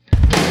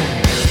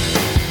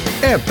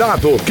É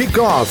dado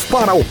kickoff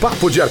para o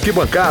papo de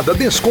arquibancada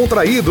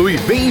descontraído e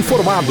bem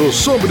informado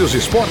sobre os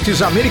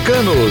esportes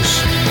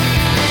americanos.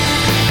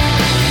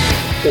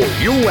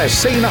 O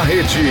USA na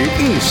Rede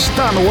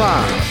está no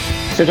ar.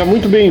 Seja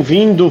muito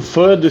bem-vindo,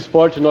 fã do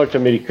esporte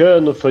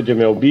norte-americano, fã de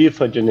MLB,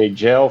 fã de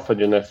NHL, fã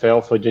de NFL,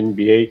 fã de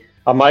NBA,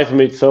 a mais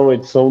uma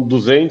edição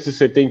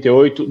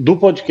 278 do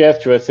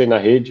podcast USA na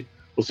Rede,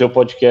 o seu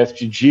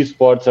podcast de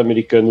esportes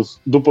americanos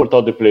do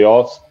portal The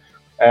Playoffs.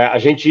 A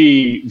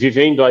gente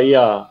vivendo aí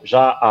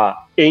já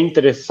a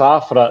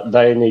entre-safra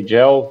da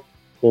NHL,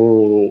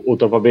 com o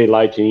Tampa Bay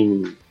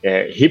Lightning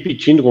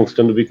repetindo,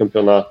 conquistando o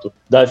bicampeonato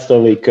da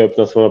Stanley Cup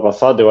na semana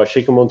passada. Eu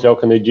achei que o Montreal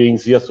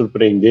Canadiens ia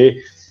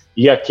surpreender,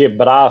 ia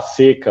quebrar a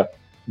seca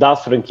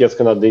das franquias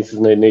canadenses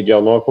na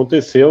NHL, não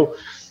aconteceu.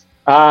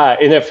 A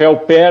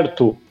NFL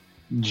perto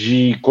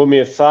de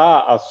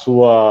começar a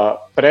sua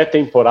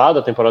pré-temporada,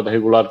 a temporada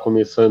regular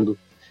começando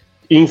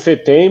em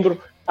setembro,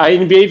 a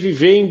NBA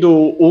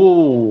vivendo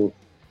o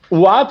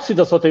ápice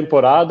da sua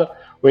temporada,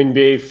 o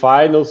NBA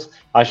Finals.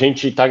 A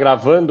gente está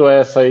gravando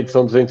essa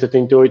edição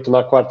 278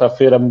 na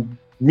quarta-feira,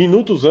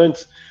 minutos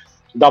antes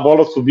da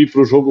bola subir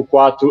para o jogo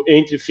 4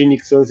 entre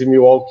Phoenix Suns e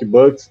Milwaukee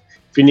Bucks.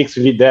 Phoenix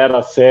lidera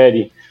a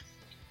série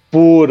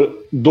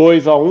por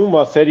 2-1,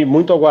 uma série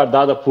muito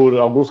aguardada por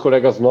alguns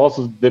colegas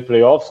nossos de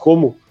playoffs,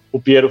 como o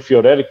Piero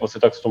Fiorelli, que você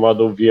está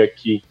acostumado a ouvir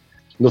aqui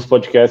nos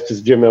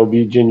podcasts de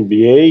MLB e de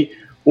NBA,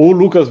 o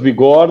Lucas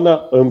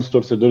Bigorna, ambos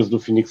torcedores do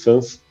Phoenix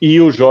Suns, e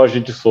o Jorge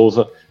de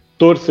Souza,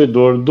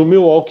 torcedor do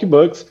Milwaukee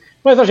Bucks.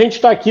 Mas a gente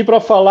está aqui para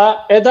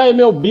falar da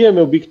MLB, a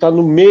MLB que está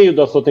no meio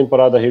da sua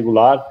temporada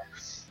regular.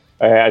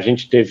 A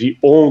gente teve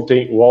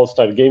ontem o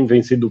All-Star Game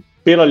vencido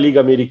pela Liga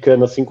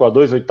Americana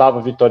 5-2, oitava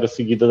vitória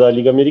seguida da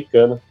Liga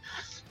Americana.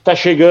 Está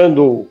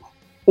chegando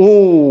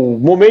o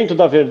momento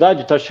da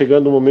verdade, está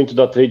chegando o momento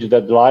da trade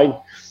deadline,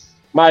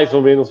 mais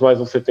ou menos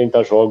mais uns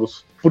 70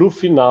 jogos para o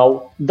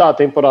final da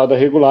temporada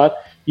regular.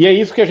 E é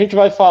isso que a gente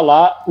vai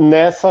falar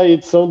nessa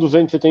edição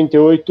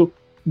 278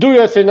 do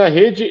USA na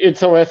Rede,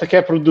 edição essa que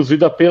é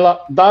produzida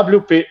pela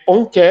WP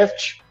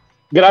Oncast.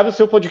 Grave o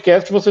seu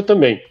podcast você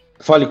também.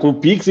 Fale com o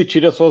Pix e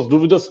tire as suas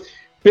dúvidas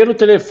pelo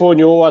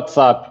telefone ou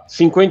WhatsApp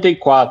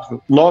 54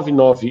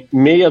 99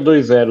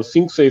 620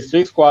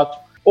 5634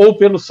 ou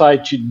pelo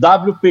site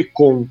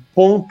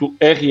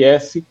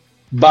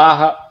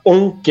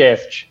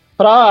wpcom.rs/oncast.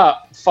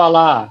 Para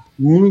falar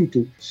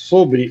muito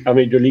sobre a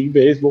Major League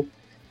Baseball,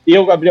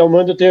 eu, Gabriel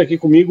Manda, tenho aqui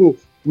comigo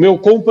meu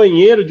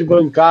companheiro de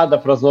bancada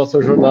para as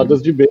nossas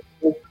jornadas de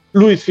beisebol,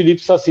 Luiz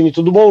Felipe Sassini.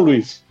 Tudo bom,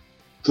 Luiz?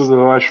 Tudo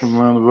ótimo,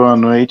 mano. Boa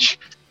noite.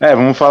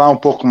 Vamos falar um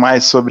pouco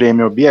mais sobre a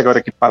MLB, agora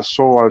que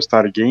passou o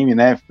All-Star Game,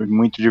 né? Foi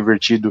muito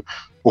divertido.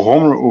 O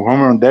Home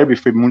Run Derby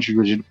foi muito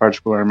divertido,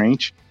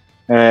 particularmente.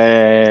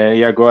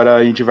 E agora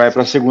a gente vai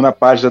para a segunda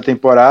parte da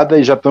temporada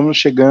e já estamos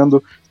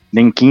chegando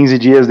em 15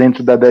 dias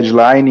dentro da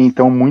deadline,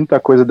 então muita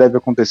coisa deve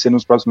acontecer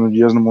nos próximos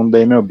dias no mundo da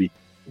MLB.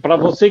 Para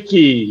você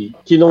que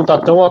não está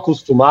tão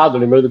acostumado,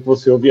 lembrando que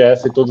você ouve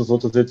essa e todas as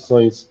outras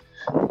edições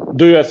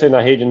do USA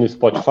na Rede no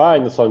Spotify,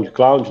 no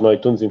SoundCloud, no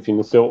iTunes, enfim,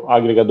 no seu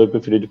agregador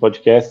preferido de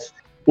podcasts,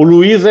 o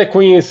Luiz é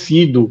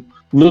conhecido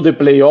no The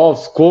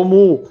Playoffs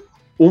como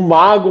o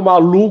mago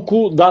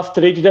maluco das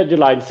trade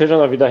deadlines, seja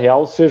na vida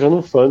real, seja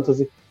no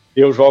fantasy.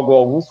 Eu jogo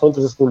alguns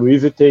fantasies com o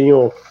Luiz e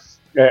tenho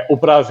o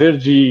prazer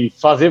de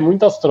fazer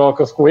muitas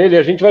trocas com ele.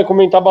 A gente vai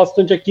comentar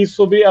bastante aqui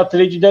sobre a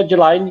trade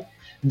deadline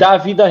da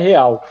vida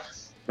real.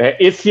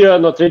 Esse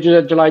ano a trade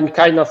deadline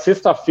cai na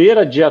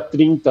sexta-feira, dia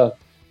 30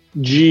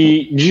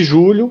 de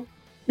julho.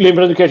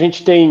 Lembrando que a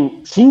gente tem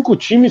 5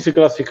 times se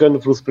classificando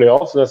para os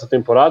playoffs nessa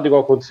temporada,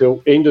 igual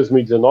aconteceu em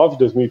 2019,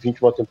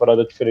 2020, uma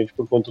temporada diferente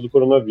por conta do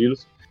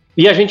coronavírus.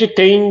 E a gente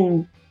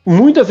tem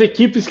muitas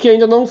equipes que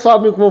ainda não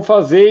sabem o que vão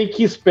fazer e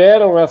que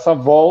esperam essa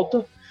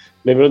volta.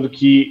 Lembrando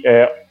que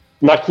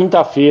na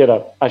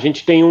quinta-feira a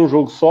gente tem um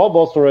jogo só,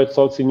 Boston Red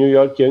Sox e New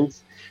York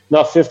Yankees.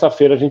 Na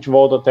sexta-feira a gente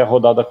volta até a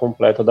rodada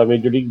completa da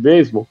Major League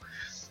Baseball.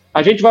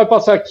 A gente vai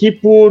passar aqui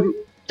por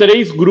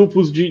 3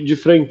 grupos de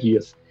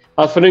franquias.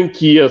 As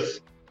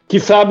franquias que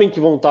sabem que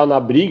vão estar na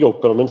briga, ou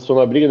pelo menos estão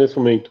na briga nesse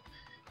momento,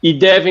 e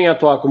devem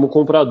atuar como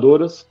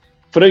compradoras.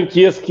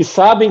 Franquias que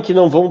sabem que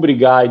não vão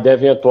brigar e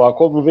devem atuar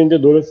como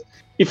vendedoras.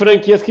 E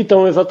franquias que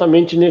estão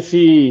exatamente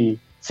nesse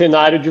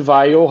cenário de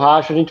vai ou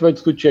racha. A gente vai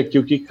discutir aqui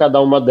o que cada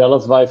uma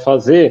delas vai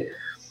fazer.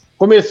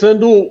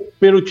 Começando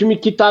pelo time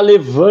que está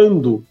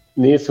levando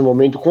nesse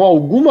momento, com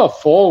alguma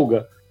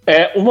folga,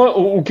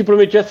 o que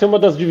prometia ser uma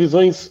das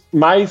divisões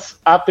mais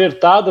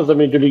apertadas da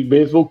Major League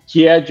Baseball,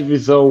 que é a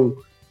divisão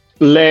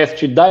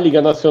leste da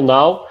Liga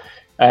Nacional.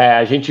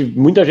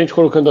 Muita gente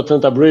colocando a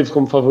Atlanta Braves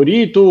como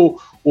favorito,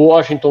 o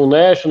Washington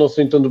Nationals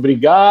tentando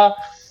brigar,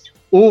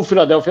 o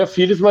Philadelphia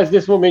Phillies, mas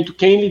nesse momento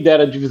quem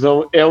lidera a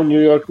divisão é o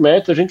New York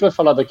Mets. A gente vai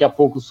falar daqui a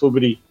pouco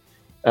sobre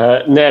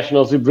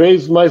Nationals e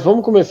Braves, mas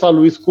vamos começar,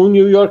 Luiz, com o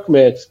New York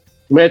Mets.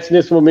 O Mets,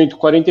 nesse momento,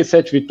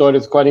 47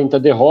 vitórias e 40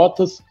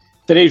 derrotas,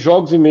 3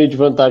 jogos e meio de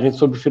vantagem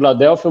sobre o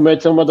Philadelphia. O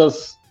Mets é uma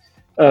das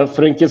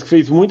franquias que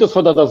fez muitas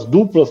rodadas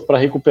duplas para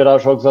recuperar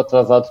jogos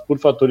atrasados por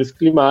fatores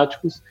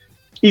climáticos.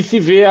 e se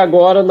vê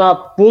agora na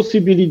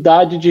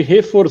possibilidade de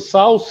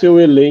reforçar o seu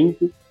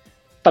elenco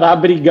para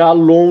brigar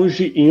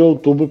longe em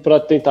outubro para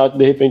tentar,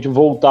 de repente,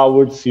 voltar ao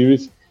World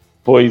Series,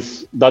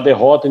 pois da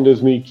derrota em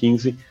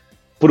 2015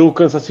 para o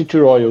Kansas City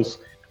Royals.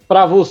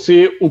 Para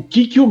você, o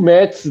que o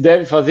Mets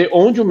deve fazer,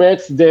 onde o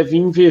Mets deve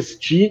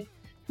investir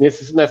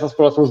nessas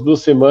próximas 2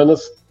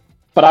 semanas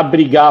para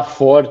brigar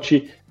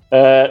forte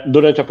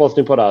durante a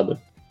pós-temporada?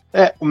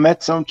 O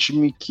Mets é um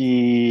time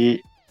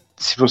que,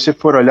 se você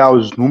for olhar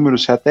os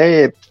números, você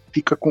até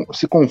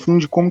se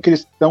confunde como que eles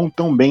estão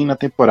tão bem na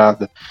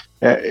temporada.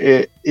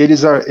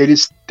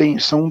 Eles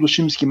são um dos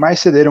times que mais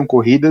cederam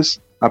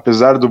corridas,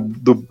 apesar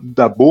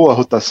da boa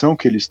rotação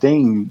que eles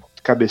têm,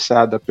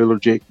 cabeçada pelo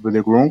Jacob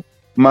deGrom,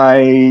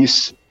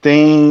 mas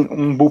tem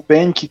um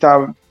bullpen que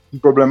está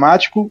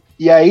problemático,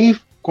 e aí,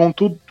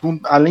 contudo,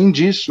 além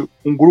disso,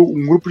 um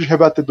grupo de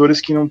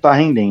rebatedores que não está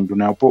rendendo,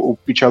 né? O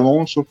Pete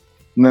Alonso,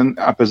 né,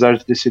 apesar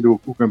de ter sido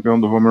o campeão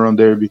do Home Run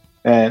Derby,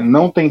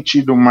 não tem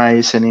tido uma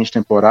excelente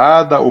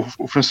temporada.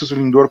 O Francisco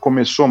Lindor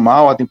começou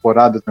mal a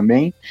temporada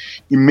também,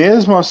 e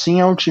mesmo assim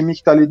é um time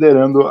que está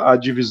liderando a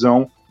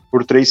divisão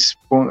por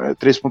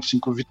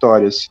 3,5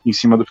 vitórias em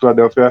cima do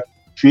Philadelphia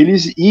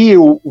Phillies, e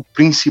o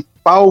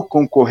principal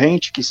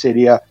concorrente, que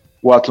seria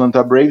o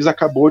Atlanta Braves,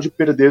 acabou de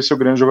perder seu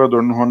grande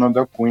jogador no Ronald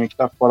Acuña, que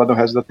está fora do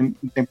resto da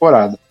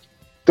temporada.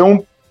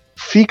 Então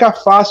fica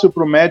fácil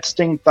para o Mets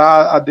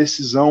tentar a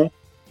decisão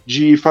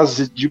de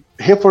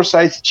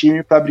reforçar esse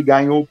time para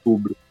brigar em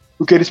outubro.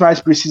 O que eles mais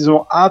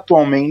precisam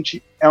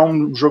atualmente é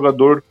um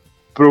jogador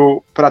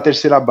para a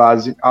terceira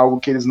base, algo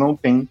que eles não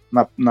têm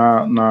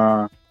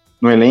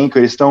no elenco.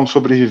 Eles estão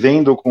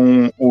sobrevivendo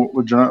com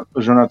o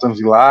Jonathan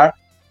Villar,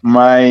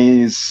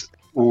 mas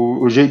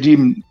o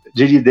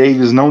J.D.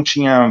 Davis não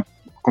tinha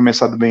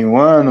começado bem o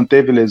ano,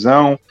 teve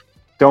lesão,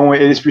 então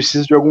eles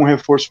precisam de algum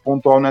reforço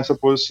pontual nessa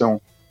posição.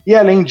 E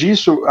além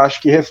disso,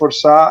 acho que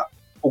reforçar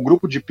o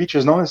grupo de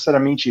pitchers, não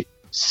necessariamente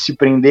se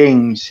prender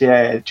em se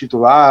é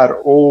titular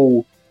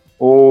ou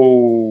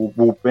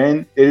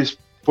bullpen, eles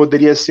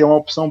poderia ser uma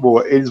opção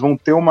boa. Eles vão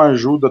ter uma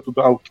ajuda,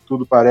 ao que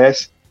tudo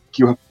parece,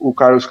 que o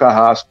Carlos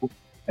Carrasco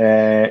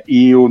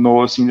e o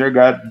Noah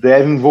Syndergaard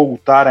devem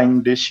voltar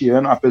ainda este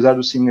ano, apesar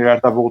do Syndergaard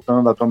estar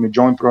voltando da Tommy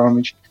John, e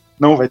provavelmente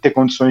não vai ter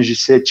condições de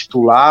ser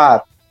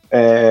titular,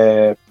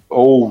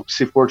 ou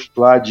se for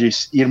titular, de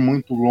ir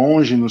muito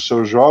longe nos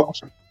seus jogos,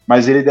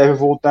 mas ele deve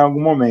voltar em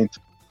algum momento.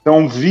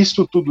 Então,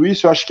 visto tudo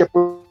isso, eu acho que a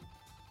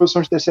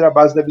posição de terceira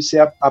base deve ser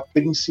a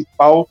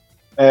principal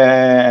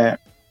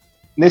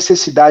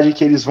necessidade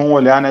que eles vão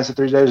olhar nessa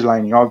trade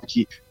deadline. Óbvio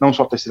que não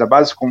só a terceira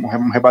base, como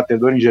um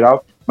rebatedor em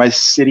geral, mas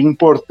seria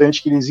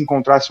importante que eles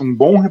encontrassem um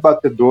bom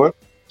rebatedor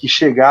que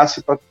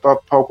chegasse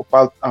para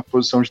ocupar a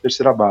posição de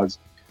terceira base.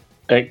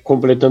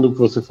 Completando o que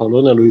você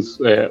falou, né, Luiz?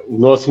 O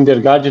Noah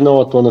Syndergaard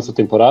não atuou nessa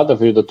temporada,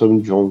 veio da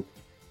Tommy John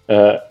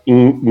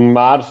em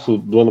março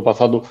do ano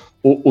passado.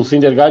 O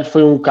Syndergaard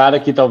foi um cara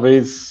que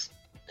talvez,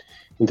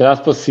 entre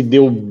aspas, se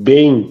deu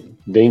bem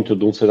dentro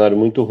de um cenário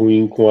muito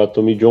ruim com a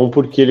Tommy John,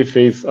 porque ele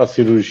fez a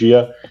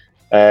cirurgia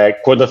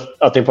quando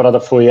a temporada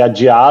foi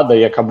adiada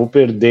e acabou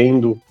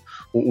perdendo.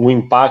 O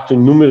impacto, o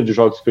número de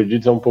jogos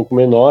perdidos é um pouco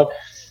menor,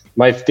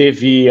 mas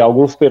teve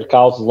alguns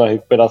percalços na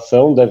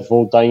recuperação, deve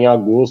voltar em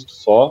agosto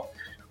só.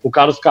 O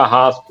Carlos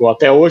Carrasco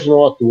até hoje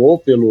não atuou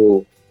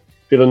pelo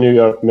New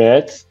York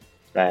Mets,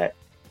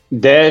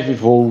 deve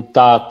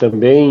voltar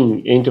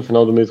também entre o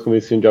final do mês e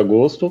comecinho de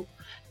agosto.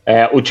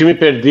 O time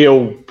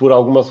perdeu por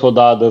algumas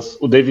rodadas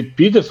o David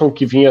Peterson,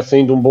 que vinha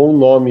sendo um bom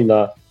nome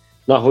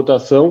na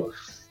rotação,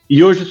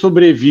 e hoje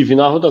sobrevive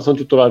na rotação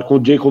titular com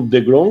o Jacob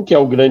deGrom, que é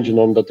o grande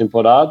nome da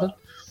temporada,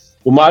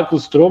 o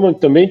Marcus Stroman, que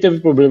também teve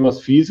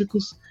problemas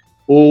físicos,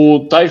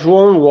 o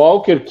Taijuan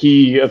Walker,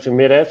 que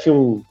merece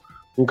um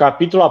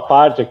capítulo à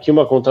parte aqui,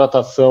 uma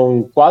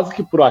contratação quase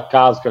que por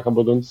acaso, que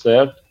acabou dando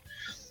certo,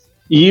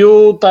 e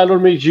o Tyler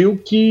Megill,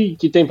 que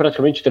tem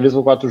praticamente 3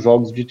 ou 4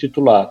 jogos de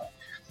titular.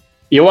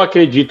 Eu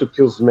acredito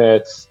que os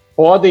Mets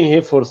podem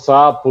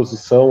reforçar a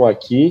posição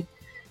aqui,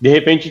 de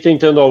repente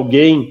tentando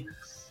alguém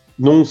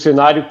num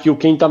cenário que o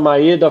Kenta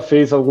Maeda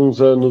fez há alguns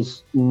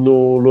anos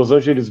no Los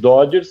Angeles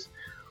Dodgers,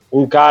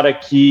 um cara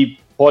que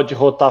pode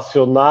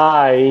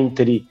rotacionar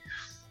entre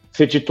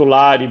ser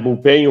titular e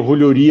bullpen. O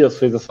Julio Urias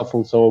fez essa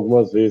função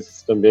algumas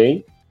vezes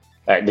também.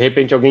 De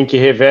repente alguém que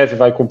reveze,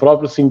 vai com o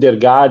próprio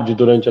Syndergaard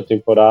durante a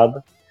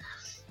temporada.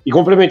 E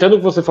complementando o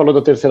que você falou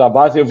da terceira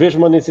base, eu vejo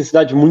uma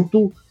necessidade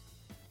muito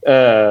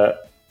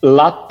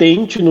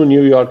latente no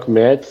New York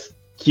Mets,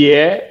 que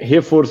é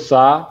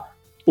reforçar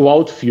o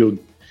outfield.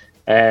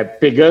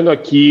 Pegando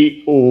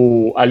aqui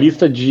a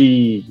lista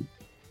de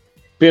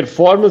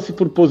performance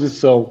por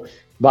posição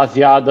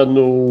baseada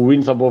no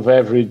Wins Above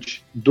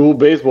Average do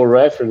Baseball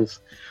Reference,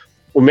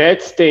 o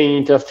Mets tem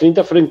entre as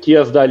 30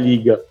 franquias da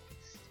liga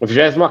a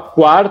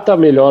 24ª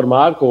melhor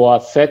marca, ou a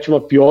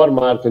 7ª pior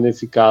marca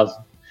nesse caso,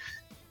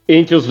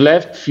 entre os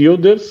left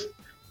fielders,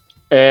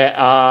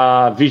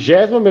 a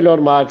 20ª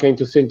melhor marca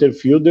entre os center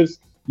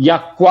fielders e a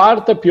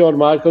 4ª pior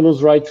marca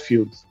nos right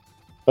fields.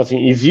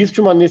 Assim,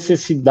 existe uma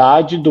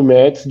necessidade do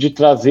Mets de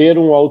trazer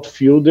um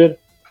outfielder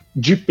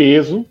de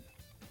peso.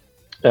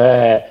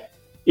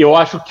 Eu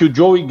acho que o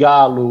Joey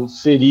Gallo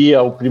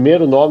seria o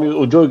primeiro nome.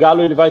 O Joey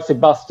Gallo ele vai ser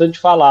bastante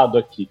falado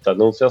aqui, tá?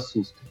 Não se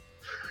assustem.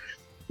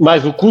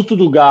 Mas o custo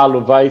do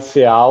Gallo vai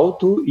ser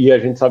alto e a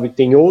gente sabe que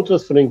tem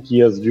outras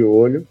franquias de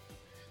olho.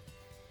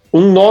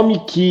 Um nome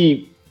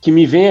que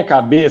me vem à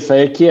cabeça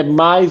é que é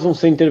mais um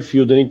center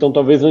fielder, então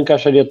talvez não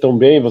encaixaria tão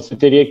bem. Você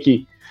teria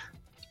que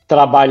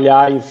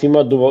trabalhar em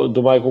cima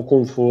do Michael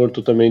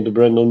Conforto também, do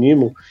Brandon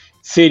Nimmo.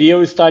 Seria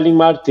o Starling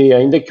Marte,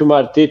 ainda que o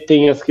Marte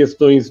tenha as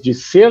questões de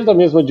ser da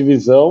mesma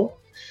divisão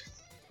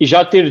e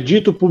já ter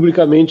dito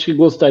publicamente que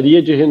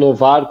gostaria de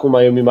renovar com o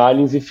Miami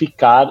Marlins e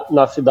ficar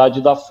na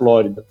cidade da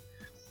Flórida.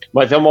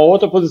 Mas é uma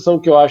outra posição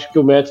que eu acho que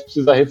o Mets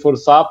precisa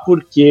reforçar,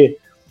 porque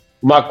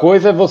uma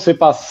coisa é você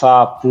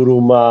passar por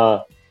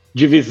uma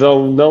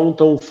divisão não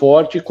tão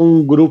forte com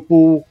um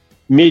grupo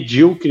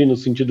medíocre, no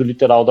sentido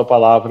literal da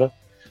palavra,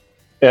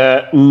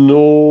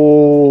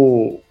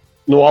 no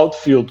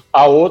outfield.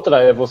 A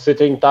outra é você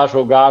tentar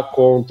jogar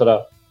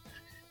contra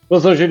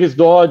Los Angeles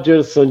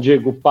Dodgers, San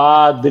Diego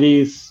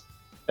Padres,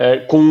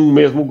 com o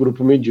mesmo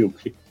grupo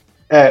medíocre.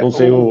 Não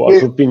sei a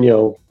sua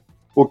opinião.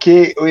 O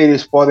que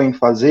eles podem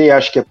fazer,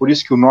 acho que é por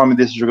isso que o nome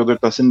desse jogador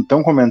está sendo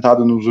tão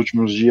comentado nos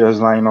últimos dias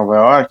lá em Nova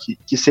York,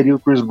 que seria o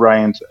Chris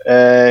Bryant.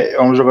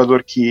 É um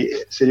jogador que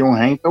seria um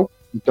rental,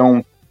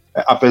 então,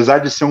 apesar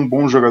de ser um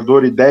bom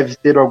jogador e deve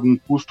ter algum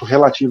custo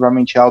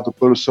relativamente alto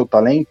pelo seu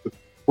talento,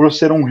 por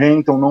ser um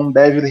rental, não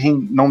deve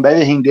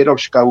render ao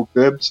Chicago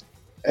Cubs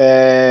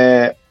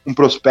um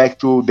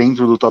prospecto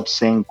dentro do top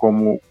 100,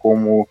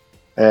 como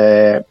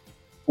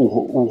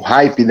o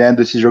hype, né,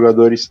 desses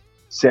jogadores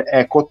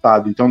é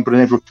cotado. Então, por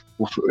exemplo,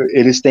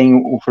 eles têm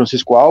o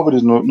Francisco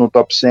Álvares no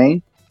top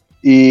 100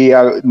 e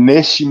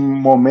neste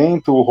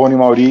momento o Rony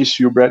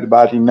Maurício e o Brad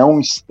Bartley não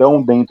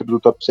estão dentro do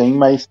top 100,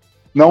 mas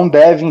não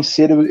devem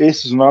ser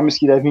esses nomes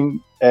que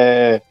devem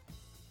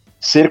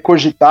ser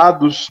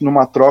cogitados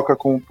numa troca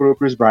com o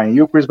Chris Bryant.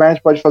 E o Chris Bryant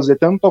pode fazer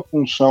tanto a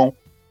função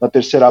da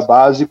terceira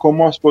base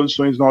como as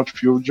posições no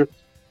outfield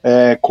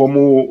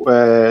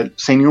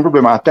sem nenhum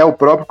problema. Até o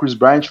próprio Chris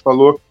Bryant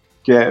falou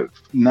que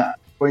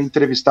foi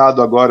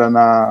entrevistado agora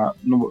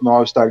no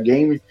All-Star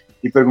Game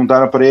e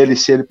perguntaram para ele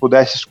se ele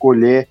pudesse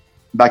escolher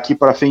daqui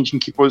para frente em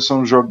que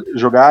posição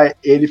jogar.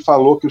 Ele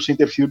falou que o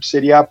center field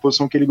seria a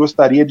posição que ele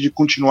gostaria de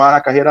continuar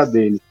na carreira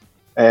dele.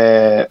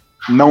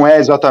 Não é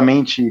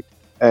exatamente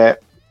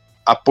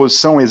a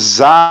posição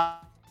exata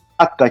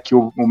que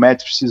o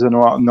Mets precisa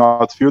no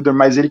outfielder,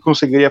 mas ele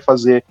conseguiria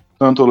fazer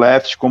tanto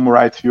left como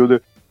right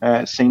fielder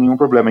sem nenhum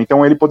problema.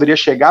 Então ele poderia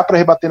chegar para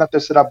rebater na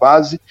terceira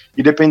base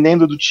e,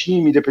 dependendo do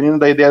time, dependendo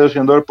da ideia do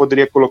treinador,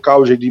 poderia colocar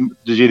o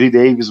Jerry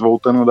Davis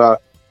voltando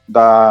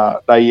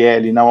da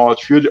IL na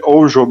outfield,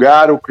 ou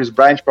jogar o Chris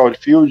Bryant para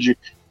outfield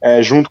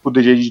junto com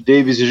o Jerry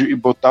Davis e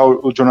botar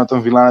o Jonathan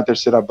Villar na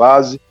terceira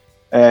base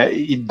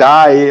e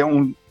dar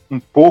um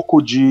pouco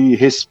de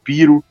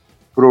respiro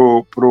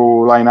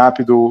pro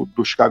line-up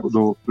do Chicago,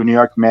 do New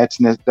York Mets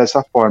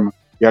dessa forma.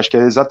 E acho que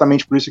é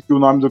exatamente por isso que o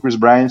nome do Chris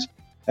Bryant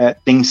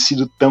tem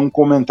sido tão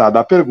comentado.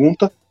 A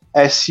pergunta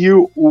é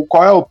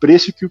qual é o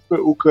preço que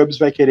o Cubs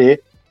vai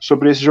querer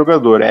sobre esse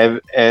jogador.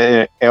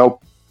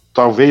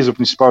 Talvez o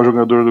principal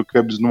jogador do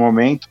Cubs no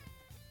momento.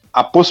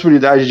 A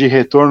possibilidade de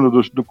retorno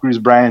do Chris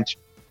Bryant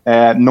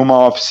numa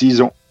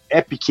off-season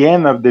é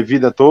pequena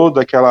devido a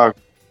toda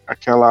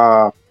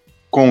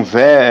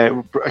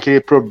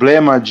aquele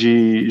problema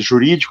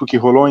jurídico que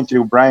rolou entre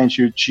o Bryant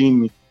e o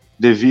time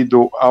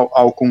devido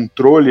ao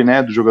controle,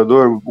 né, do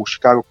jogador. O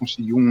Chicago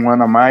conseguiu um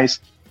ano a mais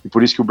e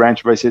por isso que o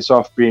Bryant vai ser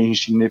só free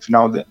agent no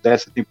final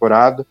dessa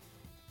temporada.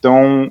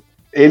 Então,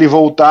 ele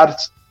voltar,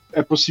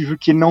 é possível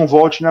que não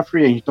volte na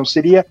free agent. Então,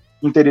 seria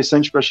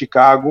interessante para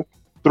Chicago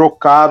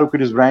trocar o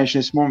Chris Bryant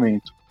nesse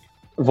momento.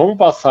 Vamos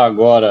passar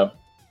agora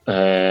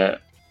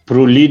para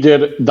o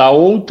líder da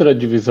outra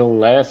divisão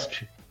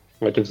leste,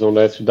 a divisão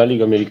leste da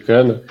Liga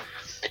Americana.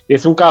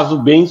 Esse é um caso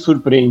bem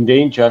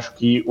surpreendente, acho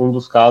que um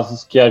dos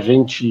casos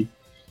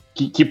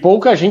que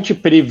pouca gente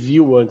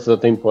previu antes da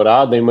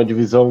temporada, em uma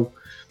divisão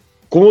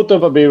com o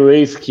Tampa Bay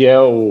Rays, que é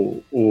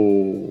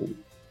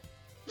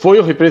foi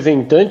o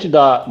representante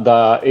da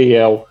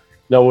AL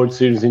na World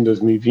Series em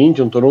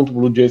 2020, um Toronto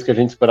Blue Jays que a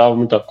gente esperava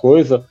muita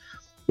coisa,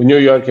 o New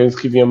York Yankees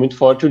que vinha muito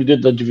forte, o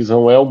líder da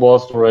divisão é o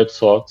Boston Red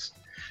Sox.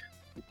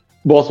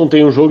 Boston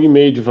tem 1,5 jogo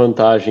de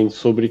vantagem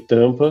sobre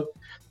Tampa,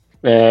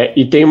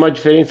 e tem uma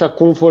diferença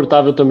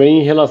confortável também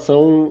em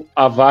relação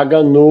à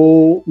vaga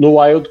no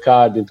Wild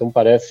Card. Então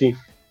parece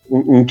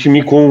um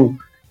time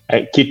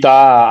que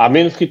está, a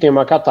menos que tenha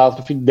uma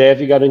catástrofe,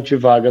 deve garantir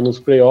vaga nos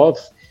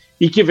playoffs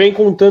e que vem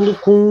contando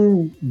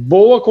com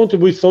boa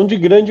contribuição de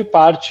grande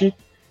parte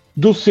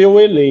do seu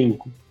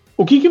elenco.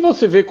 O que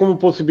você vê como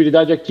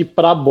possibilidade aqui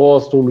para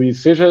Boston, Luiz?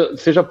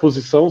 Seja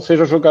posição,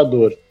 seja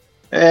jogador.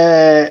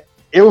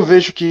 Eu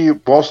vejo que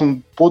Boston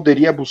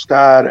poderia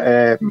buscar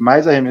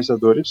mais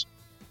arremessadores,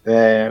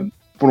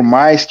 por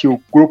mais que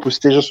o grupo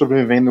esteja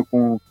sobrevivendo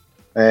com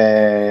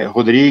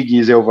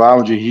Rodrigues,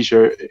 Eovaldi,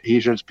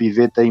 Richards,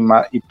 Pivetta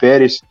e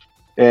Pérez,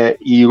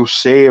 e o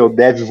Sale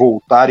deve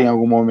voltar em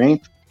algum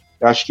momento.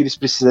 Eu acho que eles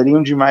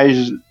precisariam de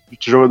mais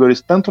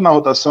jogadores, tanto na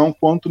rotação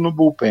quanto no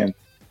bullpen.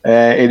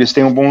 Eles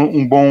têm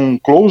um bom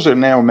closer,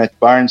 né, o Matt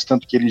Barnes,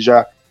 tanto que ele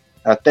já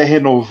até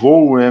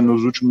renovou, né,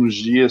 nos últimos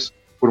dias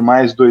por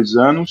mais 2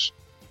 anos.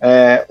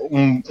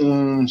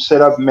 Um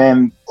setup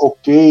man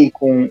ok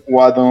com o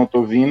Adam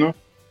Ottavino,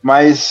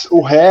 mas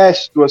o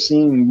resto,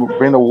 assim, o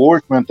Brandon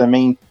Workman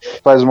também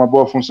faz uma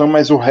boa função,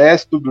 mas o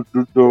resto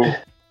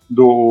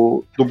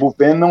do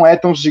bullpen não é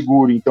tão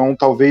seguro, então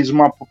talvez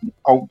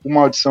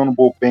alguma adição no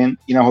bullpen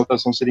e na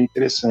rotação seria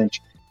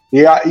interessante.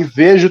 E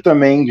vejo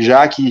também,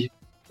 já que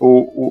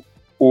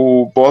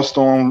o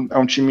Boston é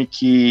um time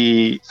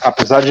que,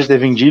 apesar de ter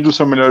vendido o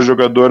seu melhor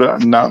jogador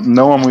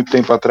não há muito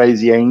tempo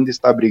atrás e ainda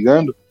está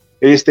brigando,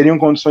 eles teriam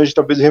condições de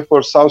talvez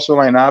reforçar o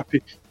seu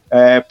line-up,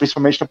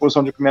 principalmente na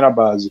posição de primeira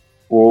base.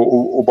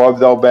 O Bob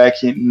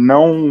Dalbec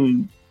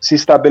não se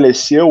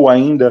estabeleceu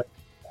ainda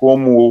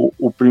como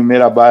o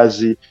primeira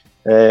base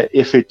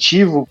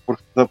efetivo,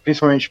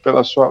 principalmente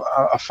pela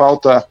a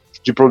falta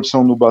de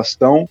produção no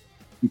bastão.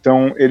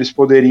 Então eles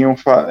poderiam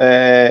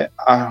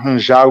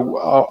arranjar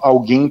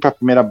alguém para a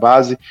primeira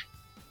base.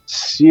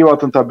 Se o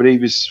Atlanta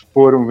Braves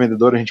for um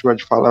vendedor, a gente vai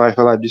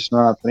falar disso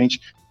lá na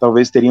frente,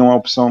 talvez teriam uma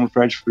opção no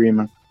Fred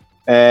Freeman.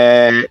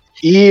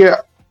 E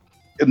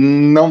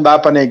não dá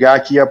para negar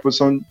que a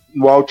posição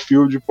no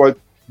outfield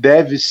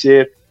deve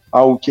ser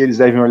algo que eles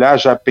devem olhar,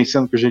 já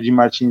pensando que o J.D.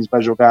 Martinez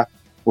vai jogar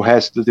o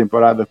resto da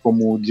temporada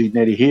como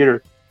designated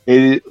hitter.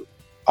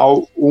 A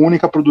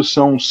única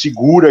produção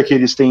segura que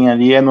eles têm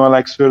ali é no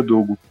Alex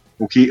Verdugo.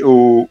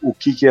 O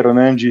Kike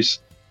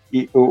Hernandez,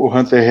 o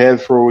Hunter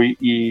Renfroe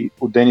e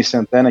o Danny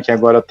Santana, que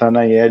agora está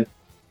na IL,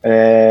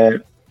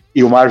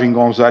 e o Marvin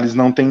Gonzalez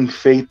não têm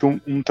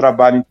feito um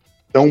trabalho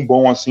tão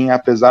bom assim,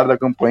 apesar da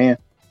campanha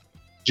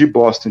de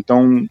Boston.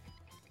 Então,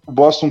 o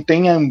Boston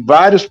tem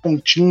vários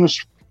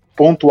pontinhos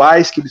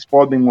pontuais que eles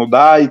podem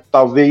mudar e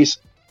talvez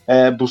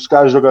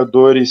buscar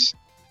jogadores,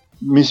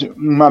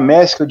 uma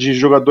mescla de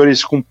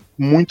jogadores com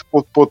muito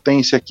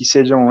potência que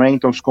sejam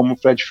Rentons, como o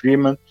Fred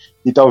Freeman,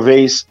 e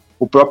talvez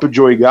o próprio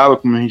Joey Gallo,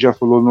 como a gente já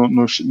falou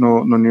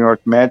no New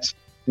York Mets,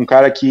 um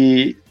cara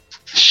que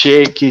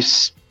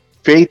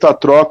feito a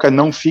troca,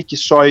 não fique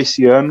só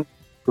esse ano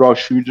pro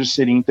outfield,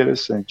 seria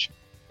interessante.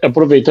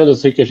 Aproveitando, eu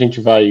sei que a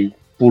gente vai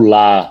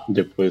pular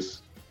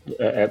depois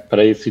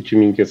para esse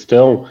time em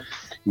questão,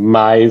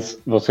 mas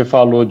você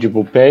falou de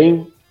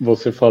bullpen,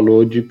 você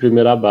falou de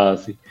primeira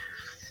base.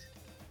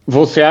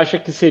 Você acha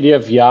que seria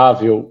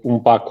viável um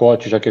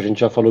pacote, já que a gente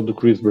já falou do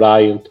Chris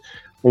Bryant,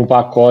 um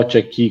pacote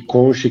aqui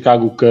com o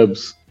Chicago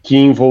Cubs que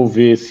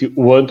envolvesse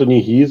o Anthony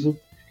Rizzo,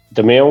 que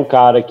também é um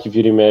cara que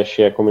vira e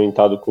mexe, é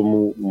comentado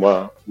como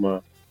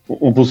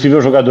um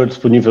possível jogador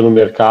disponível no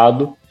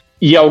mercado,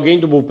 e alguém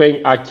do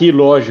bullpen? Aqui,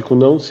 lógico,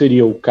 não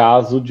seria o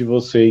caso de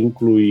você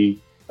incluir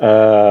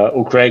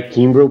o Craig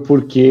Kimbrel,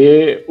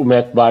 porque o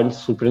Matt Barnes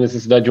supre a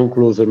necessidade de um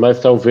closer,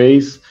 mas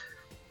talvez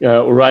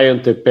o Ryan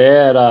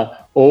Tepera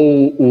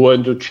ou o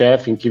Andrew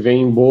Chafin, que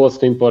vem em boas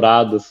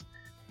temporadas,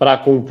 para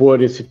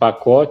compor esse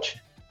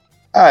pacote?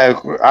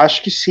 Eu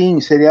acho que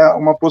sim, seria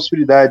uma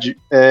possibilidade.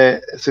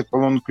 Você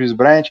falou no Chris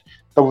Bryant,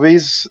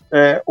 talvez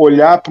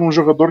olhar para um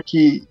jogador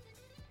que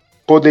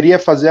poderia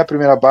fazer a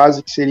primeira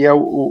base, que seria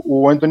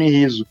o Anthony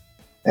Rizzo.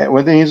 O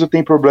Anthony Rizzo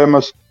teve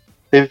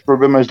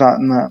problemas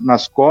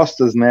nas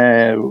costas,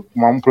 né?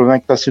 Um problema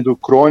que está sendo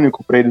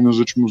crônico para ele nos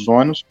últimos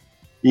anos.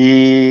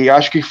 E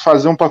acho que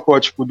fazer um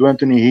pacote do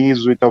Anthony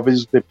Rizzo e talvez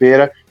do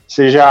Tepera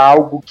seja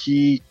algo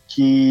que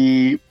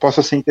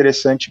possa ser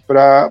interessante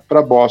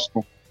para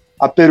Boston.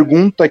 A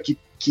pergunta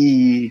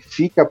que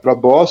fica para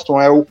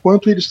Boston é o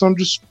quanto eles estão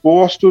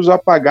dispostos a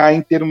pagar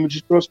em termos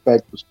de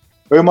prospectos.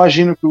 Eu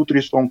imagino que o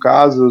Tristan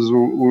Casas,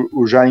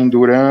 o Jair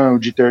Duran, o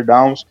Dieter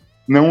Downs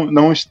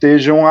não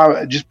estejam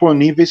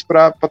disponíveis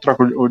para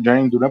troca. O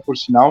Jair Duran, por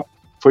sinal,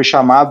 foi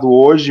chamado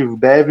hoje,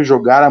 deve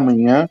jogar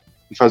amanhã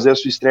e fazer a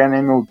sua estreia na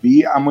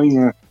MLB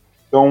amanhã.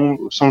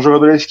 Então, são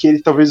jogadores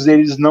que talvez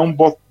eles não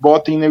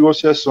botem em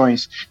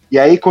negociações. E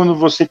aí, quando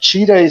você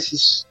tira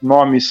esses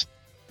nomes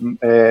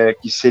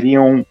que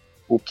seriam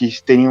o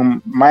que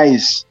teriam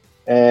mais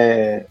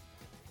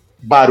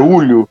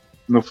barulho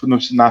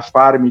na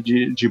farm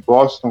de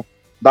Boston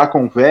da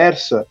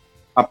conversa,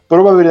 a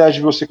probabilidade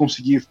de você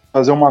conseguir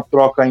fazer uma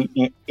troca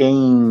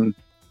em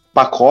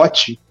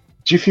pacote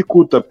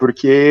dificulta,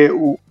 porque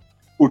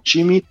o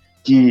time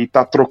que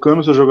está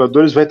trocando seus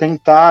jogadores vai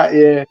tentar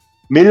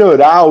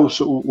melhorar o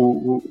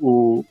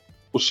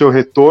seu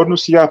retorno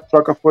se a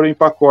troca for em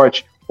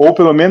pacote, ou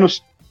pelo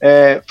menos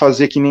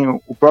fazer que nem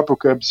o próprio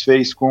Cubs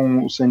fez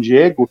com o San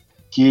Diego,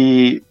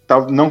 que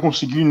não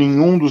conseguiu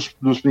nenhum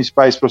dos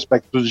principais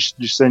prospectos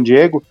de San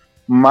Diego,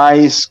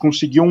 mas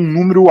conseguiu um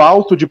número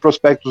alto de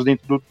prospectos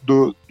dentro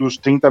dos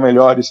 30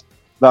 melhores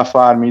da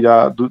farm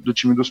do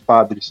time dos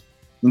Padres.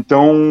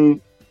 Então,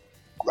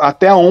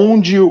 até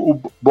onde o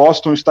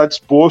Boston está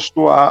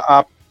disposto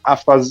a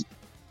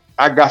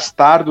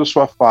gastar da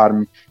sua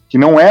farm, que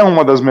não é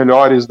uma das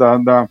melhores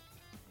da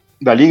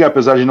liga,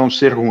 apesar de não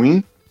ser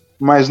ruim,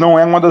 mas não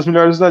é uma das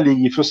melhores da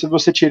liga. E se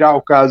você tirar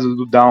o caso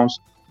do Downs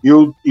e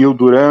o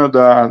Duran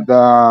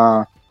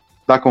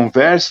da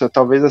conversa,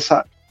 talvez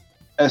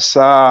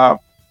essa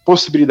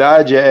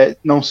possibilidade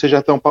não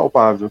seja tão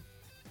palpável.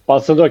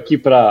 Passando aqui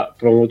para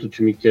um outro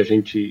time que a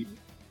gente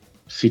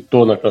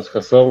citou na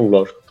classificação,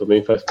 lógico,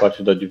 também faz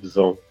parte da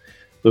divisão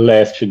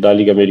leste da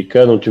Liga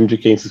Americana, um time de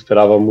quem se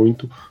esperava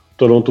muito,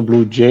 Toronto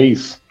Blue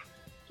Jays,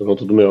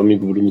 Toronto do meu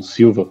amigo Bruno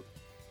Silva,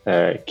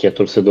 que é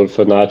torcedor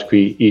fanático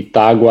e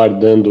está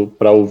aguardando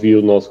para ouvir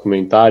o nosso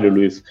comentário,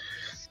 Luiz.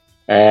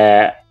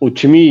 O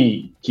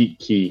time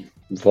que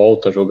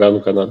volta a jogar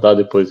no Canadá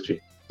desde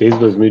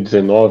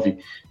 2019,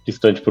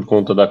 distante por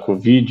conta da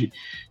Covid,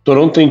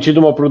 Toronto tem tido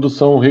uma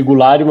produção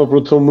regular e uma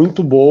produção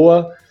muito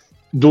boa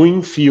do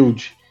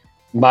infield,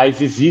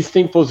 mas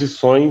existem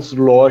posições,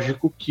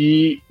 lógico,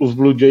 que os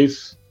Blue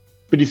Jays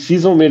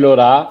precisam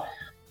melhorar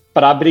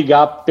para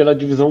brigar pela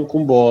divisão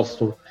com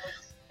Boston.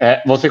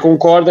 Você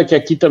concorda que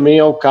aqui também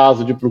é o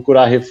caso de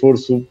procurar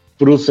reforço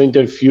para o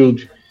center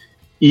field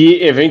e,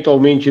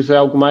 eventualmente, isso é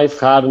algo mais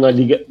raro na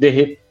liga,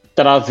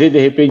 trazer, de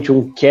repente,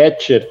 um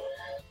catcher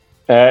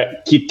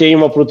que tem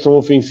uma produção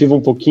ofensiva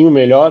um pouquinho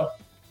melhor?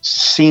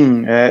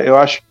 Sim, eu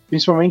acho que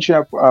principalmente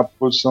a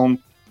posição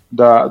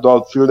do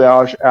outfield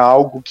é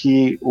algo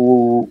que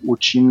o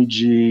time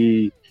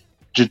de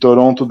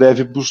Toronto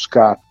deve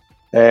buscar.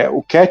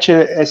 O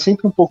catcher é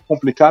sempre um pouco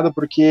complicado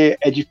porque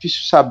é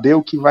difícil saber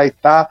o que vai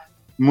estar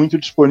muito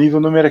disponível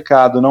no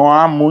mercado. Não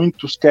há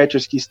muitos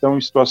catchers que estão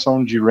em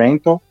situação de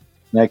rental,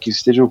 né, que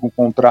estejam com o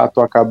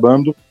contrato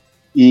acabando,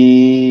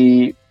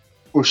 e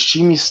os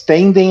times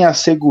tendem a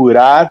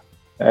segurar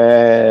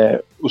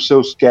os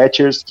seus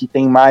catchers que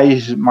têm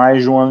mais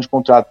de um ano de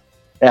contrato.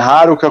 É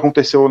raro o que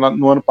aconteceu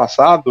no ano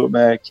passado,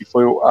 né, que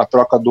foi a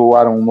troca do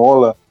Aaron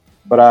Nola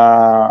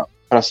para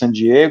San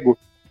Diego.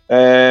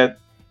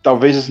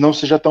 Talvez não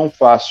seja tão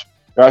fácil.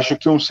 Eu acho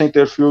que um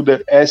center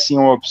fielder é sim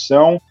uma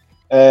opção,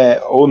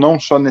 ou não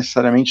só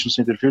necessariamente um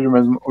center fielder,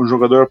 mas um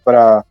jogador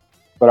para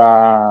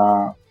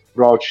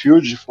o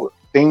outfield.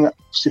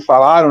 Se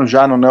falaram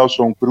já no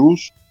Nelson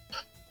Cruz.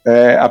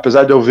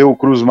 Apesar de eu ver o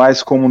Cruz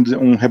mais como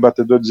um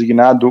rebatedor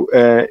designado,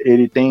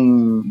 ele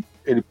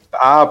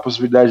há a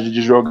possibilidade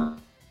de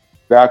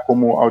jogar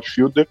como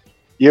outfielder,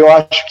 e eu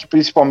acho que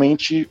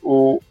principalmente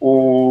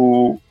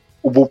o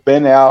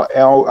bullpen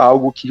é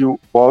algo que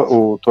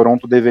o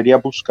Toronto deveria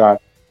buscar.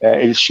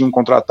 Eles tinham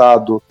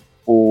contratado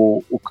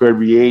o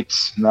Kirby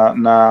Yates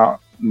na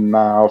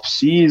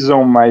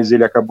off-season, mas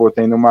ele acabou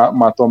tendo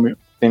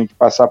tendo que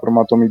passar para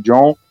uma Tommy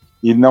John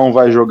e não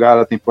vai jogar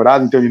a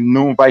temporada, então ele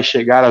não vai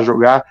chegar a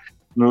jogar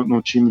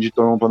no time de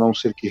Toronto, a não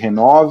ser que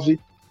renove.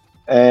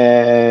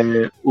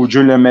 O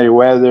Julian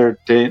Merryweather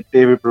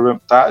teve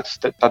problema,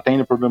 tá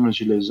tendo problemas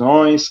de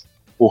lesões.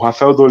 O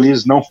Rafael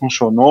Dolis não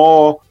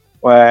funcionou.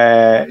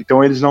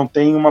 Então eles não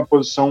têm um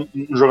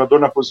jogador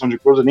na posição de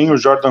closer, nem o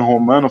Jordan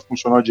Romano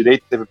funcionou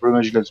direito, teve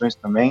problemas de lesões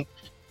também.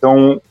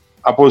 Então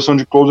a posição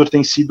de closer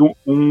tem sido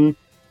um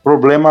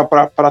problema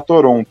para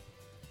Toronto.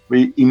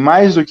 E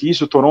mais do que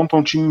isso, o Toronto é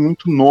um time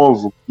muito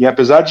novo, e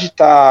apesar de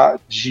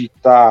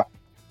estar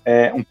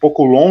um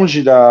pouco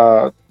longe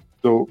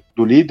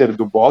do líder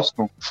do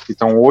Boston, que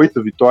estão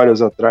 8 vitórias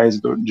atrás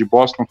de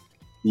Boston,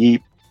 e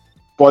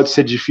pode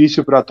ser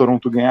difícil para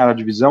Toronto ganhar a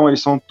divisão, eles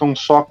estão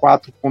só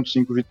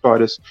 4,5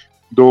 vitórias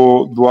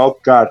do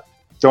wildcard.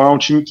 Então é um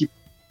time que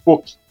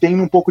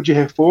tem um pouco de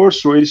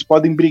reforço, eles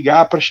podem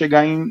brigar para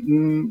chegar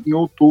em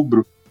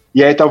outubro.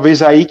 E aí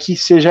talvez aí que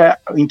seja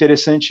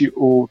interessante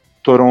o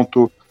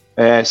Toronto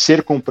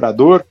ser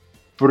comprador,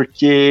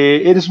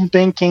 porque eles não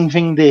têm quem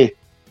vender,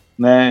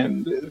 né?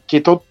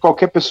 Que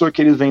qualquer pessoa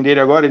que eles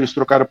venderem agora, eles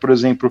trocaram, por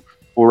exemplo,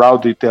 o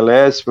Rowdy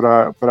Tellez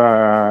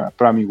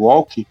para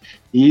Milwaukee,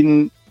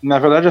 e na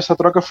verdade essa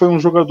troca foi um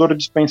jogador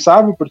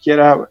dispensável, porque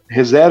era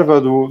reserva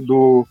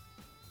do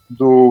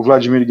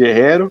Vladimir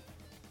Guerrero,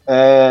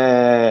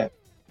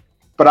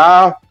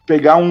 para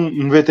pegar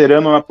um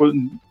veterano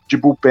de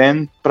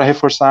bullpen para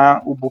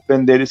reforçar o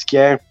bullpen deles, que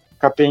é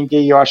capenga,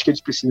 e eu acho que eles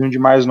precisam de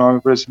mais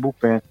nome para esse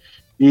bullpen.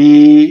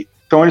 E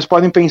então eles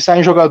podem pensar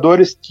em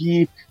jogadores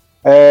que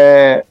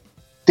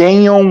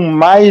tenham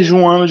mais de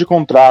um ano de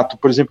contrato.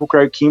 Por exemplo, o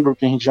Craig Kimbrell,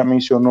 que a gente já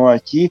mencionou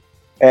aqui,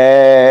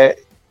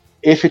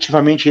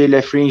 efetivamente ele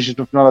é free agent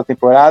no final da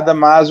temporada,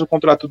 mas o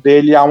contrato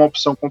dele há uma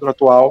opção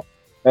contratual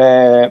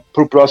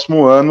para o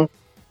próximo ano,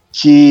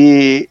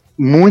 que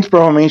muito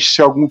provavelmente,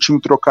 se algum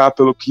time trocar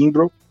pelo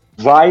Kimbrell,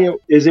 vai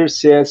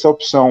exercer essa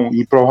opção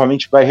e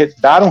provavelmente vai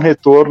dar um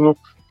retorno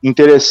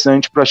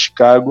interessante para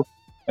Chicago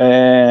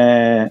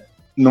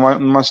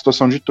numa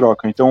situação de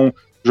troca. Então,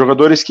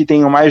 jogadores que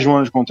tenham mais de um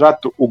ano de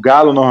contrato, o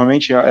Galo,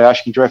 normalmente, eu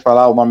acho que a gente vai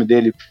falar o nome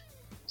dele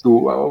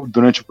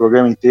durante o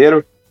programa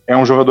inteiro, é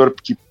um jogador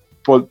que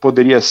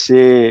poderia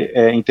ser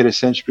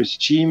interessante para esse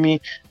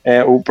time,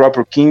 o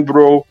próprio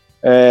Kimbrell,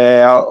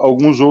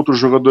 alguns outros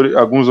jogadores,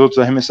 alguns outros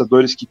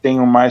arremessadores que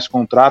tenham mais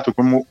contrato,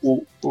 como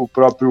o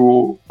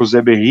próprio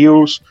José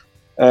Berrios,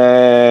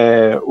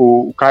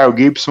 o Kyle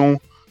Gibson.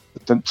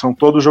 São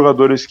todos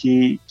jogadores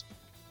que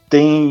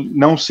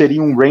não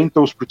seriam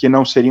rentals, porque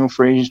não seriam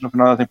free agents no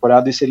final da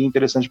temporada, e seria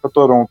interessante para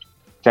Toronto.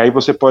 que aí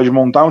você pode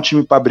montar um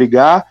time para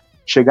brigar,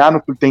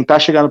 tentar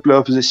chegar no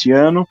playoffs esse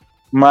ano,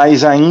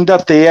 mas ainda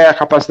ter a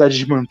capacidade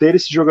de manter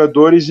esses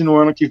jogadores e no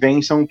ano que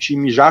vem ser um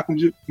time já com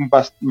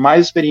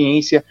mais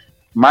experiência,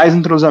 mais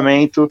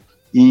entrosamento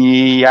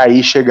e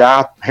aí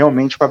chegar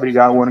realmente para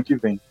brigar o ano que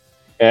vem.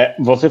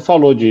 Você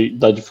falou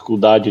da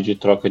dificuldade de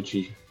troca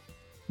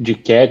de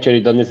catcher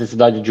e da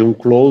necessidade de um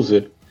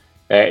closer,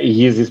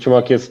 e existe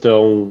uma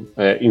questão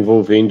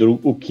envolvendo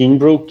o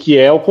Kimbrel, que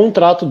é o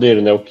contrato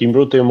dele, né? O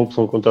Kimbrel tem uma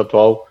opção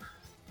contratual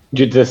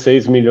de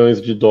 $16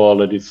 milhões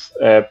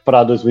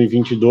para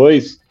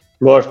 2022.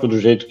 Lógico, do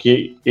jeito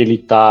que ele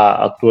está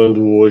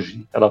atuando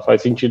hoje, ela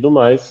faz sentido,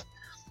 mas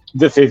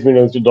 $16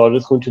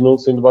 milhões continuam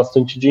sendo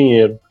bastante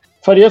dinheiro.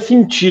 Faria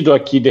sentido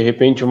aqui, de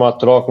repente, uma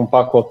troca, um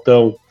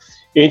pacotão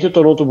entre o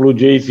Toronto Blue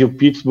Jays e o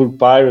Pittsburgh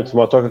Pirates,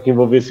 uma troca que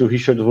envolvesse o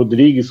Richard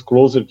Rodrigues,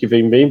 closer, que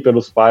vem bem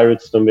pelos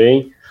Pirates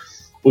também,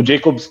 o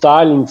Jacob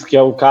Stallings, que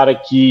é um cara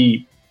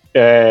que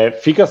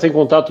fica sem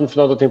contrato no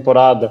final da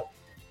temporada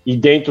e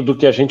dentro do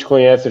que a gente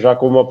conhece já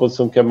como uma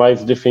posição que é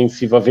mais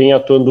defensiva, vem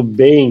atuando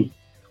bem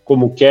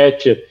como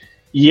catcher,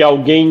 e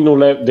alguém,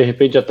 de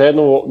repente, até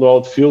no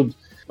outfield.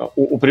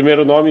 O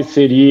primeiro nome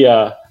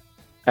seria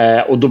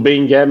o do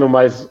Ben Gamel,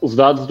 mas os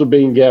dados do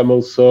Ben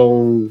Gamel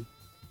são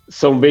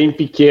bem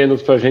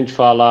pequenos para a gente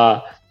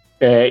falar.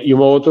 E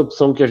uma outra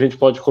opção que a gente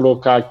pode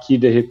colocar aqui,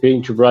 de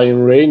repente, o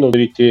Brian Reynolds,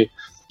 ele ter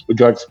o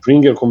George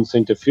Springer como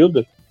center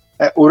fielder.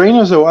 O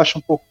Reynolds eu acho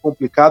um pouco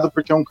complicado,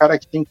 porque é um cara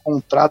que tem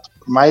contrato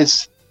por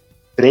mais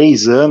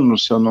 3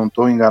 anos, se eu não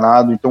estou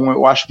enganado, então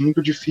eu acho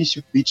muito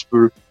difícil o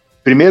Pittsburgh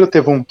primeiro ter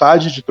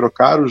vontade de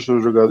trocar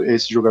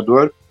esse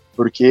jogador,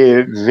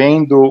 porque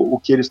vendo o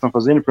que eles estão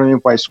fazendo, por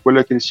exemplo, a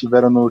escolha que eles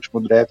tiveram no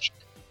último draft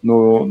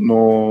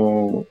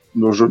no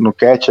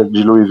catcher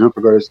de Louisville, que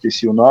agora eu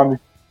esqueci o nome,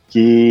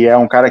 que é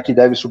um cara que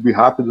deve subir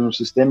rápido no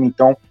sistema,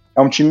 então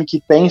é um time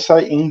que pensa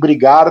em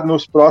brigar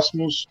nos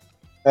próximos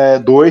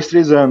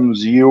 2-3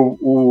 anos, e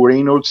o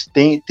Reynolds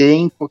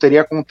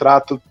teria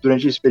contrato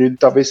durante esse período e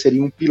talvez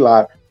seria um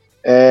pilar.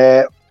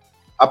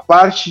 A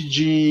parte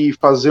de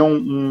fazer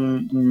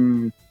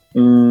um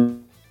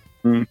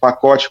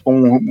pacote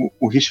com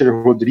o Richard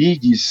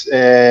Rodrigues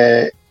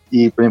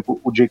e, por exemplo,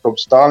 o Jacob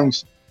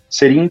Stallings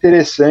seria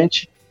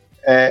interessante,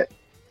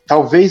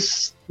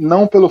 talvez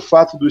não pelo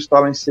fato do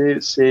Stallings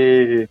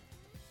ser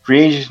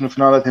free agent no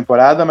final da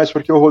temporada, mas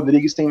porque o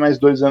Rodrigues tem mais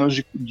 2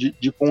 anos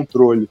de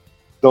controle.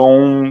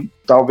 Então,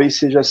 talvez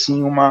seja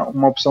assim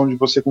uma opção de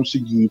você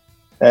conseguir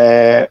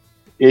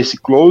esse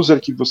closer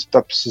que você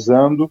está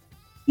precisando,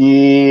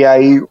 e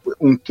aí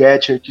um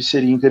catcher que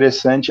seria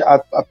interessante,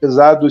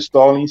 apesar do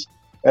Stallings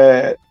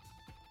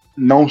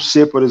não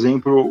ser, por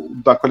exemplo,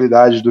 da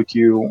qualidade do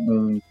que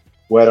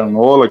o Aaron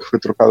Nola, que foi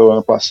trocado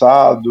ano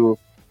passado,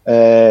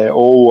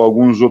 ou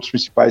alguns outros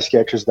principais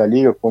catchers da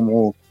liga,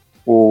 como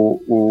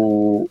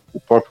o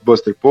próprio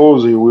Buster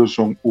Posey, o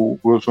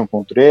Wilson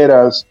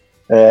Contreras,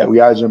 o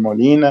Yadier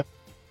Molina,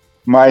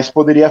 mas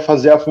poderia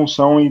fazer a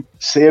função e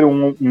ser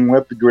um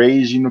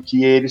upgrade no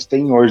que eles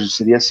têm hoje.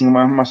 Seria assim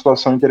uma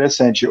situação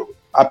interessante.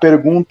 A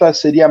pergunta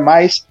seria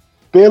mais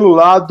pelo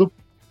lado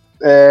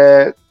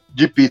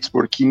de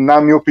Pittsburgh, que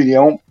na minha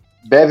opinião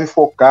deve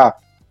focar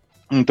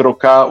em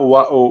trocar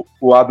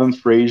o Adam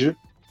Frazier,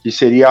 que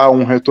seria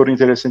um retorno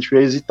interessante para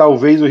eles, e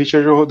talvez o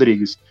Richard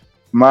Rodrigues.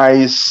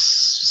 Mas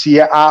se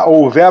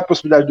houver a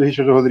possibilidade do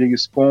Richard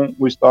Rodrigues com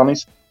o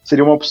Stallings,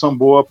 seria uma opção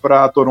boa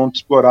para Toronto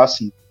explorar,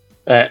 sim.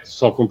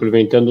 Só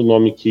complementando o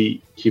nome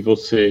que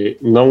você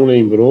não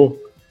lembrou,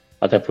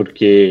 até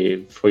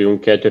porque foi um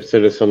catcher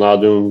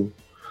selecionado em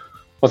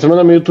uma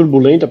semana meio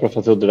turbulenta para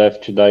fazer o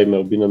draft da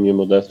MLB, na minha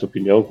modesta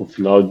opinião, com o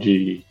final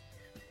de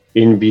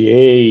NBA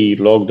e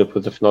logo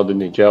depois da final da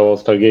NHL,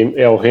 All-Star Game,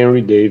 é o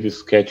Henry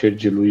Davis, catcher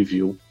de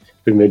Louisville,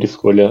 primeira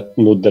escolha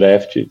no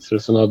draft,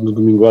 selecionado no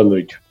domingo à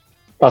noite.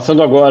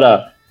 Passando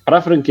agora para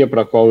a franquia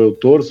para a qual eu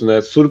torço, né,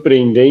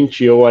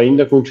 surpreendente, eu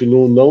ainda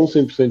continuo não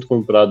 100%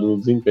 comprado no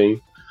desempenho.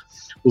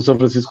 O San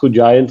Francisco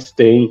Giants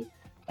tem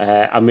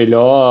o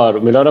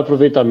melhor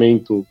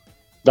aproveitamento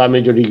da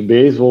Major League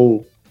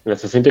Baseball,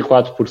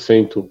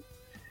 64%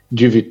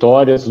 de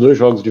vitórias, 2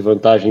 jogos de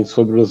vantagem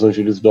sobre os Los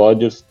Angeles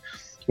Dodgers,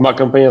 uma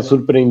campanha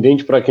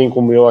surpreendente para quem,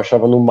 como eu,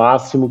 achava no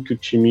máximo que o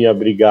time ia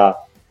brigar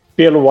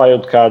pelo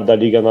Wild Card da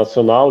Liga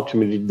Nacional. O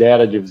time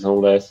lidera a divisão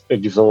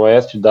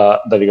oeste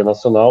da Liga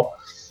Nacional,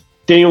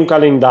 tem um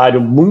calendário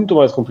muito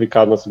mais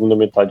complicado na segunda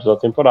metade da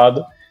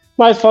temporada,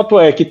 mas fato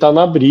é que está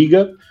na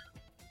briga.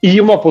 E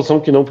uma posição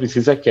que não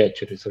precisa é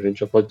catcher, isso a gente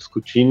já pode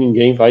discutir,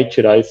 ninguém vai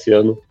tirar esse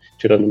ano,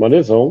 tirando uma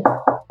lesão,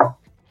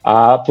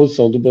 a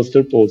posição do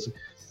Buster Posey.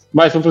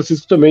 Mas São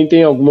Francisco também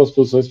tem algumas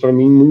posições, para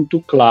mim,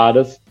 muito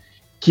claras,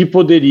 que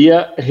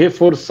poderia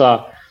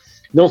reforçar.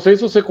 Não sei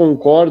se você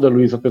concorda,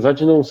 Luiz, apesar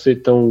de não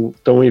ser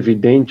tão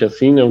evidente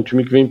assim, né, um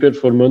time que vem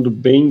performando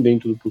bem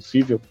dentro do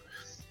possível.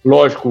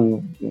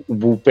 Lógico, o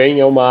bullpen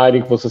é uma área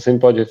que você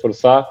sempre pode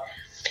reforçar.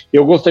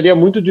 Eu gostaria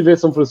muito de ver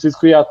São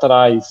Francisco ir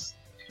atrás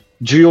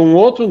de um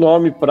outro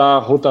nome para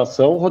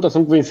rotação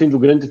que vem sendo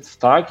grande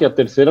destaque, a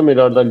terceira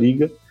melhor da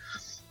liga,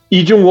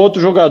 e de um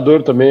outro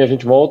jogador também, a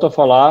gente volta a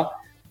falar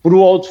para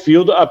o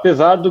outfield,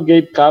 apesar do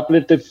Gabe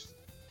Kapler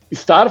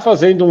estar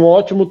fazendo um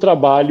ótimo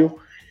trabalho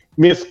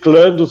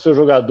mesclando os seus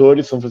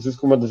jogadores. São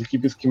Francisco é uma das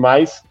equipes que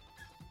mais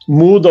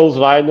muda os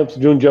lineups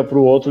de um dia para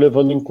o outro,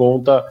 levando em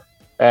conta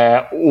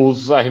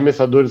os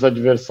arremessadores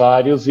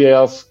adversários e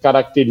as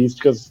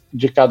características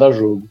de cada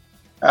jogo.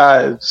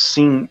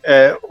 Sim,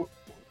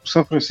 o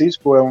São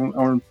Francisco é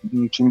um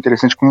time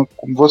interessante, como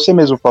você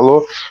mesmo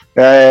falou,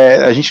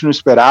 a gente não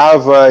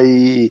esperava,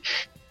 e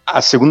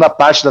a segunda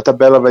parte da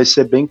tabela vai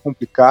ser bem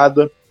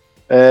complicada,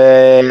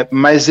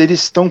 mas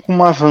eles estão com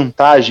uma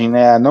vantagem,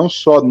 né, não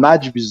só na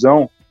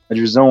divisão,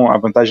 a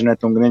vantagem não é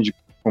tão grande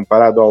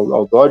comparado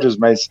ao Dodgers,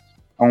 mas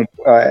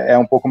é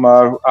um pouco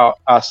maior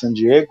a San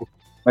Diego,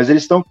 mas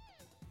eles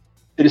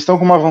estão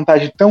com uma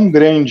vantagem tão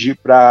grande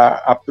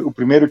para o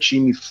primeiro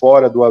time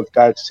fora do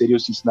wildcard, que seria o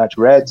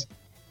Cincinnati Reds,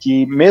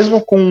 que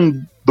mesmo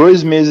com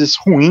 2 meses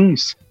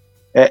ruins,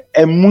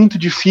 é muito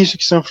difícil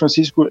que São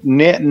Francisco,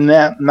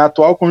 na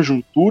atual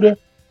conjuntura,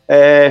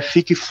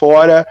 fique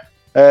fora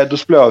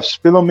dos playoffs.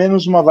 Pelo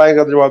menos uma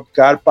vaga de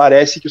wildcard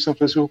parece que o São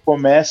Francisco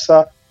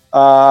começa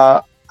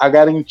a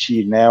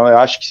garantir, né? Eu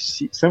acho que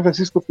se São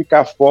Francisco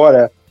ficar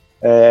fora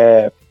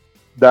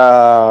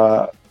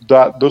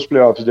dos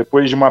playoffs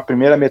depois de uma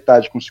primeira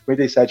metade com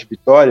 57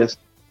 vitórias,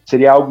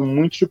 seria algo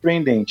muito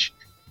surpreendente.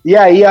 E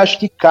aí acho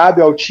que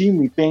cabe ao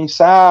time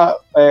pensar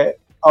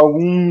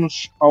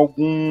alguns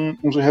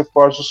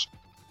reforços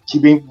que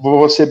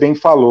você bem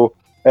falou.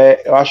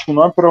 Eu acho que um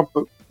nome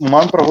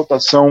para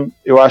rotação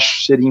eu acho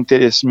que seria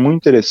muito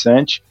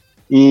interessante,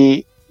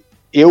 e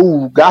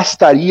eu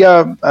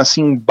gastaria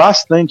assim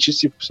bastante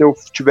se eu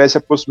tivesse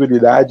a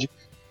possibilidade,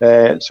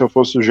 se eu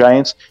fosse o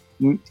Giants,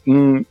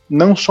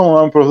 não só um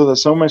nome para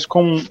rotação, mas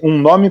com um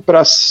nome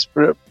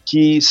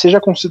que seja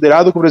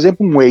considerado, por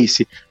exemplo, um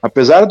ace.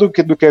 Apesar do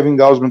Kevin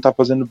Gausman estar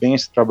fazendo bem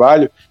esse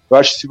trabalho, eu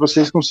acho que se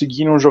vocês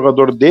conseguirem um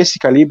jogador desse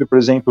calibre, por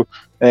exemplo,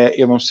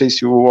 eu não sei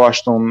se o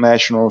Washington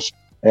Nationals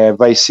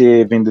vai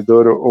ser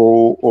vendedor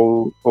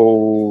ou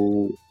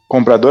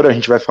comprador, a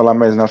gente vai falar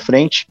mais na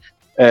frente,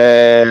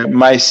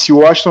 mas se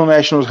o Washington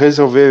Nationals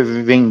resolver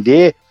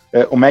vender,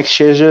 o Max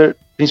Scherzer,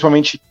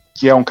 principalmente,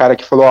 que é um cara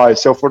que falou,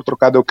 se eu for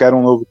trocado eu quero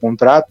um novo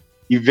contrato,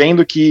 e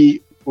vendo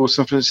que o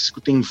São Francisco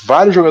tem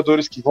vários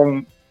jogadores que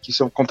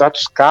são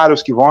contratos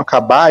caros, que vão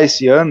acabar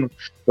esse ano,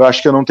 eu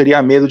acho que eu não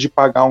teria medo de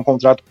pagar um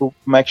contrato pro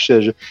Max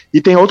Scherzer.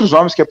 E tem outros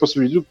nomes que é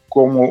possível,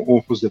 como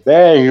o José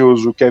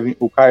Berrios, o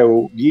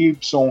Kyle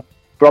Gibson, o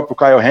próprio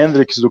Kyle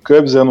Hendricks do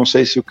Cubs. Eu não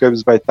sei se o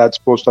Cubs vai estar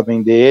disposto a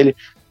vender ele,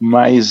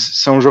 mas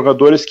são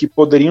jogadores que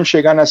poderiam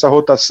chegar nessa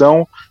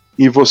rotação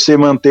e você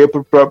manter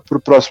para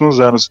os próximos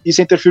anos. E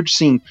centerfield,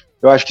 sim.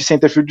 Eu acho que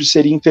centerfield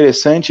seria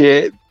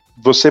interessante,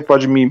 você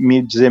pode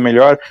me dizer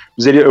melhor,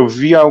 mas eu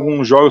vi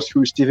alguns jogos que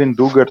o Steven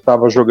Duggar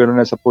estava jogando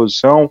nessa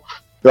posição.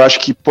 Eu acho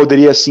que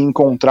poderia sim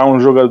encontrar um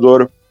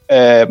jogador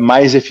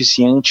mais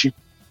eficiente,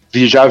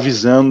 já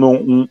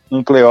visando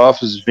um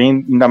playoffs,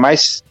 ainda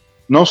mais,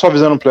 não só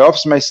visando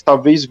playoffs, mas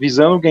talvez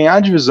visando ganhar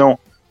a divisão,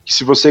 que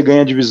se você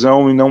ganha a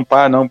divisão e não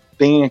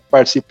tem que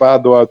participar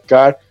do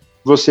wildcard,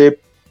 você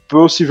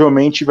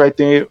possivelmente vai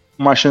ter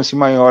uma chance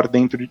maior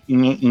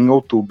em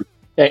outubro.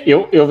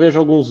 Eu vejo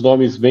alguns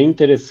nomes bem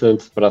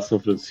interessantes para São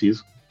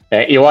Francisco.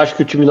 Eu acho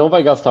que o time não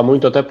vai gastar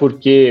muito, até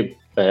porque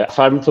a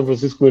farm de São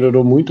Francisco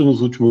melhorou muito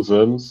nos últimos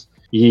anos,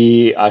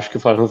 e acho que o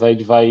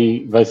Farnside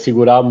vai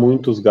segurar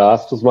muito os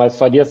gastos, mas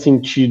faria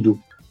sentido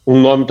um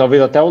nome,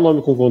 talvez até um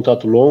nome com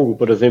contrato longo,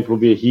 por exemplo, o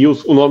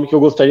Berrios. O nome que eu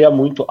gostaria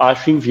muito,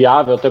 acho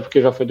inviável, até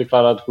porque já foi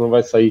declarado que não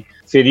vai sair,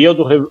 seria o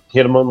do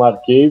Germán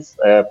Márquez,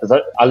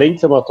 além de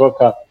ser uma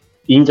troca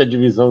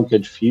intra-divisão, que é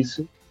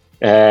difícil,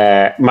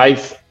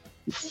 mas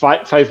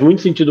faz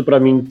muito sentido para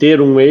mim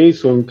ter um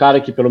ace, um cara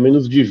que pelo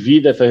menos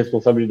divida essa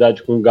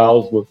responsabilidade com o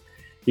Gausman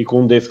e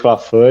com o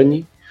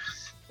Desclafani.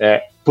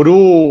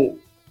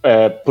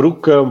 Pro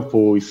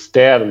campo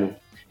externo,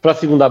 para a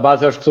segunda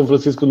base, eu acho que o São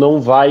Francisco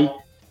não vai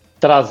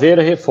trazer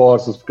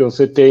reforços, porque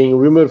você tem o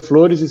Wilmer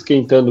Flores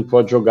esquentando, que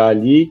pode jogar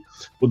ali,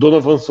 o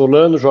Donovan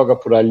Solano joga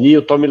por ali,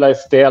 o Tommy La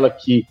Stella,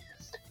 que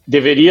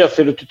deveria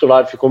ser o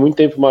titular, ficou muito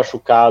tempo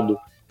machucado,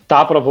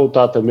 tá para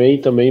voltar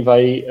também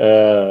vai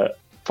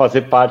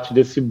fazer parte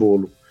desse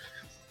bolo.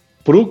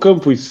 Para o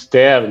campo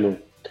externo,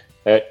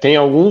 tem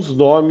alguns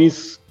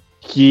nomes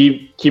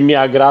que me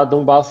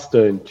agradam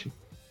bastante.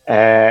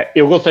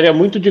 Eu gostaria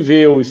muito de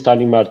ver o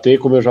Starling Marte,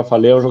 como eu já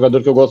falei, é um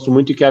jogador que eu gosto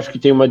muito e que acho que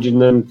tem uma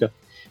dinâmica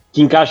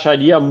que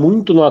encaixaria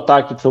muito no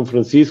ataque de São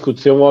Francisco, de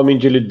ser um homem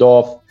de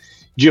lead-off,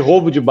 de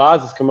roubo de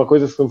bases, que é uma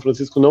coisa que São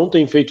Francisco não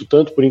tem feito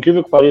tanto, por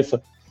incrível que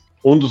pareça.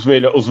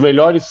 Os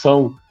melhores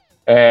são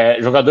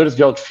jogadores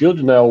de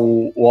outfield, né,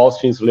 o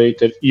Austin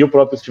Slater e o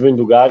próprio Steven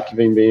Duggar, que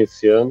vem bem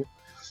esse ano.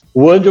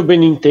 O Andrew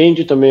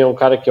Benintendi também é um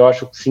cara que eu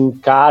acho que se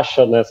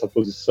encaixa nessa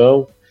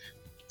posição.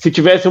 Se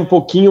tivesse um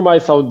pouquinho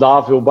mais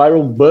saudável, o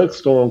Byron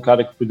Buxton é um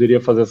cara que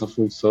poderia fazer essa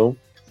função.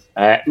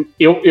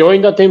 Eu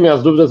ainda tenho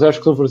minhas dúvidas, eu acho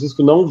que o São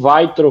Francisco não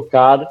vai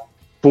trocar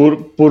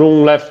por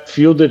um left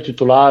fielder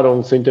titular ou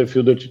um center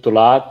fielder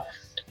titular.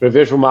 Eu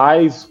vejo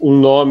mais um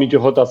nome de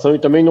rotação e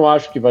também não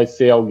acho que vai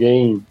ser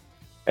alguém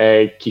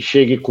que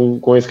chegue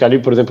com esse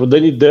calibre. Por exemplo, o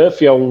Danny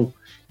Duff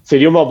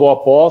seria uma boa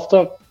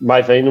aposta,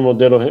 mas aí no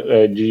modelo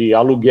de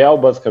aluguel,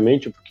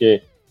 basicamente,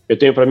 porque eu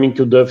tenho para mim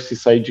que o Duff, se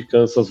sair de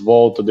Kansas,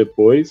 volta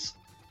depois.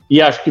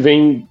 E acho que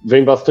vem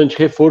bastante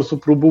reforço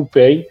para o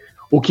bullpen.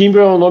 O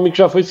Kimbrel é um nome que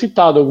já foi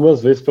citado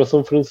algumas vezes para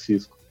São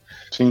Francisco.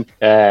 Sim.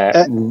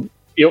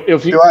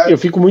 Eu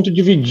fico muito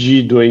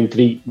dividido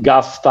entre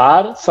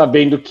gastar,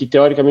 sabendo que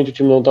teoricamente o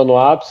time não está no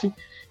ápice,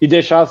 e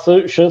deixar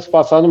a chance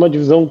passar numa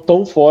divisão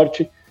tão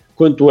forte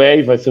quanto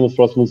e vai ser nos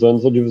próximos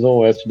anos a divisão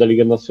oeste da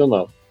Liga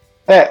Nacional.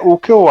 O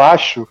que eu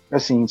acho,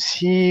 assim,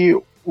 se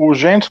os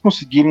Giants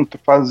conseguirem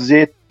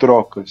fazer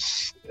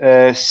trocas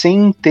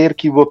sem ter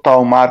que botar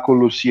o Marco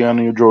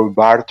Luciano e o Joe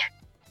Bart,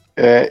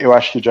 eu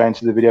acho que o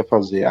Giants deveria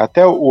fazer.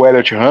 Até o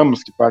Elliot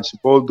Ramos, que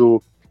participou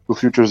do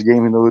Futures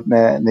Game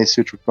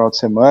nesse último final de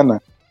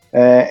semana,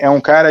 é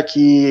um cara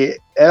que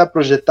era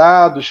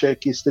projetado,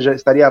 que já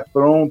estaria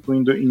pronto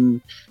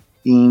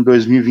em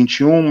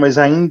 2021, mas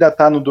ainda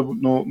está no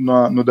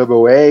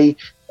Double-A.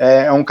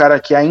 É um cara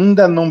que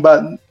ainda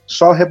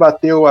só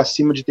rebateu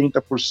acima de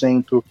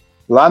 30%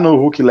 lá no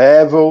rookie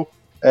level.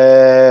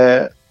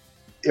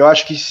 Eu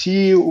acho que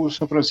se o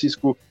São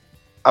Francisco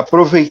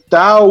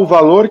aproveitar o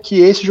valor que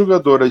esse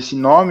jogador, esse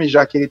nome,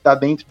 já que ele está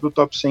dentro do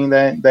top 100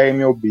 da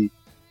MLB,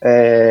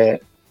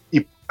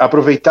 e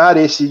aproveitar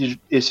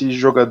esse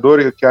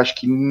jogador, que eu acho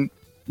que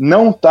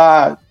não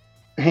está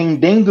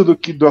rendendo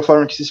da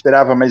forma que se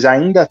esperava, mas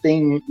ainda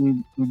tem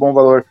um bom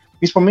valor,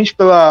 principalmente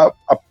pela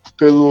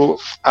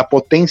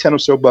potência no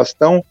seu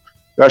bastão.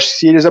 Eu acho que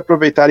se eles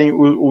aproveitarem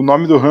o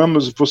nome do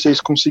Ramos, vocês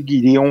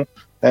conseguiriam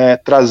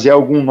trazer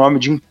algum nome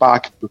de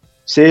impacto,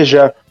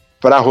 seja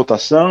para a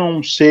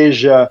rotação,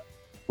 seja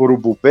por o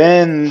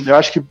bullpen. Eu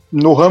acho que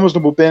no Ramos, no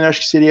bullpen, eu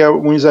acho que seria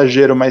um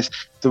exagero, mas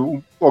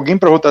alguém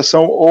para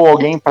rotação ou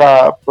alguém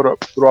para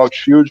o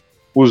outfield,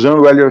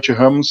 usando o Elliot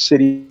Ramos,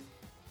 seria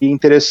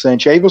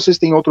interessante. Aí vocês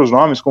têm outros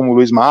nomes, como o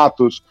Luiz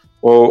Matos,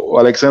 o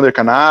Alexander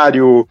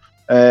Canário,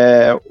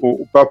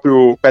 o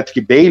próprio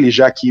Patrick Bailey,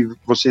 já que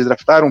vocês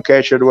draftaram um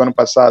catcher do ano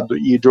passado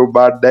e Joe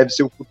Bart deve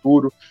ser o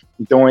futuro,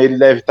 então ele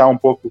deve estar um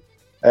pouco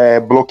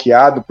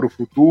bloqueado para o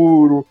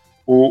futuro.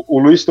 O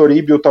Luiz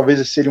Toribio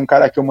talvez seria um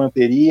cara que eu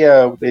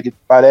manteria, ele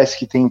parece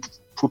que tem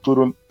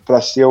futuro para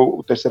ser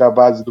o terceira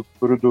base do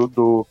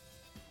futuro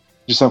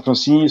de São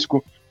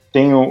Francisco.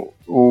 Tem o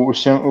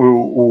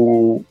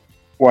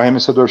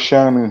arremessador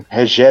Sean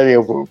Regeli,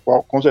 eu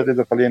com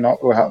certeza falei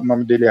o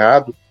nome dele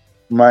errado,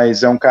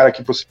 mas é um cara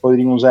que você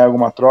poderia usar em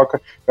alguma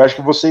troca. Eu acho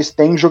que vocês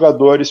têm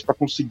jogadores para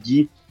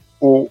conseguir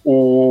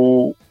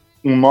um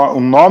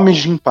nome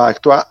de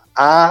impacto.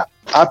 A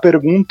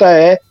pergunta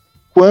é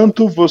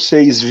quanto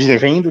vocês,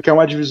 vendo que é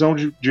uma divisão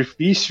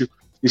difícil,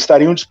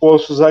 estariam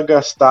dispostos a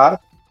gastar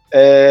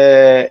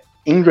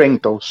em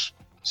rentals.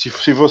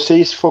 Se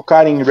vocês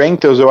focarem em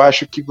rentals, eu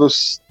acho que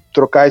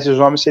trocar esses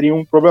nomes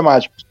seriam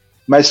problemáticos.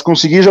 Mas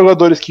conseguir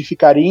jogadores que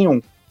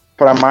ficariam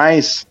para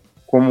mais,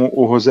 como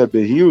o José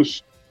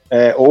Berrios,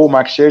 ou o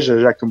Max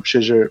Scherzer, já que o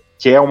Scherzer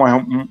quer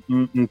um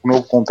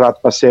novo contrato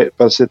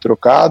para ser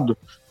trocado,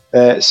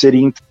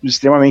 seria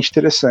extremamente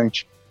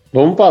interessante.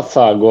 Vamos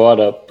passar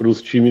agora para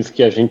os times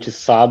que a gente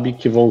sabe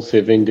que vão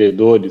ser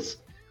vendedores,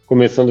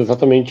 começando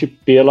exatamente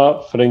pela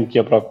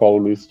franquia para a qual o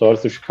Luiz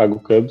torce, o Chicago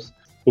Cubs.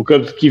 O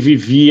Cubs que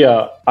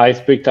vivia a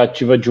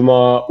expectativa de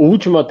uma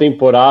última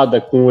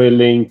temporada com um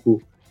elenco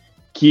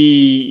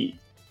que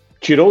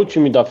tirou o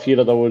time da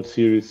fila da World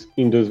Series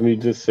em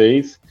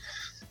 2016.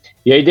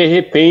 E aí, de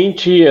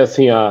repente,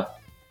 assim, a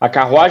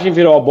carruagem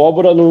virou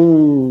abóbora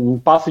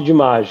num passe de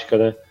mágica,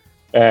 né?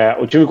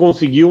 O time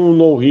conseguiu um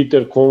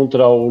no-hitter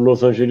contra o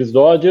Los Angeles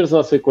Dodgers,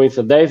 na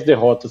sequência 10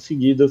 derrotas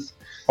seguidas.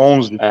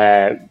 11.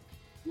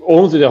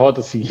 11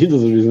 derrotas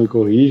seguidas, o Luiz me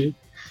corrige.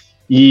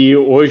 E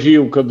hoje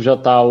o Cubs já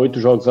está 8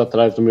 jogos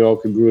atrás do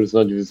Milwaukee Brewers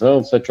na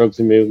divisão, 7 jogos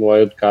e meio no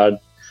Wild Card.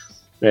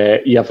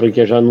 E a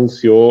franquia já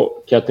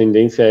anunciou que a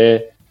tendência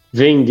é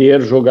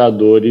vender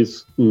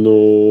jogadores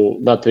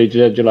na trade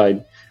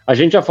deadline. A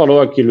gente já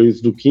falou aqui,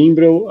 Luiz, do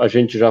Kimbrel, a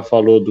gente já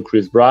falou do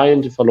Chris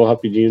Bryant, falou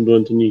rapidinho do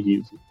Anthony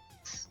Rizzo.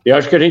 Eu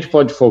acho que a gente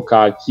pode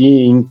focar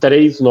aqui em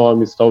 3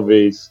 nomes,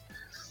 talvez.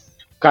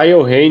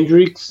 Kyle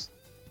Hendricks,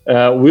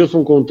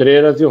 Wilson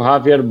Contreras e o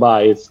Javier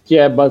Baez, que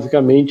é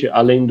basicamente,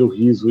 além do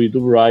Rizzo e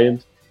do Bryant,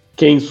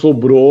 quem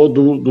sobrou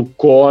do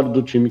core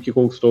do time que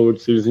conquistou o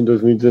World Series em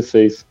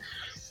 2016.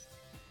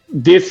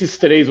 Desses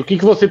 3, o que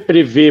você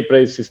prevê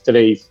para esses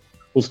 3?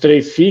 Os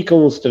 3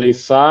 ficam, os 3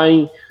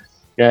 saem,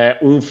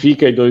 um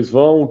fica e 2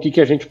 vão? O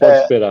que a gente pode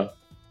esperar?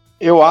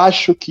 Eu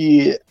acho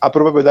que a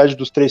probabilidade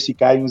dos 3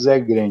 ficarem é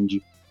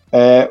grande.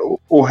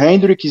 O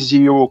Hendricks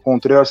e o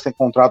Contreras têm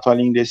contrato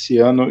além desse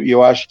ano, e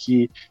eu acho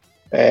que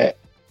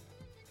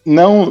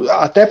não,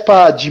 até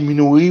para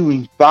diminuir o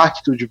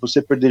impacto de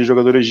você perder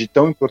jogadores de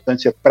tão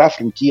importância para a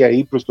franquia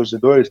e para os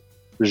torcedores,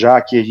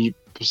 já que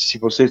se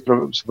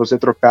você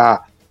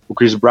trocar o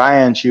Chris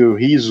Bryant e o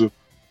Rizzo,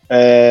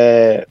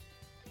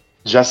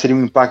 já seria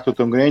um impacto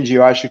tão grande.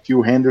 Eu acho que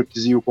o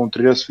Hendricks e o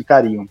Contreras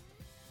ficariam.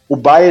 O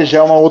Baez já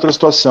é uma outra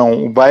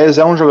situação. O Baez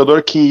é um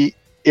jogador que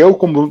eu,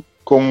 como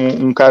como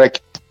um cara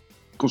que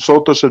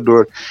sou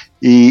torcedor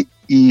e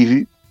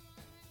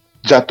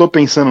já estou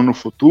pensando no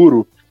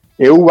futuro,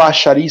 eu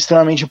acharia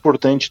extremamente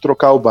importante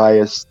trocar o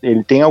Baez.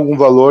 Ele tem algum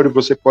valor e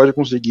você pode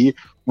conseguir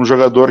um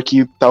jogador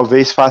que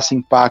talvez faça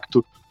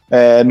impacto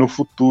no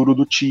futuro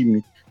do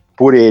time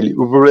por ele.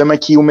 O problema é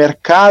que o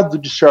mercado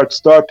de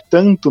shortstop,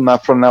 tanto na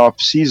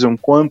off-season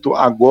quanto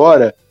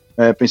agora,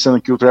 pensando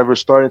que o Trevor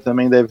Story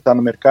também deve estar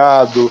no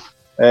mercado,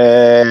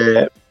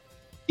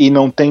 e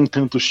não tem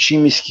tantos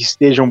times que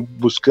estejam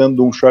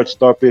buscando um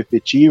shortstop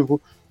efetivo,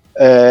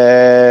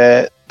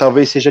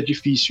 talvez seja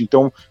difícil.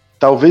 Então,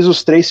 talvez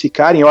os três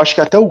ficarem. Eu acho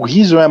que até o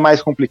Rizzo é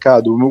mais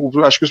complicado.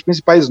 Eu acho que os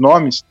principais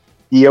nomes,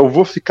 e eu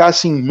vou ficar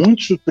assim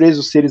muito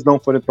surpreso se eles não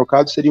forem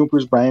trocados, seriam o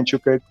Chris Bryant e o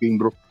Craig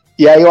Kimbrel.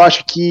 E aí eu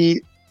acho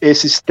que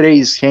esses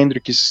três,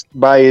 Hendricks,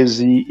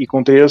 Baez e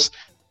Contreras,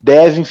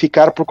 devem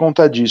ficar por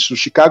conta disso. O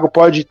Chicago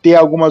pode ter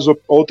algumas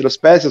outras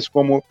peças,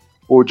 como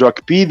o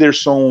Jock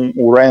Peterson,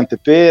 o Ryan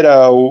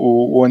Tepera,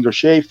 o Andrew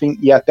Chafin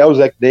e até o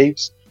Zach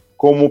Davis,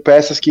 como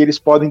peças que eles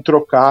podem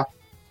trocar,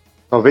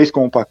 talvez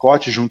com um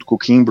pacote junto com o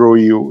Kimbrel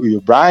e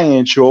o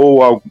Bryant,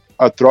 ou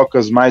a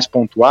trocas mais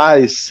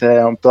pontuais,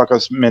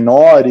 trocas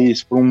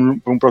menores para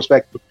um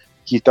prospecto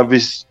que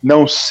talvez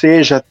não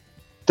seja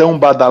tão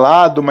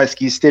badalado, mas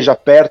que esteja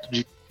perto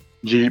de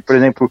por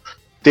exemplo,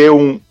 ter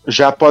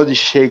já pode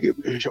chegar,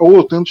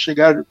 ou tanto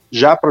chegar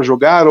já para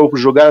jogar, ou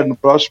jogar no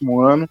próximo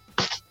ano,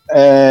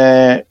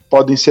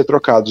 podem ser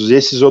trocados.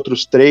 Esses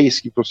outros três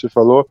que você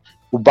falou,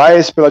 o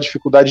Baez pela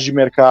dificuldade de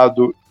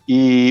mercado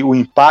e o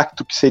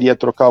impacto que seria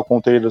trocar o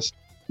Contreras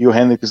e o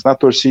Hendricks na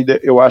torcida,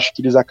 eu acho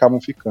que eles acabam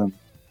ficando.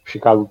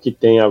 Chicago que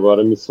tem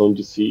agora a missão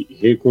de se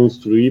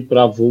reconstruir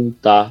para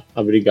voltar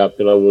a brigar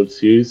pela World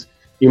Series,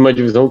 e uma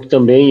divisão que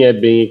também é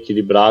bem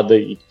equilibrada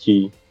e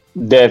que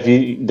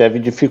deve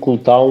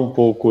dificultar um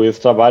pouco esse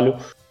trabalho.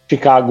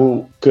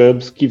 Chicago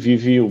Cubs, que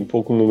vive um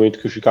pouco o momento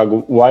que o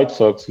Chicago White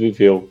Sox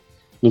viveu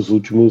nos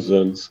últimos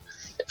anos.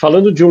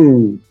 Falando de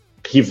um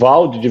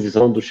rival de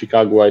divisão do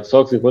Chicago White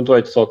Sox, enquanto o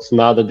White Sox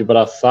nada de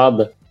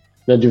braçada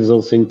na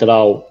divisão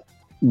central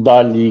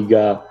da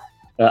Liga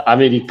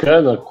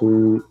Americana,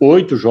 com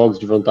 8 jogos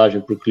de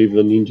vantagem para o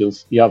Cleveland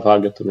Indians e a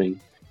vaga também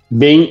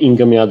bem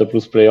encaminhada para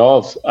os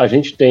playoffs, a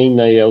gente tem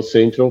na AL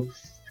Central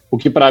o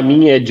que para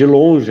mim é de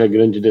longe a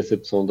grande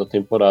decepção da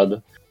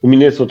temporada. O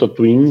Minnesota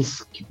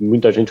Twins, que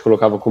muita gente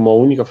colocava como a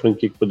única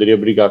franquia que poderia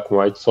brigar com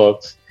o White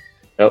Sox,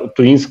 o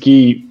Twins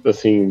que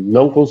assim,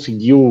 não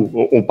conseguiu,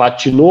 ou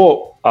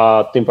patinou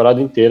a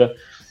temporada inteira,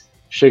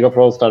 chega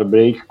para o All-Star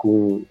Break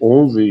com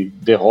 11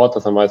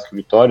 derrotas a mais que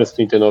vitórias,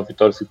 39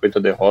 vitórias,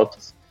 50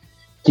 derrotas,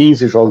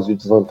 15 jogos de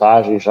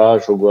desvantagem, já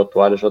jogou a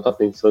toalha, já está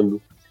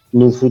pensando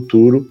no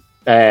futuro.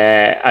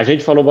 A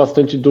gente falou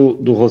bastante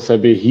do José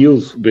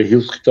Berríos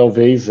que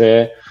talvez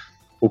é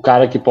o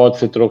cara que pode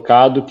ser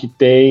trocado, que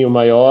tem o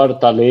maior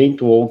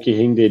talento ou que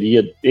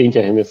renderia entre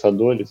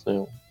arremessadores,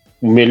 né,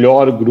 o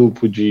melhor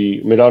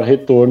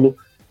retorno,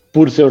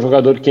 por ser um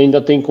jogador que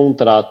ainda tem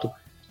contrato.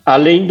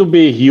 Além do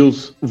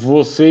Berríos,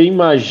 você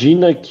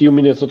imagina que o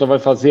Minnesota vai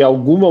fazer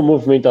alguma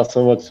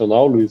movimentação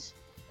adicional, Luiz?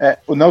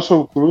 O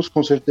Nelson Cruz,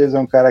 com certeza,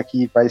 é um cara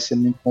que vai ser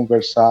muito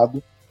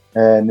conversado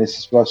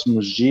nesses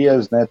próximos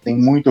dias, né? Tem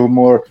muito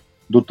rumor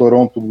do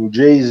Toronto Blue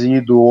Jays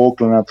e do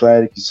Oakland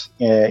Athletics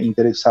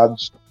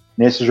interessados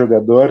nesse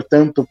jogador,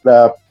 tanto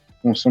para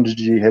função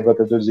de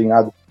rebatedor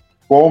designado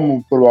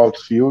como para o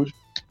outfield.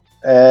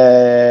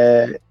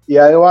 E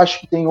aí eu acho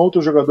que tem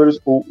outros jogadores,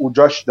 o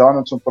Josh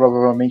Donaldson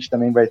provavelmente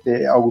também vai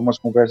ter algumas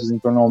conversas em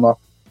torno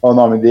ao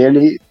nome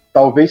dele.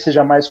 Talvez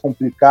seja mais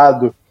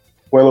complicado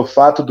pelo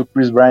fato do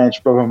Chris Bryant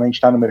provavelmente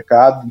estar no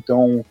mercado,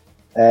 então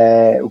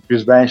o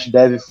Chris Bryant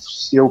deve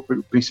ser o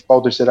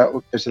principal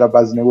terceira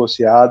base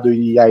negociado,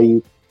 e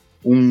aí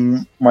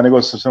uma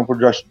negociação por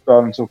Josh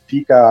Donaldson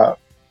fica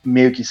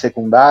meio que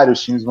secundário.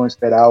 Os times vão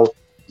esperar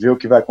ver o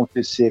que vai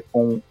acontecer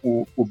com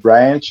o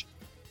Bryant.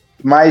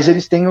 Mas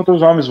eles têm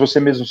outros nomes, você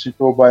mesmo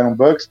citou o Byron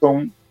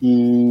Buxton,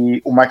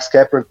 e o Max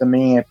Kepler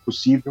também é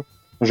possível,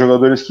 os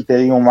jogadores que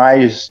teriam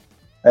mais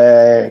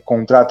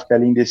contrato que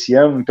além desse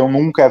ano, então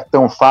nunca é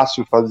tão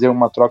fácil fazer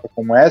uma troca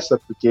como essa,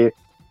 porque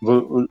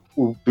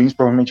o Twins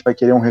provavelmente vai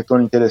querer um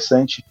retorno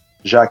interessante,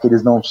 já que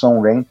eles não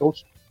são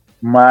rentals,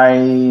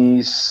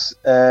 mas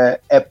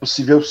é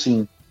possível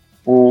sim.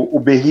 O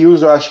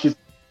Berríos eu acho que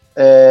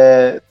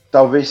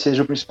talvez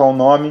seja o principal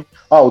nome.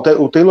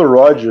 O Taylor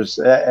Rogers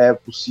é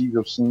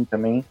possível sim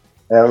também.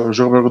 Os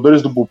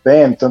jogadores do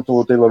bullpen, tanto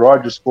o Taylor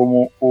Rogers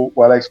como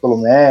o Alex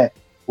Colomé,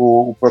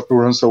 o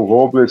próprio Russell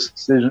Robles,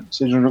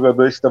 sejam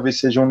jogadores que talvez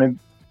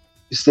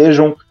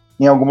estejam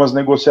em algumas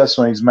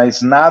negociações,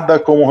 mas nada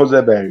como o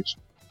José Berríos.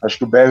 Acho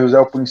que o Berríos é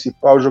o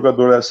principal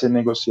jogador a ser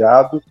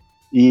negociado,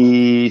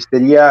 e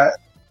seria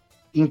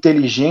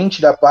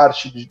inteligente da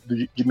parte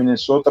de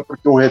Minnesota,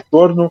 porque o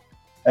retorno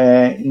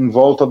em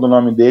volta do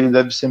nome dele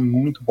deve ser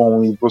muito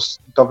bom, e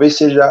talvez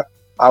seja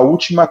a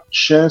última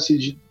chance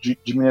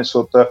de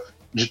Minnesota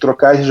de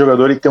trocar esse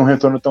jogador e ter um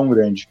retorno tão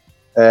grande.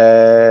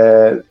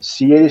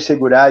 Se eles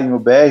segurarem o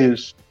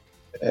Berríos,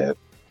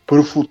 para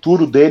o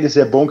futuro deles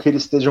é bom que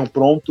eles estejam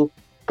prontos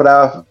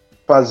para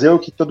fazer o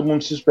que todo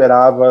mundo se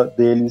esperava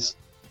deles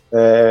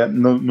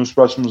nos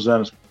próximos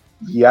anos.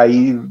 E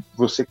aí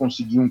você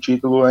conseguir um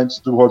título antes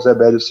do José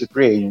Bello ser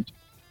free agent.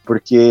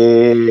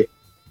 Porque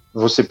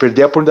você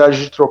perder a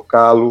oportunidade de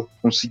trocá-lo,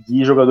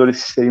 conseguir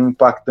jogadores que seriam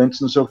impactantes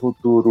no seu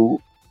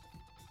futuro,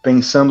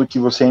 pensando que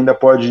você ainda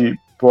pode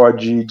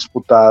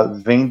disputar,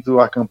 vendo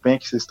a campanha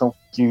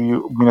que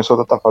o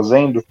Minnesota está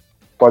fazendo,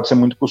 pode ser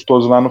muito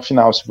custoso lá no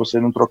final, se você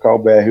não trocar o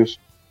Berrios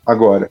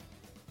agora.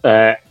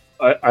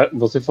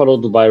 Você falou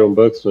do Byron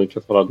Buxton, a gente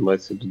tinha falado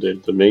mais cedo dele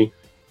também.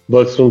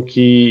 Buxton,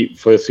 que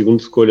foi a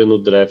segunda escolha no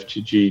draft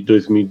de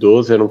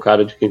 2012, era um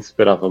cara de quem se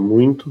esperava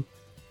muito.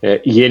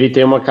 E ele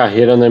tem uma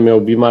carreira na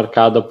MLB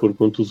marcada por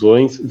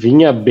contusões,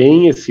 vinha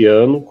bem esse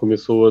ano,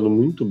 começou o ano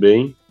muito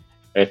bem,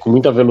 com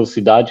muita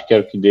velocidade, que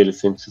era o que dele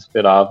sempre se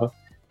esperava,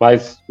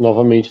 mas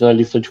novamente na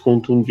lista de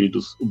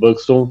contundidos. O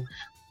Buxton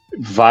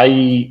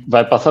vai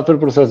passar pelo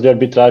processo de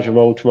arbitragem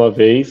uma última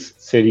vez,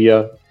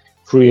 seria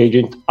free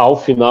agent ao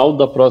final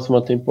da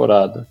próxima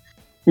temporada.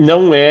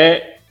 Não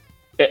é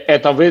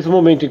talvez o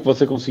momento em que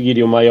você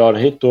conseguiria o maior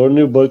retorno,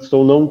 e o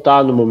Buxton não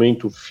está no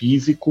momento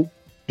físico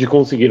de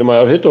conseguir o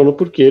maior retorno,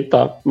 porque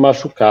está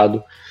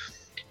machucado.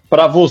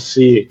 Para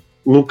você,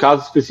 no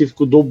caso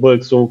específico do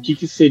Buxton, o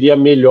que seria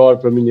melhor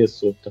para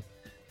Minnesota?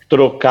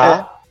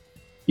 Trocar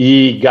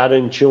e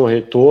garantir um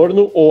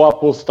retorno, ou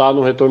apostar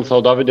no retorno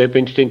saudável e de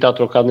repente tentar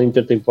trocar na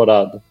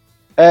intertemporada?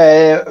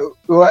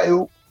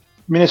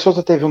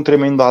 Minnesota teve um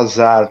tremendo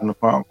azar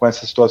com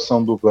essa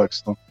situação do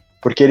Buxton,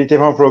 porque ele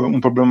teve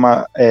um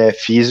problema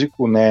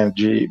físico, né,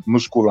 de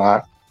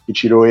muscular, que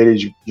tirou ele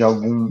de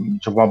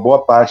uma boa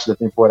parte da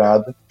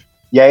temporada,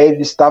 e aí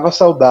ele estava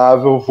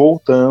saudável,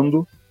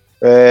 voltando,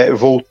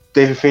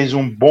 fez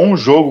um bom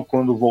jogo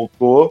quando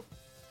voltou,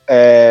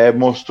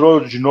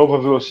 mostrou de novo a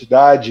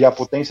velocidade e a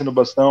potência no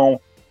bastão,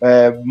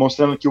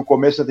 mostrando que o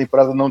começo da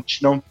temporada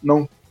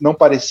não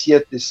parecia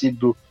ter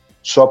sido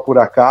só por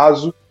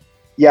acaso,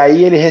 e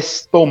aí ele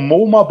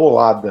tomou uma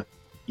bolada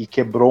e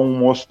quebrou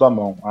um osso da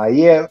mão.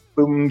 Aí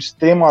foi um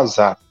extremo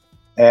azar.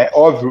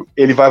 Óbvio,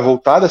 ele vai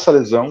voltar dessa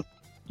lesão,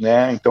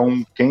 né?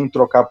 Então quem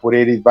trocar por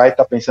ele vai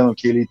estar pensando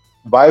que ele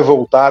vai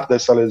voltar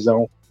dessa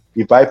lesão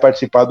e vai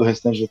participar do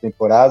restante da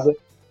temporada,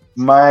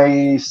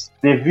 mas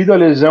devido à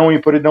lesão e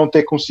por ele não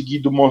ter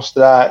conseguido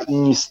mostrar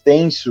em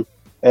extenso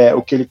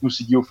o que ele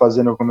conseguiu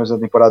fazer no começo da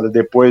temporada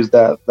depois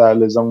da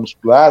lesão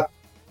muscular,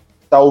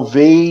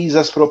 talvez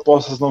as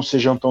propostas não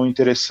sejam tão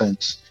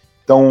interessantes.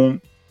 Então,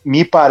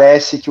 me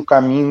parece que o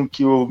caminho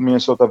que o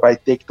Minnesota vai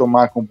ter que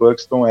tomar com o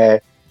Buxton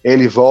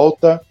ele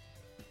volta,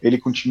 ele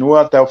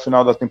continua até o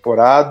final da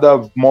temporada,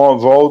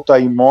 volta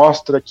e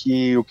mostra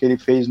que o que ele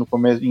fez no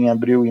começo, em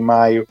abril e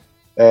maio,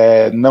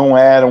 não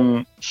era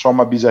só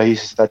uma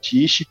bizarrice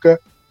estatística,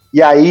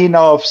 e aí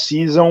na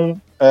off-season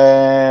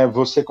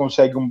você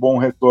consegue um bom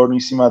retorno em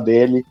cima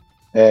dele,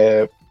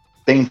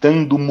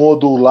 tentando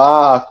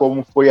modular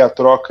como foi a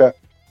troca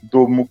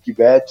do Mookie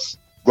Betts,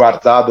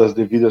 guardado as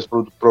devidas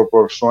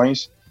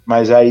proporções,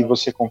 mas aí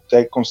você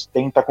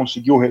tenta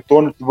conseguir o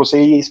retorno que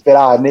você ia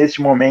esperar neste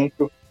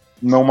momento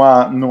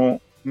no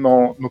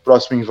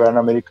próximo inverno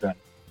americano.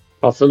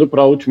 Passando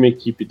para a última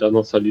equipe da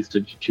nossa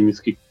lista de times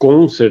que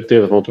com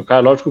certeza vão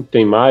tocar, lógico que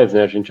tem mais,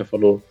 né? A gente já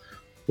falou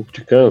um pouco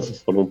de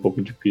Kansas, falou um pouco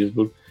de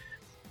Pittsburgh.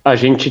 A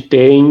gente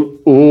tem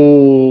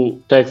o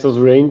Texas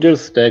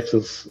Rangers,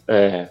 Texas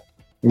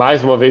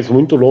mais uma vez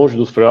muito longe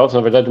dos playoffs,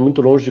 na verdade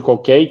muito longe de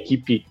qualquer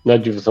equipe na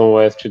divisão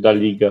oeste da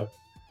Liga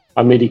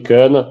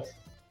Americana,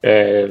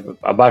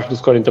 abaixo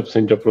dos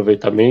 40% de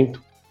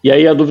aproveitamento. E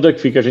aí a dúvida que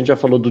fica, a gente já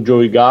falou do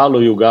Joey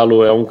Gallo, e o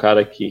Gallo é um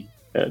cara que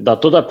dá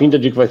toda a pinta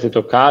de que vai ser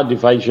tocado e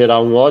vai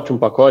gerar um ótimo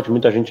pacote.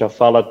 Muita gente já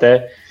fala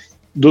até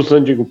do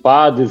San Diego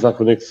Padres, a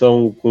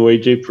conexão com o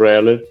A.J.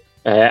 Preller.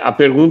 A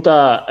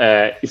pergunta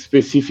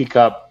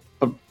específica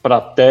para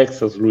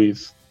Texas,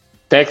 Luiz.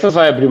 Texas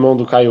vai abrir mão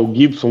do Kyle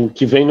Gibson,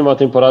 que vem numa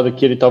temporada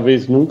que ele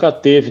talvez nunca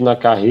teve na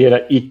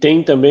carreira e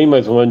tem também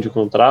mais um ano de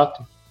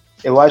contrato?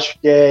 Eu acho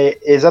que é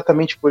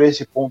exatamente por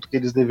esse ponto que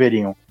eles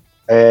deveriam.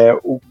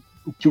 O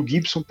que o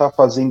Gibson está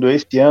fazendo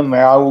este ano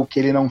é algo que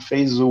ele não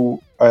fez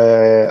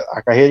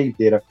a carreira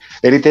inteira.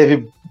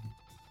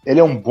 Ele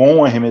é um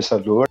bom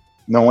arremessador,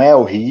 não é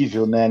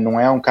horrível, né? Não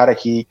é um cara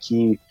que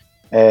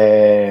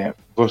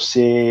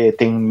você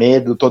tem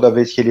medo toda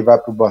vez que ele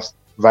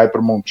vai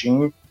pro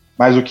montinho,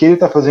 mas o que ele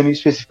está fazendo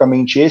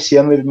especificamente esse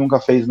ano ele nunca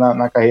fez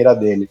na carreira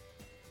dele.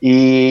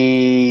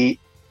 E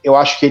eu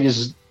acho que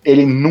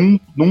ele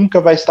nunca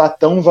vai estar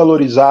tão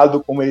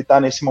valorizado como ele está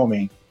nesse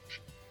momento.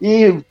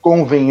 E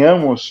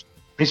convenhamos,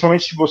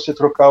 principalmente se você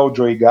trocar o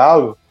Joey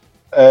Gallo,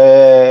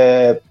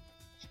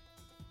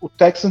 o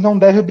Texas não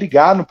deve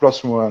brigar no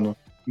próximo ano.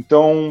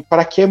 Então,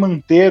 para que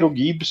manter o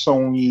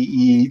Gibson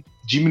e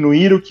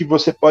diminuir o que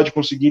você pode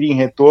conseguir em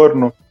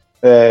retorno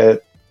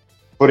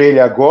por ele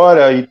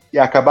agora e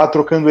acabar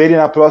trocando ele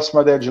na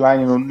próxima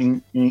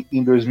deadline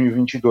em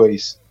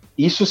 2022?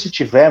 Isso se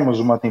tivermos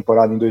uma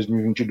temporada em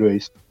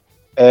 2022.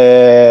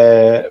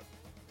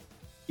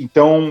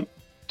 Então,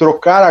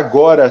 trocar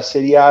agora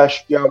seria,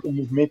 acho que, o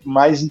movimento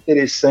mais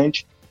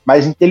interessante,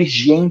 mais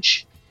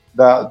inteligente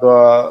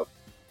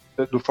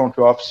do front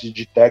office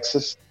de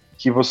Texas,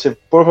 que você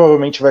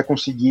provavelmente vai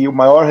conseguir o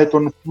maior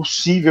retorno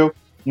possível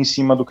em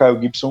cima do Kyle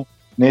Gibson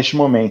neste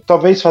momento.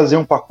 Talvez fazer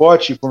um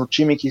pacote para o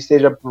time que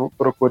esteja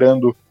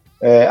procurando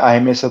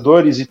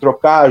arremessadores e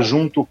trocar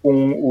junto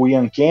com o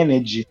Ian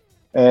Kennedy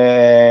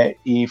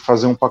e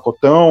fazer um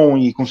pacotão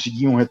e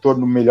conseguir um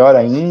retorno melhor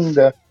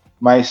ainda,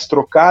 mas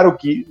trocar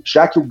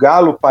já que o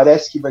Galo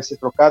parece que vai ser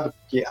trocado,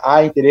 porque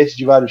há interesse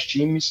de vários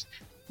times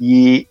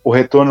e o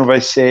retorno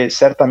vai ser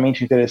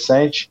certamente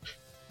interessante.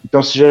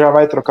 Então, se já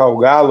vai trocar o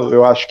Galo,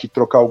 eu acho que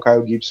trocar o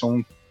Kyle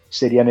Gibson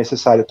seria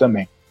necessário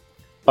também.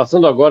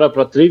 Passando agora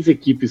para 3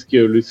 equipes que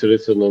eu e o Luiz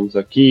selecionamos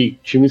aqui,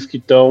 times que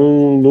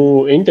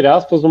estão, entre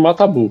aspas, no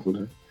mata-burro,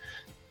 né?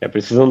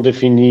 Precisam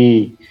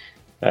definir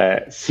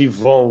se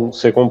vão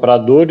ser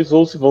compradores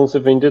ou se vão ser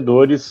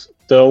vendedores.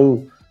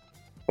 Então,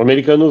 o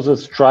americano usa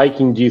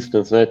striking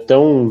distance, né?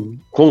 Então,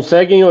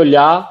 conseguem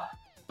olhar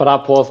para a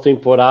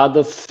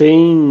pós-temporada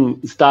sem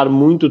estar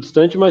muito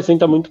distante, mas sem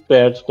estar muito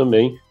perto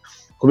também.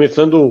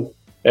 Começando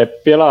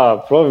pela,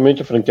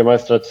 provavelmente, a franquia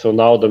mais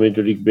tradicional da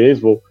Major League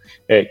Baseball,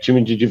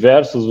 time de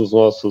diversos dos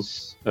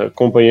nossos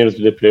companheiros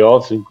de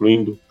playoffs,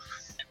 incluindo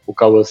o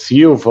Cauã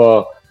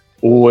Silva,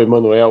 o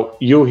Emanuel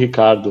e o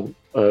Ricardo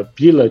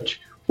Pilat,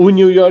 o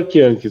New York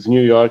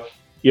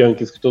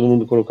Yankees, que todo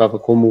mundo colocava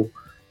como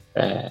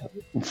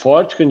um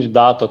forte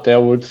candidato até a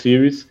World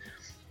Series,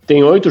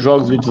 tem 8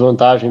 jogos de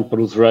desvantagem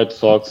para os Red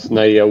Sox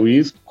na AL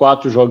East,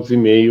 4 jogos e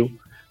meio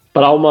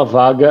para uma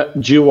vaga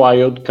de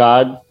wild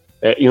card,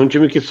 e um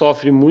time que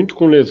sofre muito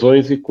com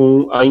lesões e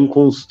com a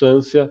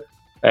inconstância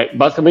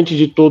basicamente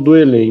de todo o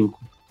elenco.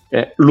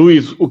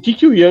 Luiz, o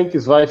que o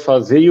Yankees vai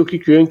fazer e o que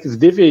o Yankees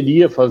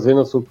deveria fazer,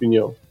 na sua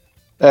opinião?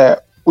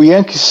 O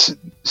Yankees,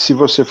 se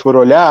você for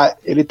olhar,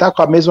 ele está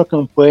com a mesma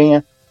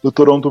campanha do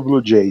Toronto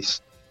Blue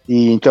Jays.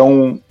 E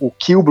então, o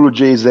que o Blue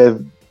Jays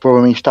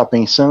provavelmente está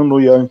pensando, o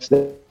Yankees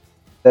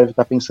deve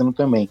estar pensando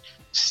também.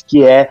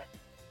 Que é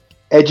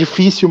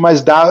difícil,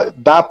 mas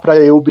dá para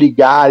eu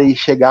brigar e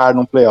chegar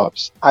no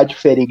playoffs. A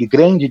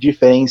grande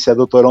diferença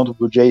do Toronto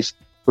Blue Jays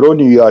pro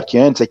New York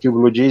Yankees é que o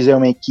Blue Jays é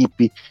uma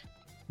equipe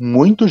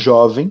muito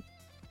jovem,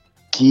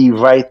 que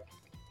vai,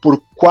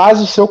 por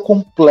quase o seu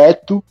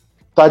completo,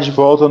 estar de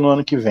volta no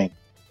ano que vem.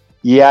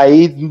 E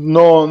aí,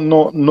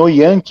 no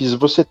Yankees,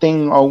 você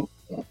tem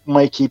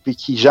uma equipe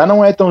que já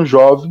não é tão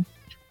jovem,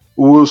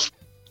 os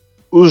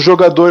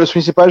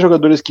principais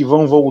jogadores que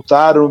vão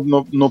voltar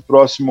no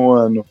próximo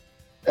ano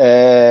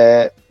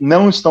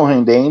não estão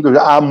rendendo.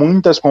 Há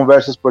muitas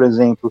conversas, por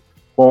exemplo,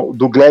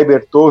 do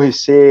Gleyber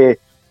Torres ser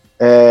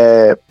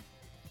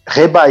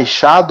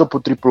rebaixado para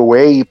o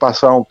AAA e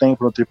passar um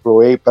tempo no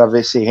AAA para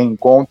ver se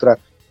reencontra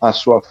a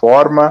sua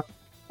forma.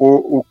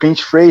 O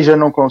Clint Frazier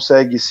não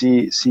consegue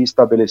se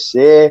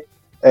estabelecer.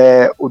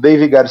 O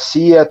Dave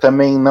Garcia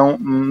também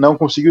não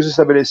conseguiu se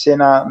estabelecer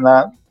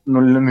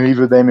no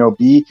nível da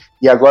MLB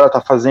e agora está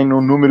fazendo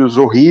números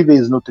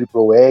horríveis no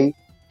AAA.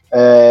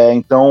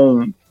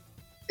 Então,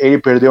 ele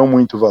perdeu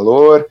muito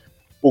valor.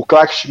 O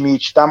Clarke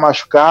Schmidt está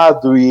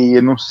machucado e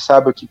não se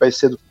sabe o que vai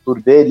ser do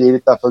futuro dele.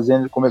 Ele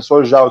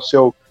começou já o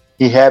seu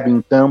rehab em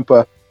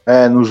Tampa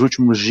nos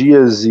últimos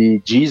dias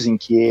e dizem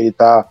que ele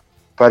está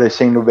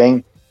parecendo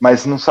bem,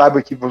 mas não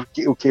sabe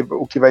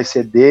o que vai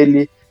ser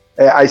dele.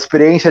 A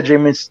experiência de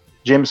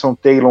Jameson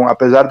Taylor,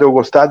 apesar de eu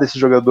gostar desse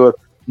jogador,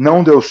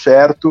 não deu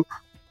certo.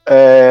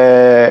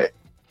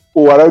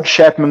 O Harold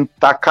Chapman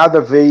está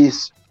cada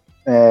vez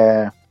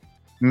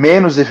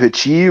menos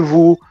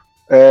efetivo.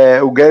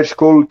 O Garrett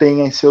Cole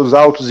tem seus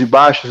altos e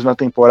baixos na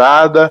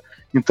temporada,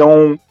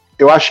 então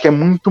eu acho que é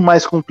muito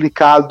mais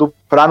complicado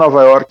para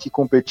Nova York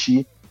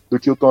competir do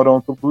que o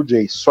Toronto Blue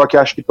Jays. Só que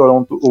eu acho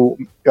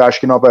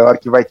que Nova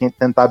York vai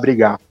tentar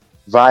brigar,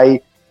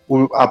 vai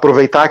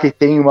aproveitar que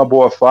tem uma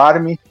boa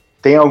farm,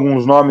 tem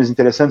alguns nomes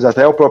interessantes,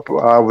 até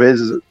às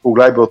vezes o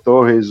Gleyber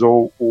Torres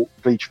ou o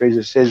Clint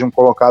Frazier sejam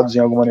colocados em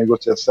alguma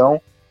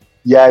negociação,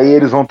 e aí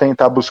eles vão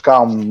tentar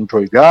buscar um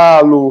Joey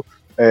Gallo,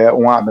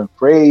 um Adam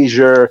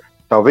Frazier,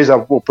 talvez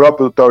o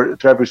próprio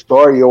Trevor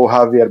Story ou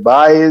Javier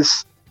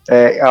Baez,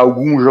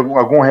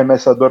 algum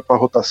arremessador para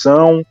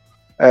rotação.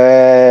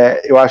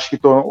 Eu acho que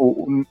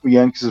o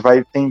Yankees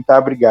vai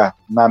tentar brigar.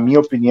 Na minha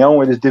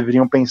opinião, eles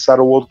deveriam pensar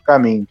o outro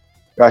caminho.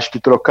 Eu acho que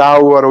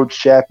trocar o Harold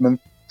Chapman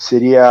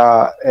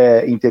seria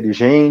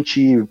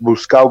inteligente,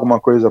 buscar alguma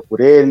coisa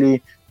por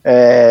ele.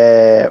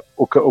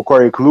 O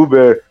Corey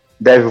Kluber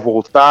deve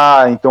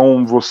voltar,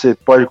 então você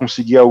pode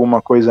conseguir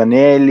alguma coisa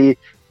nele.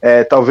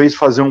 Talvez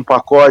fazer um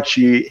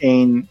pacote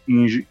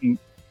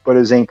por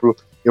exemplo,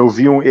 eu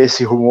vi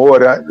esse rumor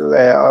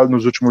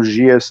nos últimos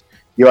dias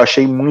e eu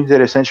achei muito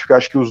interessante, porque eu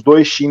acho que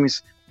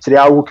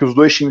seria algo que os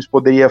dois times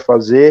poderiam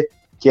fazer,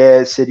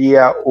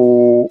 seria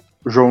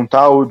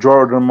juntar o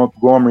Jordan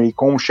Montgomery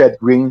com o Chad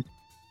Green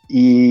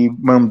e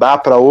mandar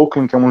para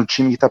Oakland, que é um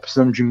time que está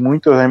precisando de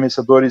muitos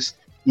arremessadores,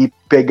 e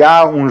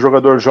pegar um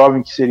jogador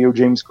jovem que seria o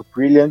James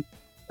Caprillion,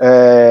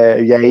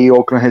 e aí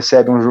Oakland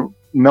recebe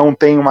não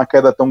tem uma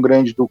queda tão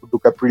grande do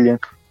Caprillion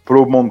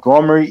pro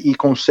Montgomery e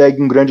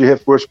consegue um grande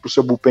reforço pro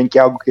seu bullpen, que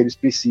é algo que eles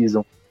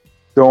precisam.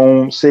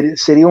 Então,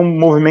 seriam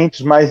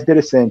movimentos mais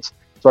interessantes.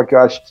 Só que eu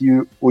acho que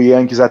o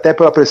Yankees, até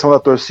pela pressão da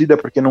torcida,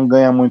 porque não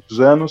ganha há muitos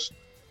anos,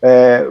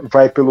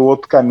 vai pelo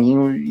outro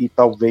caminho e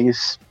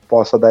talvez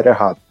possa dar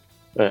errado.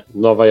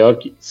 Nova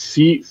York,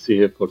 se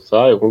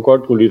reforçar, eu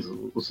concordo com o Luiz,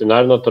 o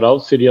cenário natural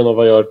seria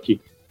Nova York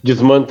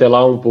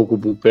desmantelar um pouco o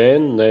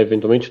bullpen, né,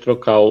 eventualmente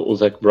trocar o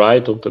Zach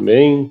Britton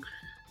também,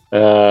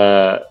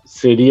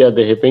 seria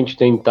de repente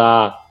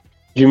tentar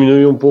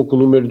diminuir um pouco o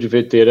número de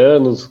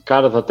veteranos,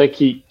 caras até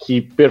que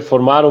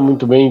performaram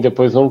muito bem e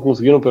depois não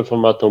conseguiram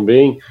performar tão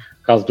bem,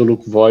 caso do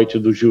Luke Voit e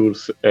do Gil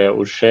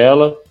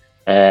Urshela,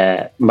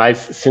 mas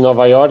se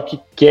Nova York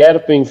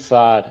quer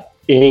pensar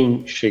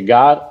em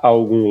chegar a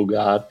algum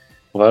lugar,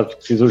 Nova York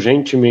precisa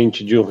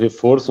urgentemente de um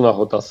reforço na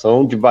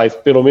rotação, de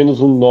pelo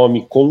menos um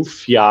nome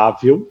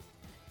confiável,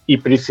 e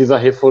precisa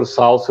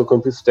reforçar o seu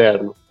campo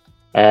externo.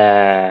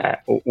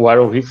 O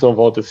Aaron Hicks não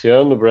volta esse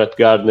ano, o Brett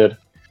Gardner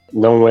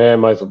não é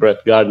mais o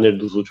Brett Gardner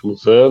dos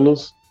últimos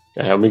anos,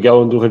 o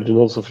Miguel Andújar de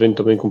novo sofrendo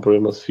também com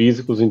problemas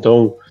físicos,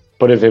 então,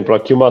 por exemplo,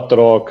 aqui uma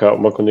troca,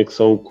 uma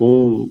conexão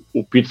com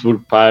o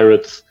Pittsburgh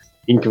Pirates,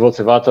 em que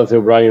você vai trazer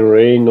o Brian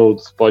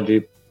Reynolds,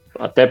 pode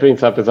até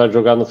pensar, apesar de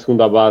jogar na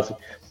segunda base,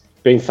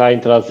 pensar em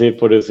trazer,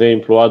 por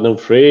exemplo, o Adam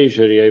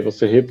Frazier, e aí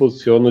você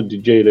reposiciona o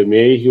DJ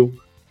LeMahieu,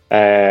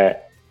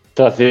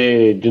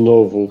 trazer de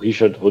novo o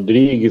Richard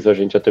Rodrigues, a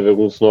gente já teve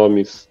alguns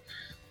nomes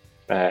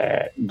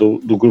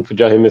do grupo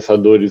de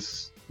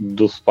arremessadores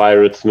dos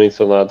Pirates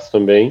mencionados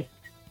também,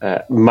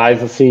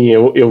 mas assim,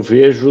 eu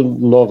vejo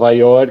Nova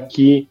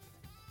York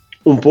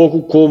um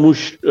pouco como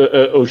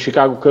o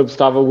Chicago Cubs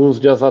estava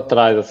alguns dias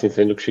atrás, assim,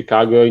 sendo que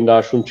Chicago eu ainda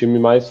acho um time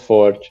mais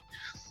forte.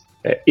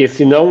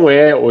 Esse não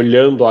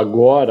olhando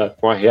agora,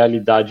 com a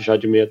realidade já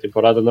de meia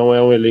temporada, não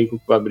é um elenco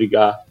que vai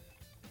brigar,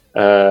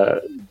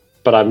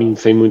 para mim,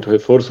 sem muito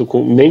reforço,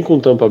 nem com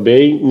Tampa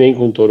Bay, nem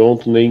com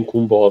Toronto, nem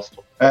com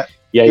Boston.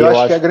 E aí eu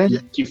acho que a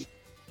grande...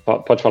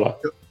 Pode falar.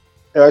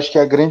 Eu acho que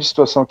a grande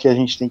situação que a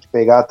gente tem que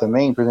pegar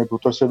também, por exemplo, o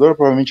torcedor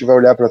provavelmente vai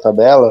olhar para a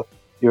tabela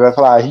e vai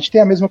falar, a gente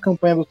tem a mesma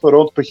campanha do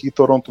Toronto, por que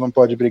Toronto não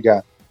pode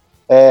brigar?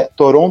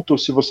 Toronto,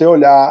 se você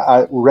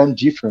olhar o run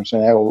difference,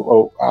 né,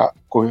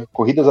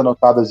 corridas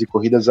anotadas e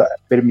corridas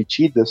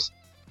permitidas,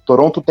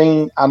 Toronto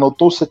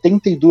anotou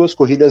 72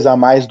 corridas a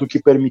mais do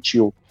que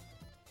permitiu.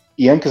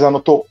 Yankees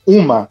anotou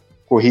uma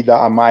corrida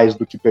a mais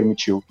do que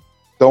permitiu.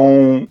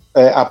 Então,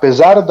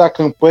 apesar da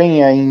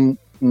campanha em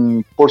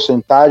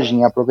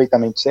porcentagem e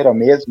aproveitamento ser a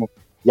mesma,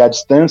 e a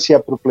distância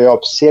para o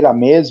playoff ser a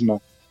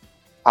mesma,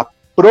 a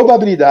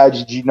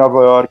probabilidade de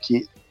Nova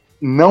York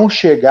não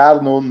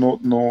chegar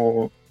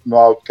no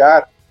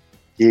wildcard,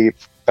 que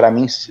para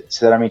mim,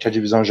 sinceramente, a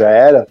divisão já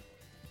era,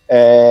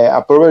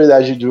 a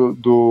probabilidade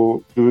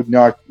do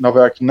Nova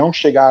York não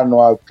chegar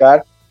no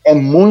wildcard é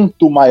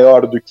muito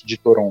maior do que de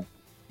Toronto.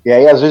 E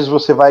aí, às vezes,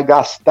 você vai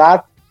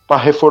gastar para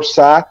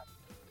reforçar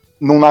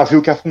num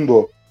navio que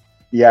afundou.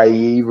 E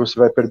aí você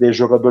vai perder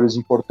jogadores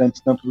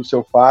importantes tanto do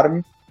seu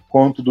farm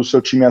quanto do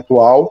seu time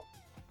atual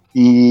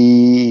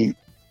e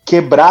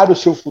quebrar o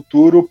seu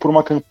futuro por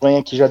uma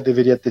campanha que já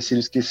deveria ter sido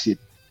esquecida.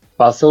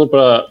 Passando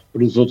para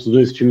os outros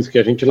dois times que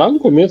a gente lá no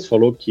começo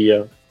falou que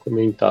ia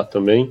comentar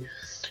também,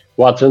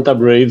 o Atlanta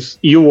Braves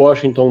e o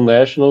Washington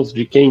Nationals,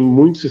 de quem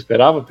muito se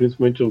esperava,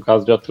 principalmente no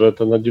caso de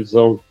Atlanta na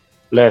divisão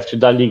leste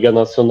da Liga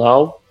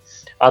Nacional.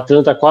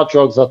 Atlanta 4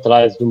 jogos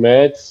atrás do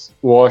Mets,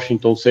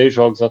 Washington 6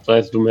 jogos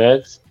atrás do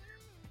Mets.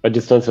 A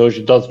distância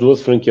hoje das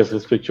duas franquias,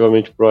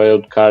 respectivamente, para o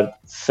wildcard,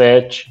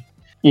 7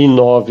 e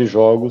 9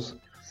 jogos.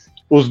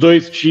 Os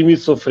dois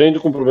times sofrendo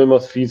com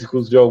problemas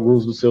físicos de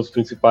alguns dos seus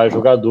principais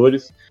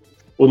jogadores.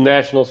 O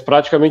Nationals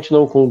praticamente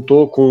não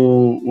contou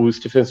com o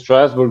Stephen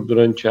Strasburg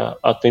durante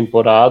a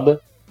temporada.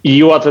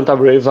 E o Atlanta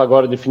Braves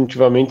agora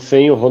definitivamente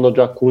sem o Ronald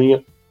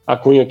Acuña.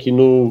 Acuña que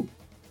no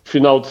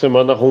final de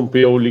semana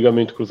rompeu o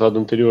ligamento cruzado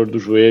anterior do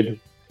joelho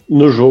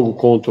no jogo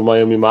contra o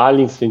Miami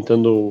Marlins,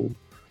 tentando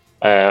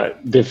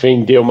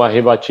defender uma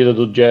rebatida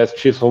do Jazz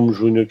Chisholm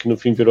Jr., que no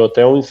fim virou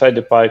até um inside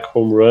the park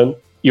home run,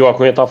 e o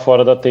Acuña está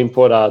fora da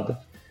temporada.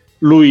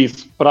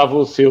 Luiz, para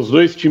você, os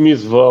dois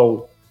times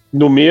vão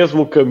no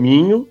mesmo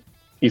caminho,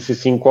 e se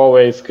sim, qual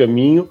é esse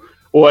caminho,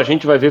 ou a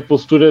gente vai ver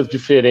posturas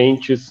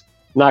diferentes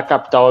na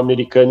capital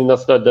americana e na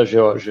cidade da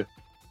Geórgia?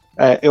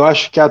 Eu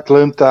acho que a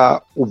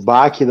Atlanta, o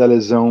baque da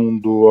lesão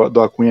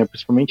do Acuña,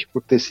 principalmente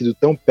por ter sido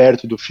tão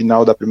perto do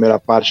final da primeira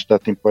parte da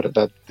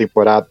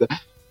temporada,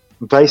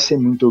 vai ser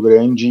muito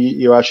grande,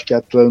 e eu acho que a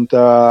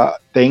Atlanta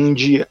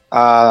tende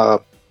a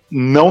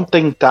não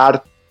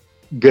tentar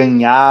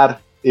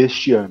ganhar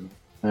este ano.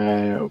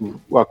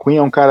 O Acuña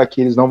é um cara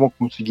que eles não vão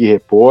conseguir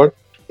repor,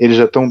 eles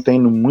já estão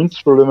tendo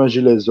muitos problemas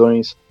de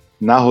lesões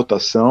na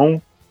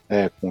rotação,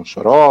 com o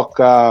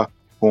Soroka,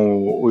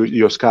 com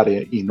o Oscar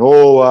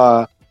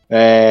Inoa,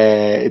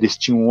 eles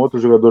tinham outro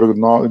jogador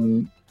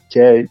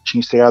que tinha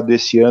estreado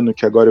esse ano,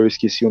 que agora eu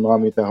esqueci o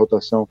nome da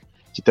rotação,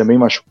 que também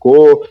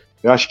machucou.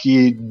 Eu acho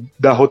que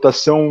da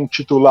rotação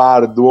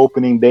titular do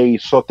Opening Day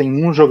só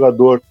tem um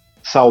jogador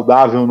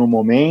saudável no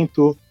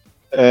momento.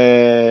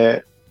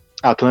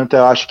 Atlanta,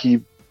 eu acho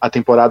que a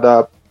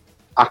temporada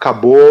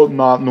acabou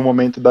no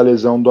momento da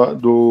lesão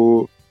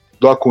do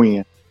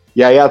Acunha.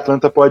 E aí a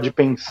Atlanta pode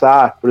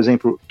pensar, por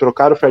exemplo,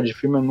 trocar o Fred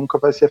Freeman nunca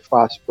vai ser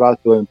fácil para a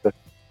Atlanta,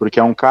 porque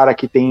é um cara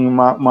que tem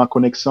uma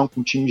conexão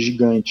com um time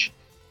gigante,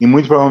 e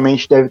muito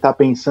provavelmente deve estar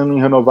pensando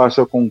em renovar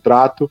seu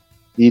contrato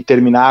e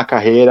terminar a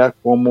carreira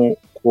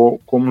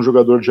como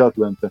jogador de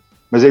Atlanta.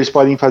 Mas eles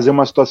podem fazer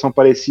uma situação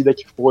parecida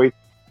que foi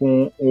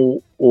com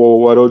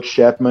o Harold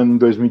Chapman em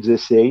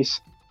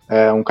 2016,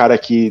 um cara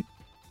que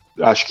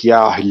acho que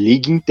a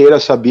liga inteira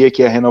sabia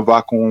que ia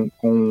renovar com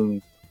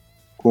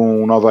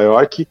Nova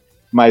York,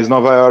 mas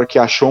Nova York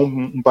achou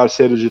um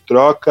parceiro de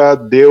troca,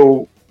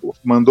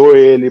 mandou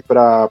ele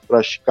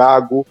para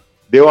Chicago,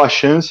 deu a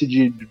chance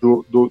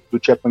do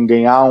Chapman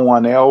ganhar um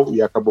anel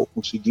e acabou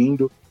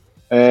conseguindo,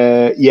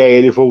 e aí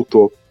ele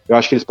voltou. Eu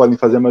acho que eles podem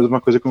fazer a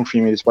mesma coisa com o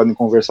Freeman, eles podem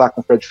conversar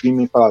com o Fred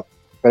Freeman e falar: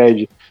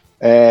 Fred,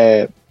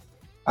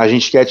 a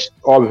gente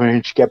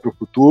quer para o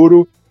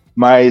futuro,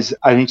 mas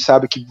a gente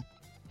sabe que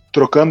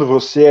trocando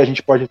você, a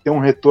gente pode ter um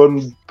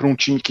retorno para um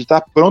time que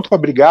está pronto para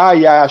brigar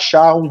e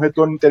achar um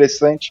retorno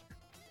interessante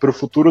para o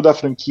futuro da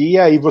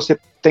franquia, e você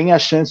tem a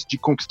chance de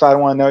conquistar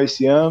um anel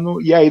esse ano,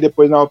 e aí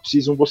depois na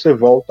off-season você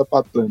volta para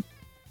Atlanta.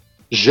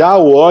 Já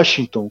o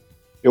Washington,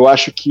 eu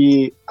acho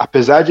que,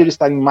 apesar de eles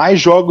estarem mais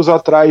jogos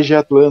atrás de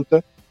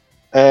Atlanta,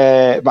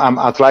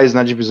 atrás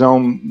na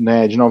divisão,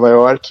 né, de Nova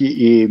York,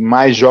 e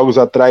mais jogos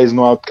atrás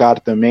no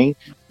wildcard também,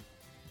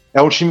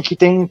 é um time que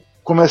tem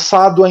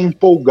começado a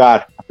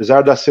empolgar,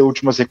 apesar da sua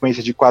última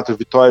sequência de 4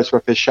 vitórias para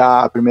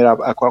fechar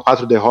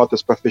 4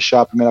 derrotas para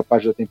fechar a primeira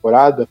parte da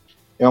temporada.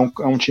 É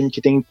um time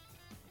que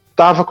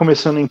estava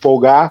começando a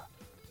empolgar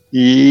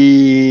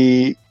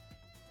e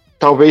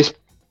talvez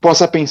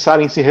possa pensar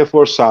em se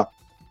reforçar.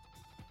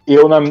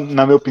 Eu, na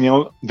minha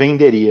opinião,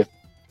 venderia.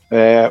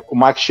 O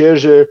Max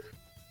Scherzer,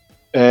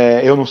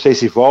 eu não sei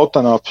se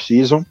volta na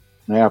off-season,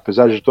 né,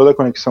 apesar de toda a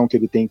conexão que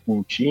ele tem com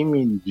o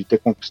time, de ter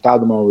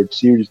conquistado uma World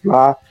Series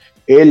lá.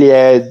 Ele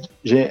é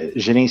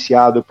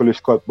gerenciado pelo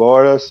Scott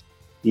Boras,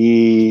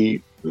 e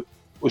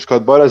o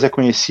Scott Boras é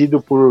conhecido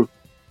por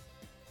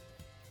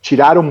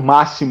tirar o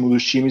máximo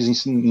dos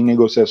times em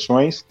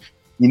negociações,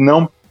 e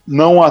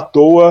não à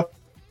toa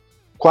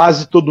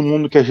quase todo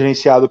mundo que é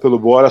gerenciado pelo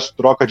Boras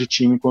troca de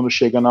time quando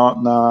chega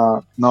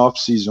na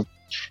off-season.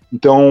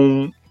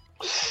 Então,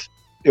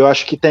 eu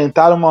acho que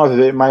tentar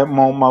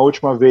uma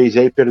última vez e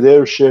aí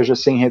perder o Scherzer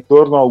sem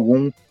retorno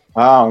algum,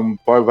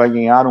 vai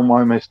ganhar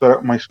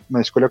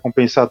uma escolha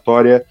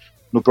compensatória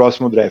no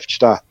próximo draft,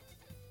 tá?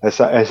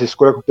 Essa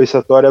escolha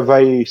compensatória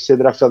vai ser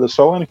draftada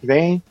só o ano que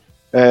vem,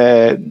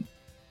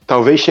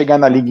 talvez chegar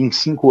na liga em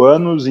 5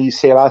 anos e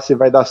sei lá se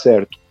vai dar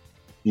certo.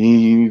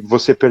 E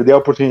você perder a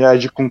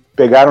oportunidade de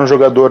pegar um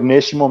jogador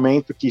neste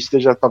momento que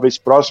esteja talvez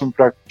próximo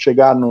para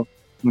chegar no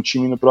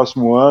time no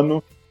próximo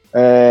ano,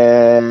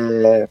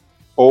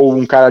 ou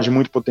um cara de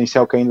muito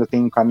potencial que ainda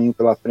tem um caminho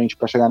pela frente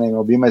para chegar na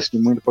MLB, mas de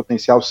muito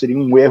potencial, seria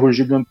um erro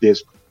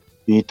gigantesco.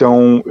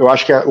 Então, eu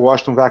acho que o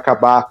Washington vai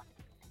acabar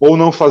ou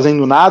não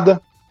fazendo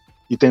nada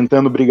e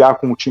tentando brigar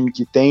com o time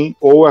que tem,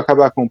 ou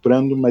acabar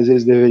comprando, mas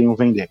eles deveriam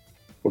vender.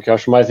 O que eu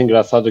acho mais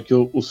engraçado é que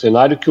o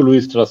cenário que o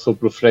Luiz traçou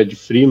para o Fred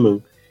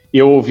Freeman,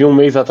 eu ouvi um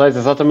mês atrás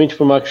exatamente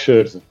para o Max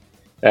Scherzer.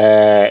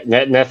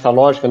 Nessa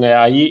lógica, né,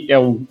 aí é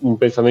um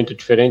pensamento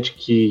diferente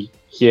que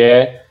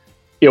é: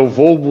 eu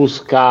vou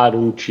buscar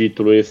um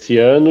título esse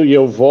ano e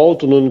eu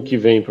volto no ano que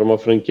vem para uma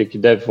franquia que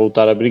deve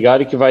voltar a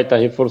brigar e que vai estar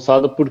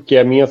reforçada porque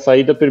a minha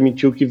saída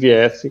permitiu que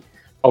viesse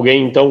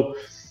alguém. Então,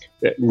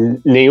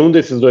 nenhum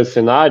desses dois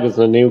cenários,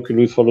 né, nem o que o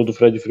Luiz falou do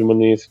Fred Freeman,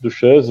 nem esse do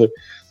Scherzer,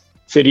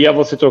 seria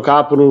você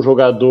trocar por um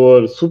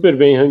jogador super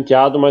bem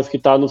ranqueado, mas que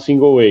está no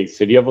single A.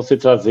 Seria você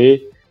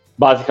trazer,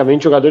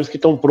 basicamente, jogadores que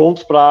estão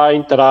prontos para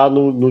entrar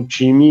no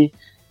time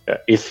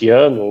esse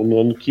ano ou no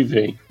ano que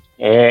vem.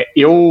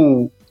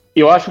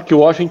 Eu acho que o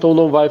Washington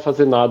não vai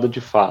fazer nada de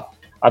fato,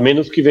 a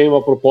menos que venha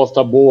uma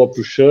proposta boa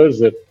para o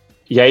Scherzer,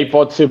 e aí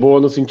pode ser boa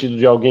no sentido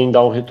de alguém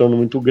dar um retorno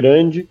muito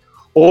grande,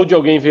 ou de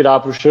alguém virar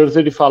para o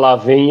Scherzer e falar: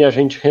 vem e a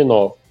gente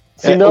renova.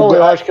 Senão,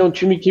 eu acho que é um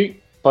time que...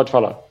 Pode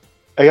falar.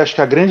 Eu acho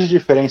que a grande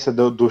diferença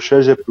do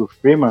Scherzer para o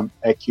Freeman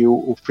é que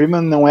o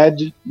Freeman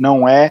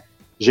não é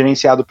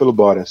gerenciado pelo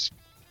Boras.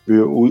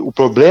 O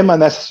problema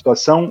nessa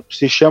situação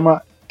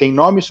tem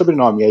nome e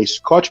sobrenome, é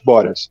Scott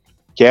Boras,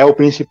 que é o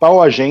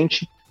principal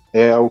agente,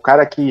 é o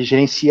cara que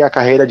gerencia a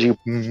carreira de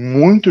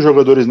muitos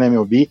jogadores na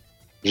MLB,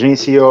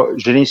 gerencia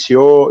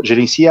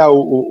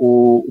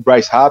o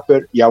Bryce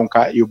Harper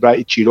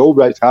e tirou o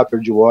Bryce Harper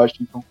de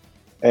Washington,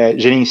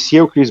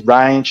 gerencia o Chris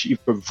Bryant e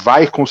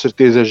vai com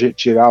certeza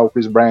tirar o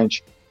Chris Bryant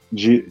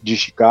de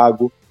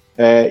Chicago,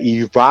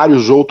 e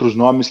vários outros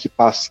nomes que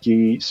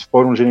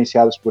foram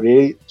gerenciados por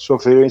ele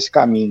sofreram esse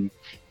caminho.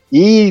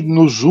 E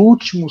nos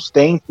últimos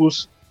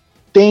tempos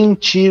tem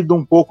tido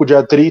um pouco de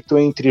atrito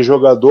entre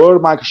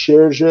jogador Max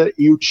Scherzer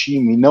e o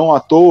time. Não à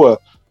toa,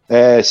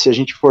 se a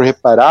gente for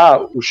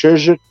reparar, o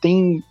Scherzer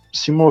tem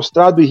se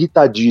mostrado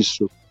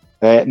irritadiço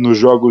nos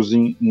jogos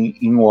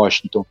em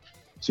Washington.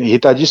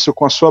 Irritadiço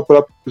com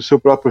o seu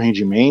próprio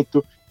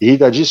rendimento,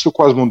 irritadiço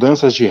com as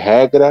mudanças de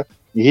regra,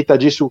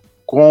 irritadiço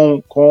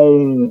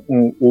com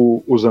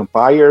os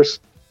umpires,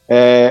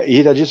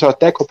 irrita disso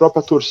até com a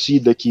própria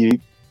torcida, que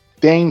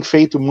tem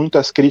feito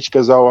muitas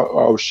críticas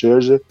ao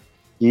Scherzer.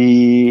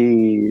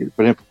 E,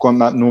 por exemplo,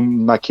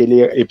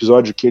 naquele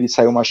episódio que ele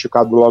saiu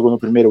machucado logo no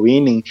primeiro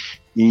inning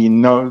e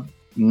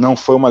não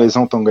foi uma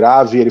lesão tão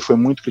grave, ele foi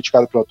muito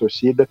criticado pela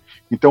torcida.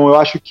 Então eu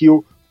acho que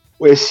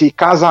esse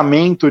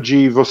casamento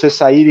de você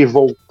sair e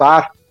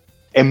voltar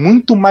é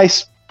muito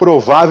mais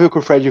provável com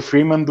o Freddie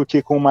Freeman do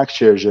que com o Max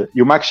Scherzer.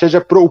 E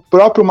o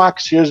próprio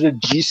Max Scherzer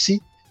disse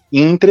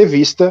em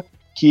entrevista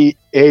que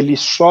ele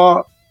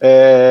só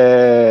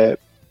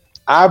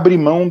abre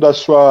mão da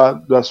sua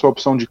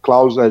opção de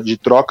cláusula de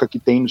troca que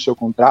tem no seu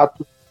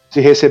contrato se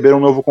receber um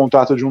novo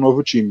contrato de um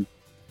novo time.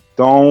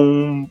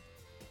 Então,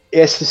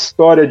 essa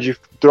história de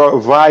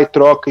vai,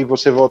 troca e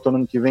você volta no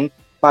ano que vem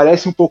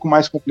parece um pouco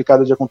mais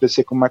complicada de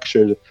acontecer com o Max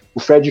Scherzer. O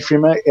Freddie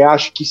Freeman, eu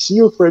acho que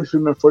se o Freddie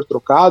Freeman for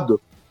trocado,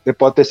 você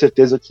pode ter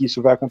certeza que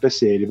isso vai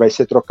acontecer. Ele vai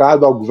ser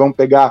trocado, vão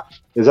pegar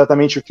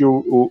exatamente o que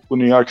o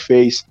New York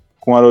fez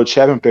com o Harold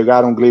Chapman,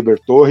 pegaram o Gleyber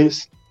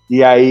Torres,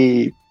 e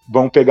aí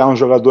vão pegar um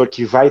jogador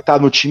que vai estar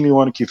no time o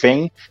ano que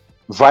vem,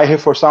 vai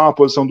reforçar uma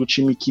posição do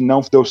time que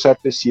não deu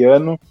certo esse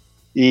ano,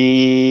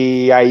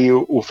 e aí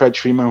o Fred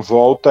Freeman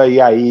volta, e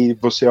aí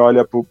você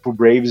olha pro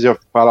Braves e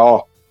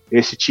fala,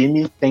 esse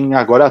time tem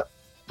agora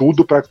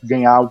tudo para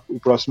ganhar o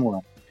próximo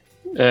ano.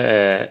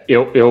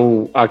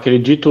 Eu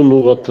acredito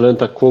no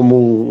Atlanta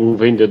como um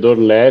vendedor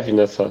leve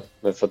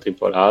nessa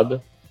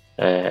temporada.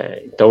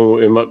 Então,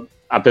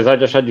 apesar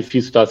de achar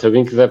difícil, tá? Se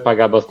alguém quiser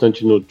pagar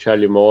bastante no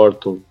Charlie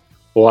Morton,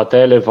 ou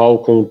até levar o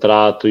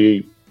contrato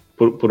e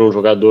por um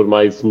jogador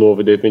mais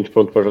novo e de repente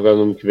pronto para jogar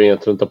no ano que vem, a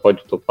Atlanta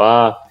pode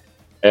topar.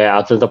 A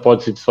Atlanta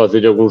pode se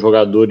desfazer de alguns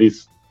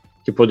jogadores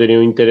que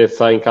poderiam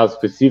interessar em casos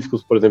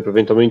específicos, por exemplo,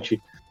 eventualmente,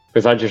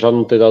 apesar de já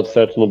não ter dado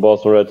certo no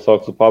Boston Red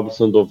Sox, o Pablo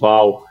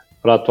Sandoval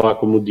para atuar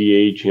como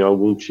DH em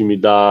algum time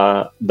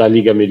da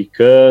Liga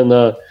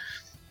Americana.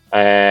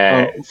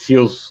 Se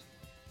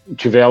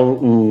tiver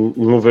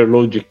um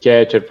overload de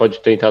catcher, pode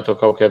tentar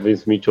tocar o Kevin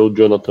Smith ou o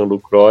Jonathan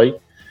Lucroy.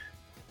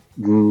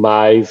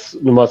 Mas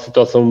numa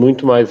situação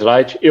muito mais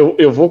light,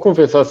 eu vou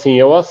confessar assim,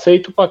 eu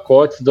aceito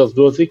pacotes das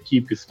duas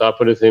equipes, tá?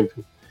 Por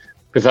exemplo,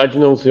 apesar de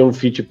não ser um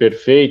fit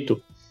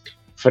perfeito,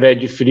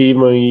 Fred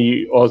Freeman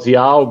e Ozzy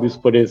Albies,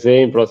 por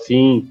exemplo,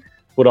 assim,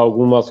 por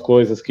algumas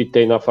coisas que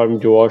tem na farm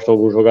de Washington,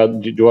 algum jogador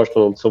de Washington,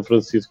 não, de São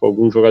Francisco,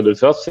 alguns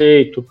jogadores eu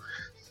aceito.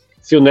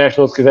 Se o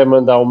Nationals quiser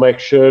mandar o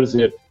Max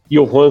Scherzer e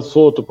o Juan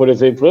Soto, por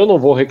exemplo, eu não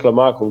vou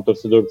reclamar como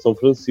torcedor de São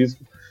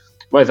Francisco,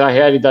 mas a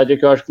realidade é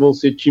que eu acho que vão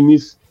ser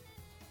times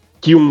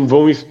que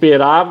vão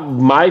esperar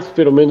mais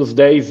pelo menos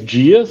 10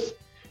 dias,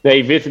 né,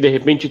 e ver se de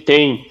repente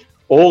tem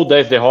ou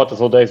 10 derrotas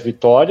ou 10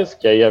 vitórias,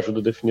 que aí ajuda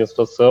a definir a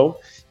situação,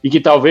 e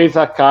que talvez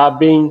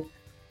acabem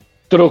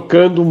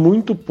trocando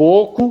muito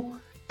pouco,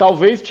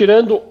 talvez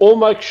tirando o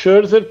Max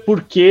Scherzer,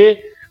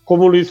 porque,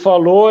 como o Luiz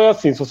falou, é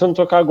assim, se você não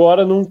trocar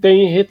agora, não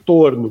tem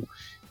retorno.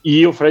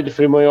 E o Fred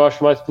Freeman eu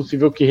acho mais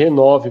possível que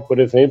renove, por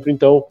exemplo,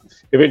 então,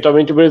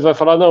 eventualmente o Braves vai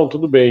falar, não,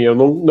 tudo bem, eu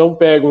não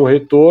pego um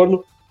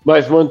retorno,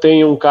 mas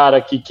mantém um cara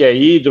aqui que é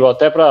ídolo,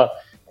 até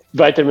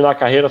vai terminar a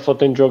carreira só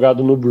tendo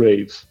jogado no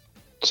Braves.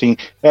 Sim,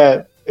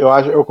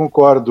 eu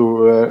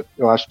concordo,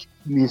 eu acho que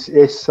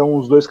esses são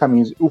os dois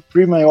caminhos. O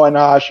Freeman eu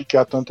ainda acho que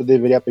a Atlanta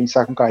deveria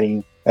pensar com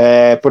carinho.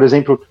 Por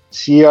exemplo,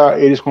 se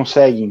eles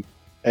conseguem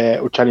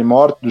o Charlie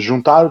Morton,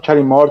 juntar o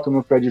Charlie Morton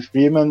no Fred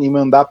Freeman e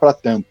mandar para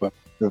Tampa,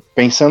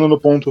 pensando no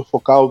ponto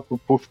focal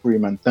pro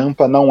Freeman,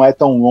 Tampa não é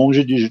tão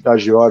longe da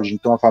Geórgia,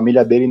 então a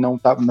família dele não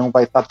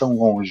vai estar tão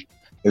longe.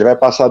 Ele vai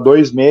passar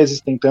 2 meses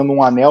tentando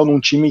um anel num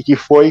time que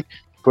foi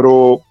pra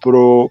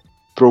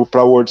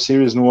World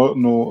Series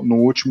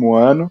no último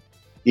ano,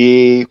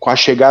 e com a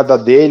chegada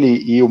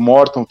dele e o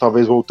Morton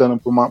talvez voltando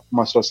para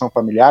uma situação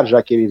familiar,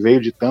 já que ele veio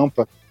de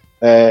Tampa,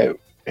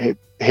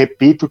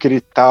 repito o que ele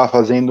estava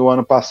fazendo no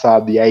ano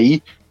passado, e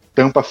aí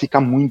Tampa fica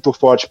muito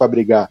forte para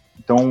brigar.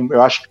 Então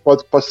eu acho que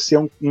pode ser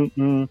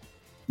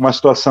uma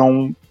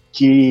situação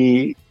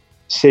que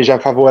seja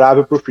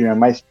favorável para o Freeman,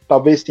 mas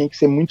talvez tenha que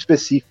ser muito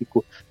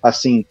específico,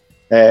 assim,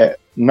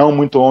 não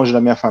muito longe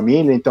da minha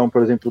família, então,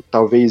 por exemplo,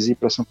 talvez ir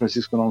para São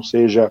Francisco não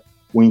seja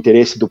o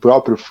interesse do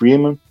próprio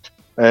Freeman,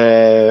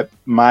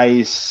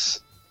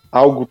 mas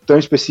algo tão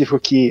específico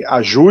que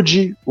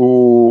ajude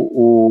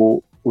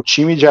o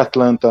time de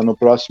Atlanta no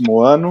próximo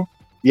ano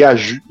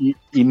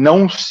e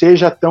não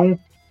seja tão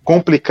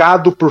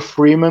complicado por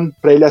Freeman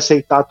para ele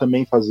aceitar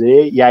também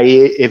fazer, e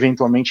aí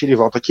eventualmente ele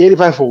volta. Que ele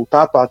vai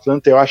voltar para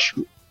Atlanta,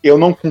 eu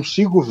não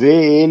consigo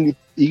ver ele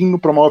indo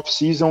para uma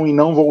off-season e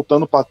não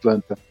voltando para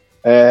Atlanta.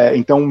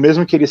 Então,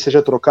 mesmo que ele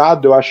seja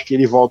trocado, eu acho que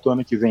ele volta o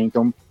ano que vem.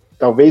 Então,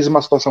 talvez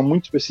uma situação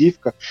muito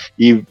específica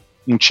e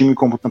um time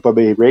como o Tampa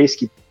Bay Rays,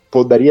 que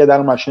poderia dar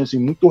uma chance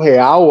muito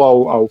real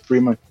ao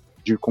Freeman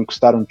de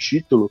conquistar um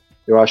título,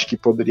 eu acho que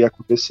poderia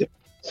acontecer.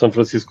 São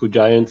Francisco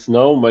Giants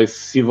não, mas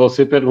se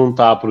você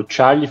perguntar para o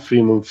Charlie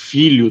Freeman,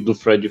 filho do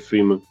Fred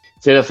Freeman,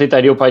 se ele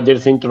aceitaria o pai dele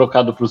sendo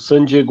trocado para o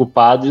San Diego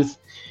Padres,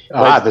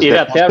 Mas ele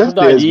até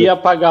ajudaria a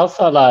pagar o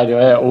salário,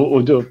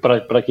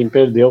 para quem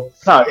perdeu.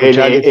 Não,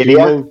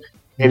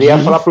 ele ia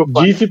falar pro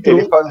pai,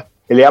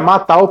 ele ia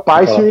matar o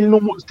pai se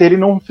ele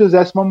não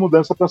fizesse uma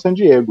mudança para San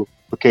Diego,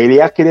 porque ele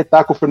ia querer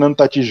estar com o Fernando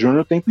Tatis Jr.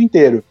 o tempo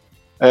inteiro.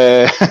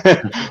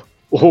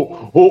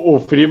 O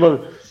Freeman,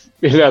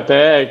 ele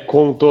até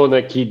contou,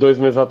 né, que 2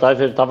 meses atrás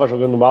ele estava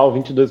jogando mal,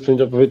 22%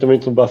 de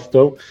aproveitamento no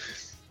bastão.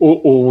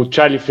 O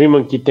Charlie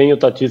Freeman, que tem o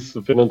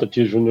Fernando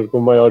Tatis Jr.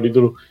 como maior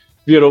ídolo,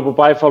 virou pro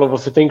pai e falou: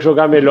 você tem que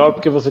jogar melhor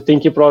porque você tem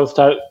que ir pro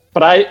All-Star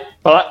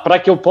para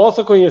que eu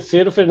possa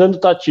conhecer o Fernando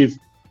Tatis.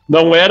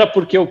 Não era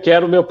porque eu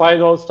quero meu pai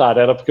no All-Star,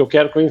 era porque eu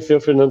quero conhecer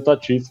o Fernando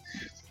Tatis.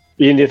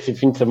 E nesse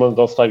fim de semana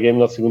do All-Star Game,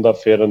 na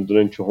segunda-feira,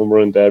 durante o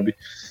Home Run Derby,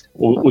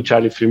 o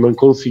Charlie Freeman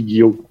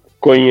conseguiu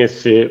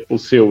conhecer o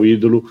seu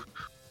ídolo,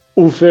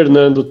 o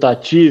Fernando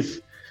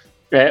Tatis.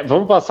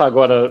 Vamos passar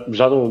agora,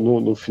 já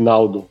no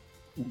final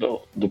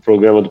do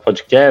programa, do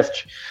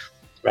podcast,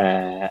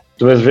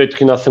 do mesmo jeito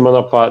que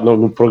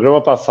no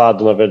programa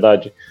passado, na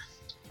verdade,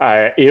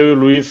 eu e o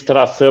Luiz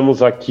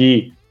traçamos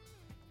aqui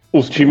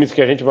os times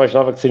que a gente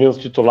imaginava que seriam os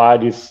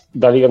titulares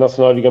da Liga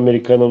Nacional e Liga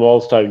Americana no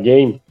All-Star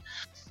Game.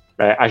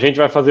 A gente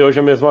vai fazer hoje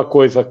a mesma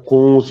coisa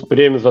com os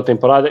prêmios da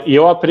temporada, e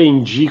eu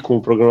aprendi com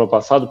o programa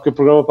passado, porque o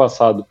programa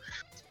passado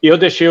eu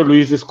deixei o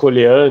Luiz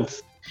escolher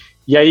antes,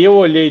 e aí eu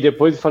olhei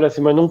depois e falei assim,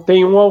 mas não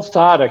tem um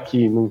All-Star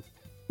aqui,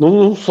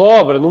 não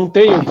sobra, não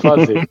tem o que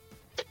fazer.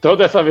 Então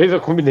dessa vez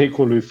eu combinei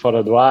com o Luiz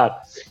fora do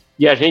ar,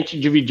 e a gente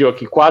dividiu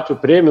aqui 4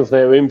 prêmios,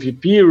 né, o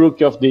MVP,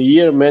 Rookie of the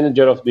Year,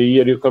 Manager of the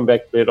Year e o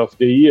Comeback Player of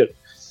the Year,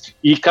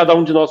 e cada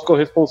um de nós ficou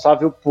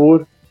responsável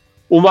por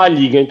uma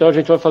liga. Então a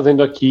gente vai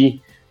fazendo aqui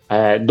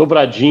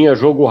dobradinha,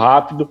 jogo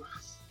rápido,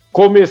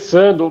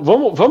 começando,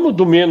 vamos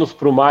do menos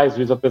para o mais,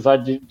 Luiz, apesar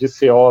de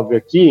ser óbvio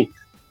aqui,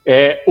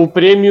 o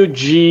prêmio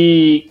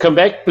de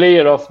Comeback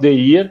Player of the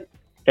Year,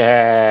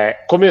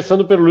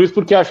 começando pelo Luiz,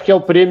 porque acho que é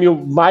o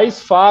prêmio mais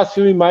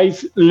fácil e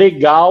mais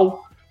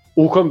legal,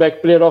 o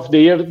Comeback Player of the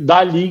Year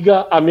da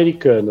Liga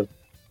Americana.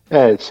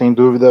 Sem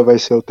dúvida vai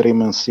ser o Trey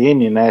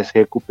Mancini, né,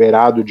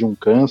 recuperado de um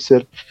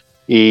câncer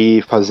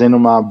e fazendo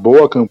uma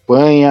boa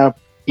campanha,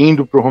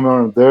 indo para o Home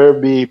Run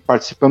Derby,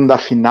 participando da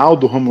final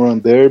do Home Run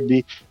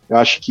Derby. Eu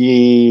acho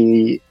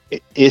que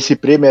esse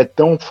prêmio é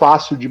tão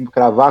fácil de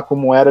cravar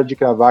como era de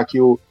cravar que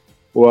o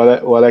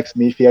Alex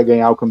Smith ia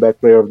ganhar o Comeback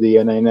Player of the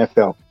Year na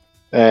NFL.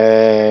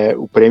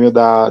 O prêmio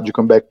de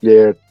Comeback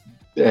Player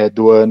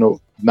do ano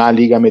na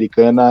Liga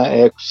Americana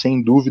é,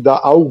 sem dúvida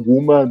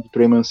alguma, do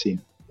Trey Mancini.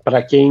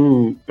 Para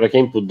quem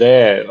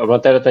puder, a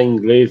matéria está em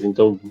inglês,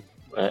 então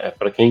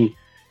para quem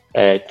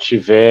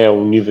tiver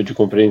um nível de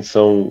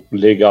compreensão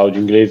legal de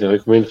inglês, eu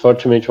recomendo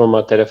fortemente uma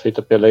matéria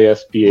feita pela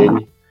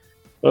ESPN,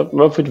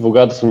 mas foi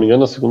divulgada, se não me engano,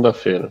 na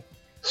segunda-feira,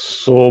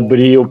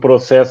 sobre o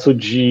processo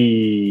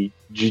de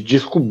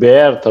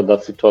descoberta da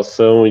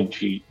situação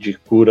e de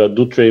cura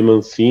do Trey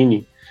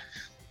Mancini.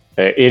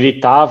 Ele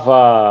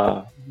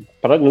estava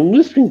no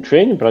Spring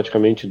Training,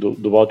 praticamente,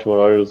 do Baltimore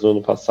Orioles no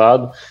ano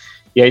passado,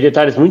 e aí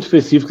detalhes muito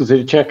específicos,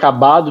 ele tinha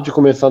acabado de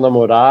começar a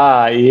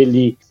namorar,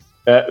 ele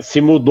se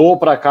mudou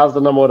para a casa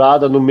da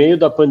namorada no meio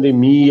da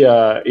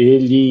pandemia,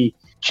 ele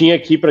tinha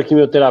que ir para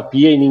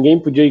quimioterapia e ninguém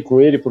podia ir com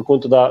ele por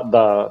conta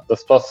da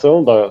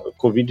situação da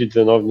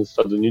Covid-19 nos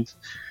Estados Unidos.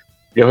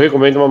 Eu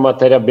recomendo uma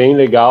matéria bem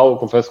legal, eu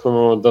confesso que foi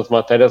uma das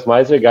matérias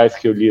mais legais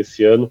que eu li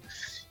esse ano,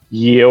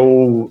 e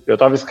eu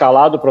estava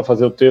escalado para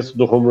fazer o texto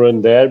do Home Run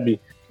Derby.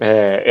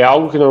 É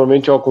algo que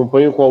normalmente eu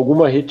acompanho com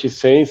alguma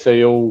reticência,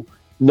 eu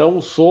não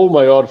sou o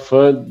maior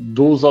fã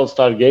dos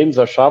All-Star Games,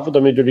 achava o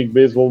da Major League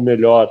Baseball o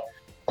melhor,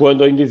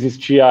 quando ainda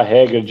existia a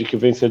regra de que o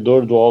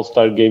vencedor do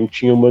All-Star Game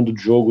tinha o mando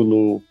de jogo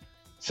no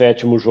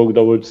 7º jogo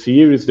da World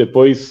Series.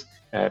 Depois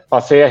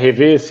passei a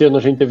rever, esse ano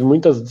a gente teve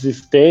muitas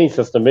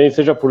desistências também,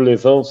 seja por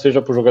lesão,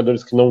 seja por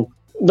jogadores que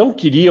não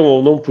queriam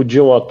ou não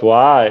podiam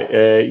atuar,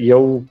 e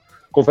eu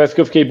confesso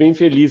que eu fiquei bem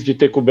feliz de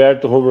ter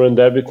coberto o Home Run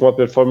Derby com uma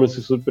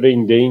performance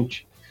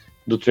surpreendente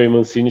do Trey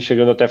Mancini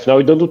chegando até a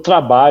final e dando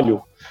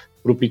trabalho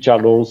para o Pete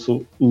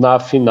Alonso na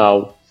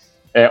final.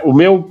 O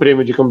meu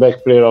prêmio de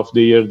Comeback Player of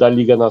the Year da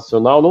Liga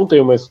Nacional não tem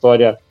uma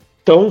história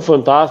tão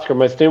fantástica,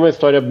 mas tem uma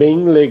história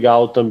bem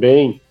legal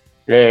também,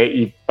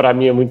 e para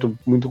mim é muito,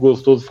 muito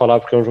gostoso falar,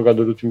 porque é um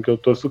jogador do time que eu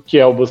torço, que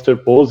é o Buster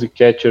Posey,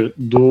 catcher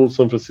do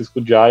San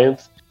Francisco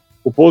Giants.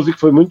 O Posey que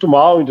foi muito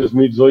mal em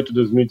 2018,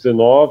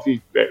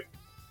 2019,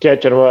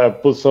 catcher é uma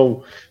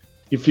posição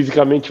que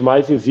fisicamente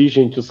mais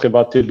exige entre os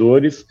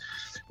rebatedores.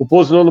 O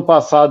Posey no ano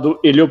passado,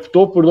 ele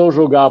optou por não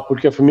jogar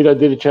porque a família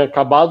dele tinha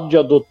acabado de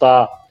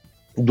adotar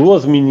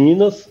 2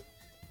 meninas,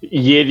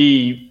 e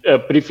ele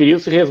preferiu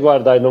se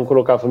resguardar e não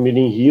colocar a família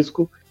em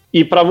risco,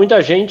 e para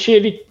muita gente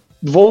ele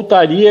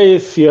voltaria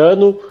esse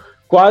ano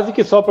quase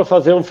que só para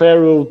fazer um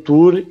farewell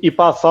tour e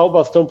passar o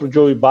bastão para o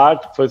Joey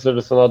Bart, que foi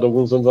selecionado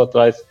alguns anos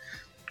atrás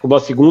como a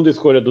 2ª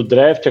escolha do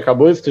draft,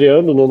 acabou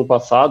estreando no ano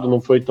passado, não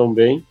foi tão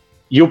bem,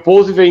 e o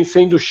Posey vem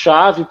sendo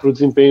chave para o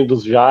desempenho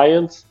dos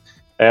Giants,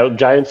 o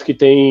Giants que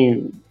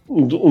tem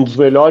um dos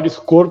melhores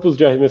corpos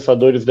de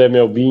arremessadores da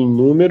MLB em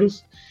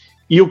números,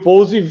 e o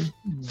Posey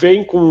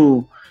vem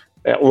com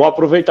um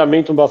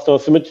aproveitamento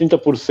bastante acima de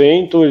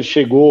 30%, ele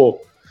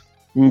chegou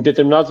em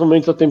determinados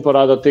momentos da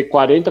temporada a ter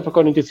 40% para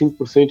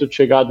 45% de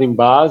chegada em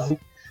base,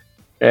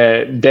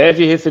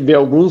 deve receber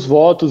alguns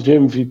votos de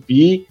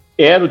MVP,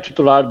 era o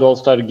titular do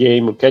All-Star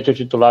Game, o catcher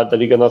titular da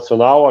Liga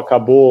Nacional,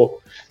 acabou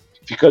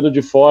ficando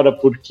de fora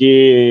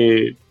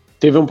porque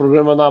teve um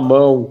problema na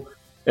mão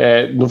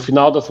no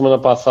final da semana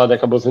passada,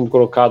 acabou sendo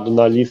colocado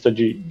na lista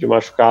de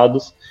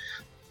machucados,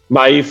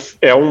 mas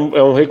é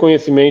um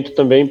reconhecimento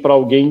também para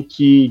alguém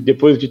que,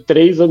 depois de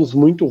 3 anos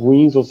muito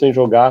ruins ou sem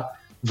jogar,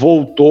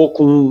 voltou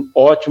com um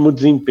ótimo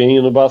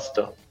desempenho no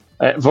bastão.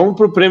 Vamos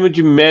para o prêmio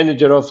de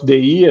Manager of the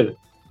Year.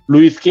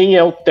 Luiz, quem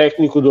é o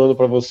técnico do ano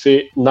para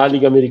você na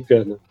Liga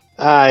Americana?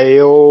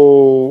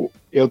 Eu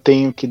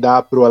tenho que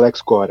dar para o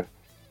Alex Cora.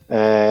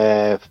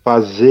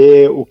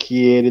 Fazer o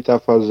que ele está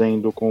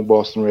fazendo com o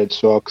Boston Red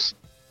Sox,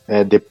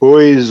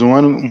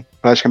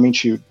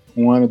 praticamente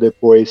um ano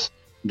depois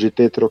de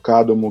ter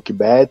trocado o Mookie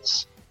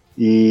Betts,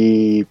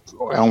 e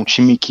é um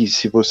time que,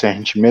 a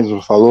gente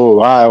mesmo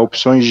falou,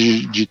 opções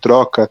de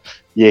troca,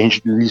 e a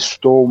gente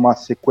listou uma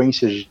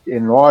sequência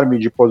enorme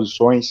de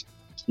posições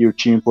que o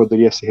time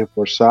poderia se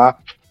reforçar,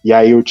 e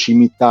aí o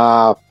time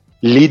está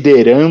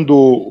liderando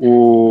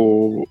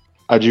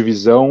a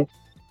divisão,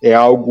 é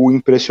algo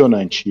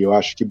impressionante. Eu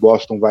acho que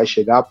Boston vai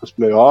chegar para os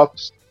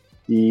playoffs,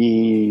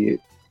 e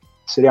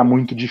seria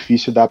muito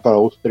difícil dar para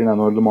outro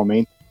treinador do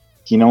momento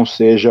que não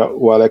seja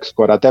o Alex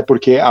Cora, até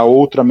porque a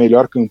outra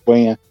melhor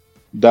campanha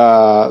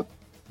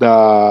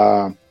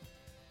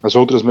as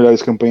outras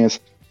melhores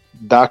campanhas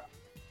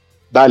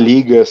da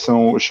liga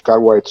são o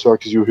Chicago White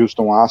Sox e o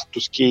Houston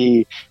Astros,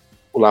 que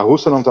o La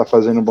Russa não está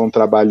fazendo um bom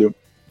trabalho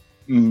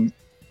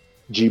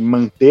de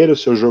manter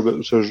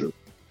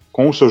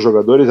com os seus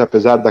jogadores,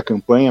 apesar da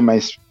campanha,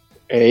 mas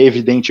é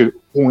evidente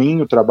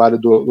ruim o trabalho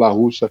do La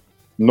Russa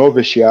no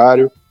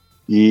vestiário,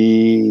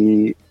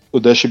 e o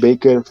Dusty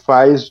Baker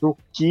faz o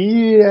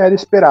que era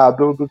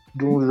esperado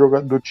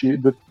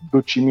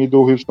do time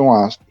do Houston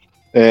Astros.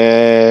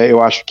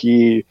 Eu acho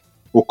que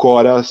o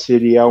Cora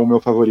seria o meu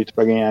favorito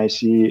para ganhar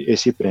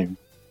esse prêmio.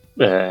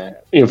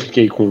 Eu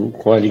fiquei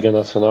com a Liga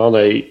Nacional,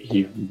 né,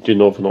 e de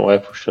novo não é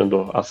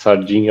puxando a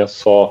sardinha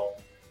só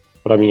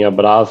para minha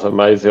brasa,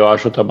 mas eu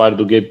acho o trabalho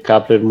do Gabe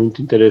Kapler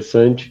muito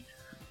interessante.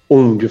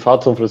 De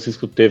fato, São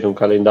Francisco teve um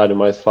calendário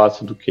mais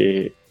fácil do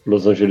que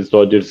Los Angeles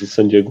Dodgers e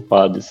San Diego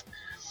Padres,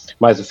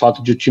 mas o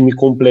fato de o time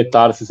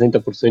completar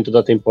 60%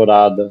 da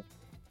temporada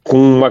com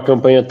uma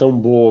campanha tão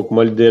boa, com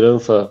uma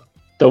liderança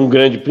tão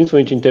grande,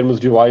 principalmente em termos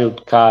de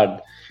wild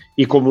card,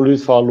 e como o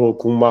Luiz falou,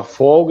 com uma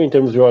folga em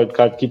termos de wild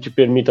card que te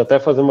permite até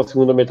fazer uma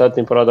segunda metade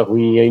de temporada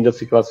ruim e ainda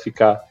se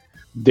classificar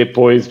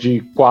depois de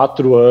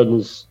 4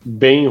 anos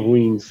bem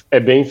ruins, é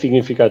bem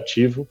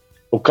significativo.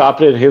 O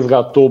Kapler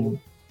resgatou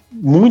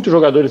muitos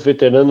jogadores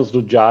veteranos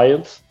do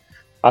Giants,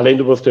 além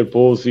do Buster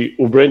Posey.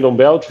 O Brandon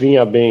Belt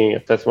vinha bem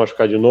até se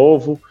machucar de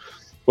novo.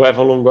 O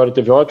Evan Longoria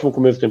teve um ótimo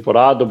começo de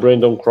temporada. O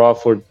Brandon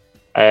Crawford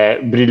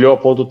brilhou a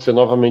ponto de ser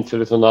novamente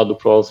selecionado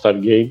para o All-Star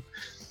Game.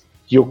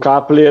 E o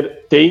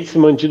Kapler tem se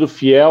mantido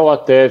fiel à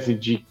tese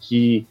de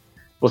que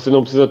você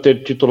não precisa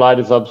ter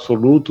titulares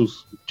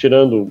absolutos,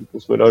 tirando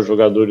os melhores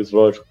jogadores,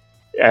 lógico.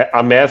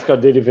 A mescla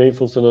dele vem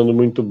funcionando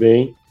muito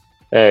bem.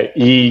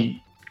 E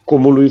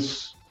como o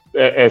Luiz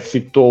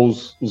citou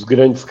os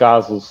grandes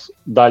casos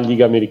da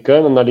Liga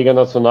Americana, na Liga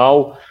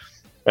Nacional,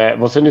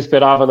 você não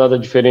esperava nada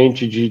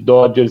diferente de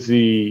Dodgers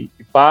e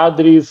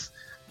Padres,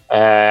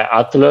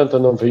 Atlanta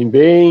não vem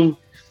bem,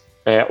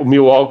 o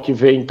Milwaukee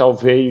vem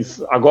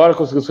talvez, agora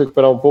conseguiu se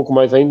recuperar um pouco,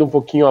 mas ainda um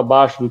pouquinho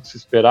abaixo do que se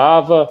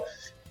esperava.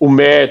 O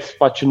Mets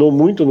patinou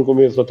muito no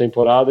começo da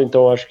temporada,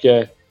 então acho que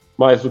é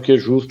mais do que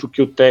justo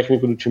que o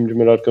técnico do time de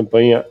melhor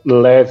campanha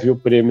leve o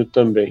prêmio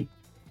também.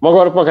 Vamos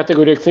agora para uma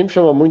categoria que sempre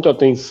chama muito a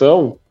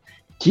atenção,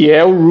 que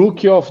é o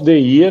Rookie of the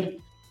Year.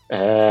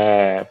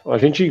 A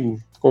gente,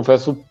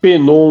 confesso,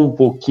 penou um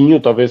pouquinho,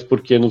 talvez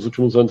porque nos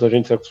últimos anos a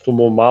gente se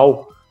acostumou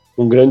mal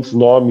com grandes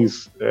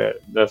nomes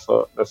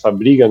nessa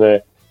briga,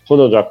 né?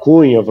 Ronald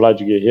Acuña,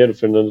 Vlad Guerreiro,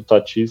 Fernando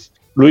Tatis.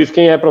 Luiz,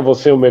 quem é para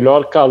você o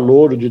melhor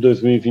calouro de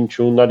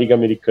 2021 na Liga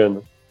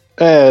Americana?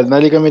 Na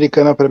Liga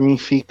Americana, para mim,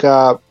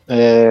 fica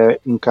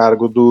em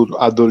cargo do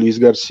Adolis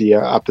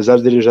Garcia. Apesar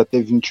dele já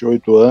ter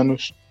 28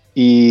 anos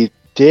e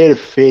ter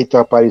feito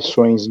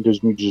aparições em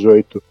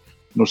 2018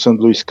 no St.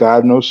 Louis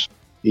Cardinals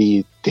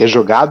e ter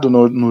jogado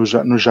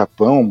no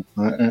Japão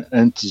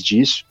antes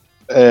disso,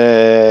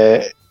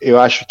 eu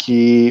acho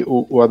que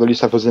o Adolis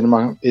está fazendo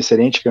uma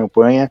excelente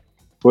campanha,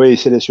 foi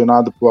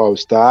selecionado para o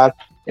All-Star,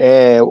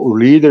 é o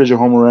líder de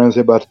home runs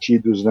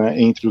rebatidos,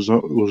 né, entre os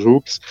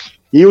rookies,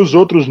 e os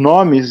outros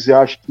nomes, eu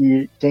acho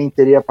que quem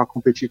teria para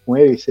competir com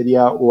ele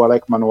seria o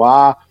Alek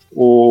Manoah,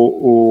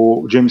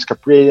 o James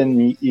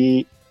Kaprielian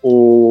e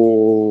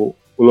o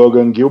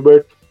Logan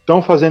Gilbert.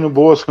 Estão fazendo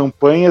boas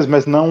campanhas,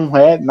 mas não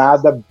é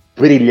nada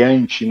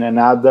brilhante, né?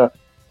 Nada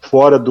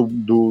fora do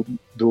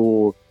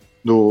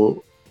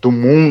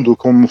mundo,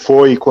 como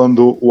foi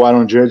quando o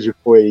Aaron Judge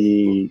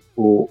foi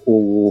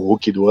o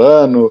rookie do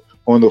ano,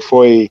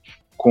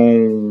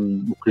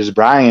 com o Chris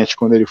Bryant,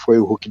 quando ele foi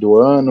o Rookie do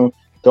ano.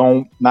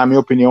 Então, na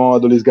minha opinião, o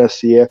Adolis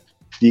Garcia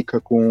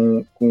fica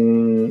com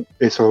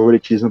esse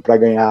favoritismo para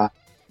ganhar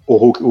o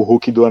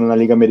Rookie do ano na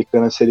Liga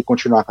Americana se ele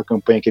continuar com a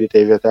campanha que ele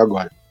teve até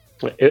agora.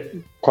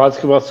 Quase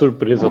que uma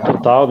surpresa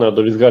total, né? O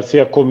Adolis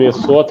Garcia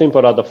começou a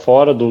temporada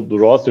fora do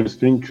roster,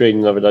 Spring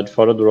Training, na verdade,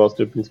 fora do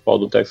roster principal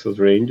do Texas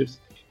Rangers.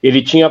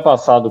 Ele tinha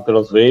passado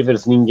pelos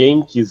waivers,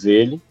 ninguém quis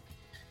ele.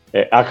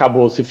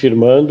 Acabou se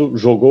firmando,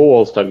 jogou o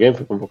All-Star Game,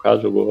 foi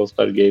convocado, jogou o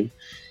All-Star Game.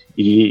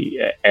 E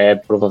é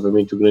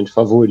provavelmente o grande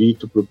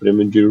favorito para o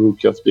prêmio de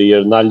Rookie of the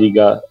Year na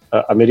Liga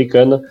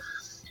Americana.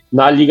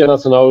 Na Liga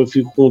Nacional eu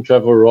fico com o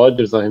Trevor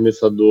Rogers,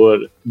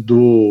 arremessador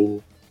do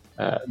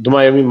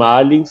Miami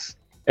Marlins.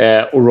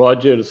 O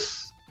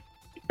Rogers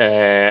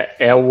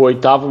é o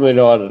 8º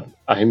melhor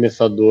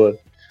arremessador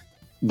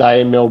da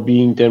MLB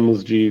em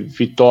termos de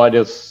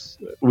vitórias,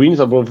 wins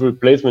above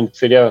replacement, que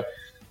seria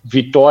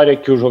vitória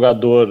que o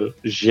jogador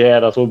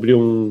gera sobre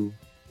um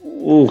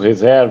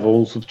reserva,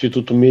 um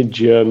substituto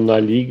mediano na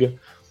liga.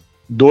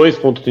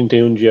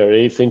 2.31 de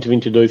ERA,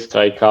 122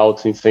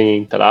 strikeouts em 100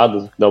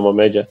 entradas, o que dá uma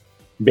média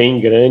bem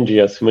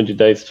grande, acima de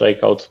 10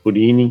 strikeouts por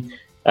inning.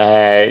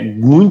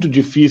 Muito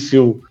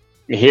difícil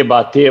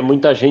rebater,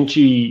 muita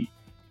gente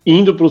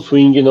indo para o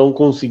swing e não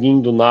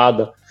conseguindo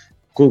nada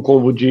com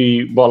combo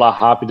de bola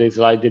rápida,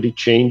 slider e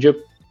changeup.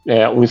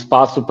 Um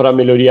espaço para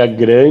melhoria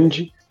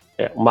grande.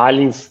 O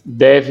Marlins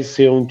deve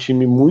ser um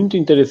time muito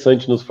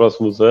interessante nos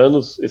próximos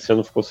anos. Esse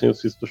ano ficou sem o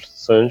Sisto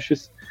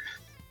Sanchez,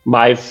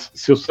 mas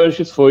se o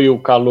Sanchez foi o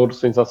calouro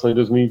sensação em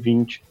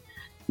 2020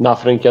 na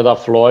franquia da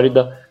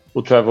Flórida,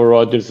 o Trevor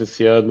Rogers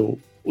esse ano,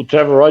 o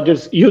Trevor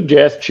Rogers e o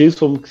Jazz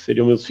Chisholm, que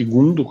seria o meu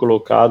segundo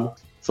colocado,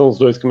 são os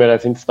dois que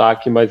merecem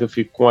destaque, mas eu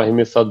fico com o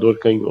arremessador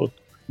canhoto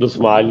dos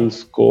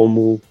Marlins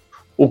como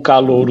o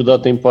calouro da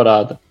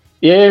temporada.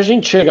 E aí a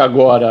gente chega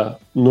agora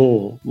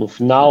no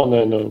final,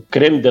 né, no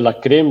creme de la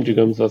creme,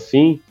 digamos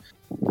assim.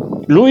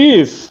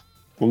 Luiz,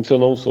 como se eu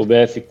não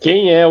soubesse,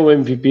 quem é o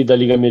MVP da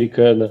Liga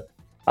Americana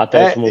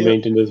até esse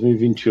momento, em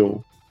 2021?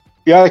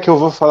 E olha que eu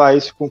vou falar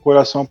isso com o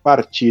coração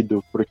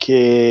partido,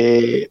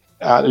 porque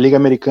a Liga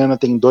Americana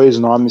tem 2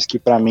 nomes que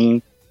para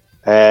mim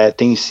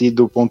tem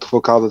sido o ponto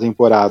focal da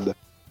temporada.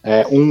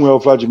 Um é o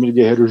Vladimir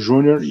Guerrero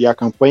Jr. e a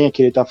campanha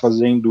que ele está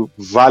fazendo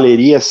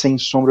valeria, sem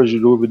sombra de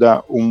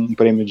dúvida, um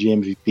prêmio de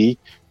MVP,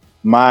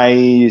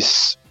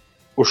 mas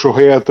o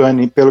Shohei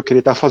Ohtani, pelo que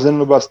ele está fazendo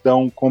no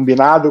bastão,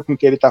 combinado com o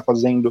que ele está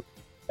fazendo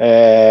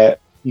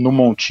no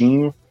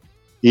montinho,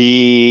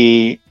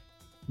 e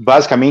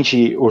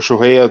basicamente o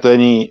Shohei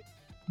Ohtani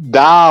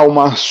dá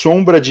uma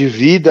sombra de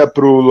vida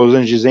para o Los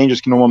Angeles Angels,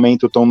 que no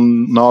momento estão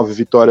 9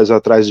 vitórias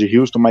atrás de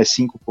Houston, mais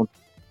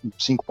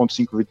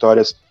 5.5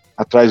 vitórias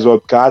atrás do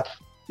Wildcat,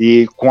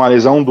 e com a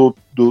lesão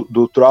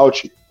do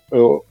Trout,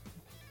 o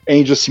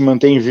Angels se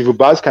mantém vivo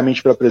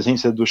basicamente pela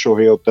presença do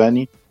Shohei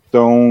Ohtani.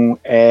 Então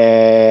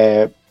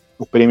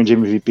o prêmio de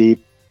MVP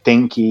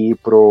tem que ir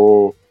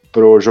pro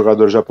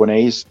jogador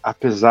japonês,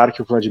 apesar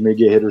que o Vladimir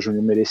Guerrero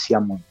Jr. merecia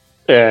muito.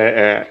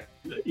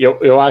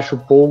 Eu acho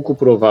pouco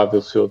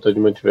provável, se o Ohtani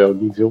mantiver o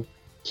nível,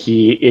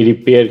 que ele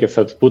perca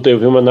essa disputa. Eu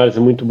vi uma análise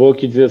muito boa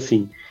que diz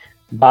assim,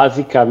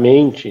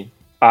 basicamente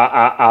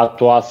a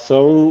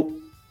atuação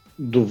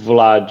do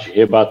Vlad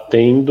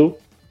rebatendo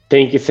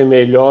tem que ser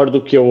melhor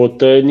do que o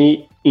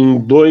Ohtani em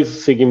 2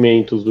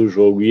 segmentos do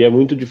jogo, e é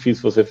muito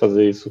difícil você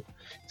fazer isso.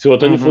 Se o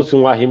Ohtani fosse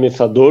um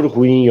arremessador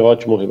ruim e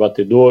ótimo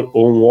rebatedor,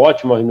 ou um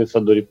ótimo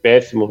arremessador e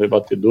péssimo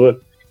rebatedor,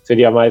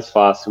 seria mais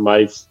fácil,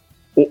 mas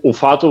o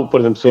fato,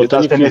 por exemplo, se o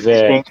Ohtani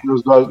fizer...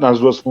 nas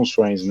 2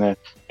 funções, né?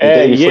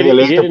 Ele foi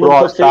eleito pro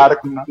All-Star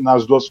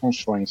nas 2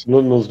 funções.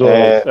 Nos dois,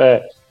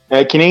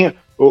 que nem...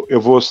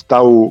 Eu vou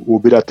citar o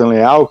Biratan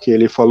Leal, que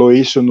ele falou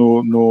isso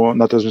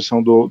na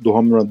transmissão do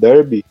Home Run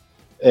Derby.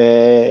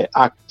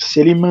 Se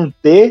ele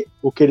manter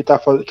o que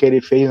ele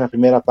fez na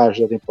primeira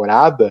parte da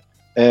temporada,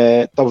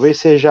 talvez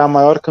seja a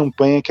maior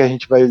campanha que a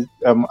gente vai...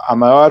 A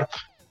maior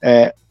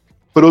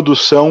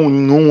produção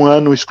em um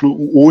ano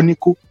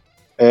único,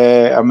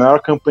 a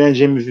maior campanha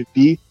de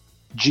MVP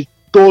de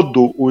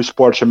todo o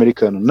esporte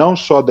americano, não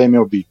só da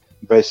MLB.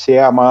 Vai ser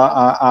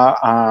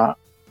a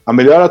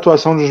melhor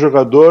atuação de um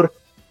jogador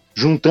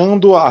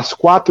juntando as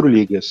 4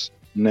 ligas,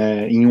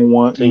 né, em um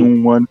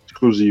ano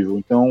exclusivo.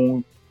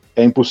 Então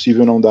é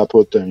impossível não dar para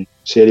o Ohtani,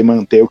 se ele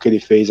manter o que ele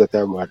fez até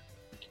agora.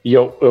 E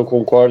eu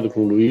concordo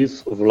com o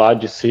Luiz, o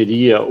Vlad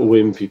seria o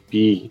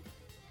MVP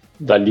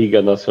da Liga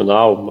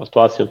Nacional,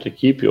 atuasse em outra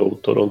equipe, ou o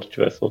Toronto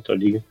tivesse em outra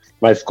liga,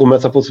 mas como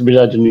essa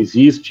possibilidade não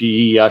existe,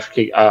 e acho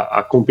que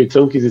a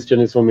competição que existia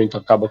nesse momento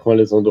acaba com a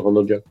lesão do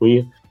Ronald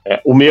Acuña,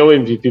 o meu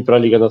MVP para a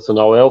Liga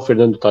Nacional é o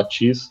Fernando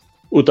Tatis.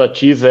 O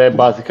Tatis é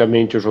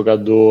basicamente o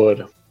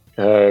jogador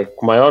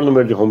com maior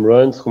número de home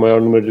runs, com maior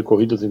número de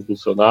corridas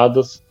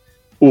impulsionadas,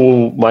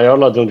 o maior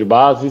ladrão de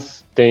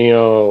bases, tem a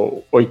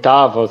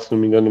 8ª, se não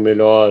me engano,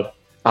 melhor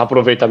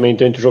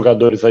aproveitamento entre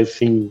jogadores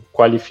assim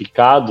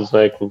qualificados,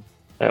 né, com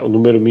o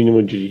número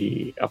mínimo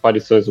de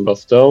aparições no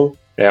bastão.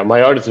 a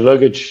maior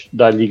sluggage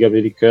da Liga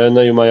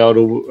Americana e o maior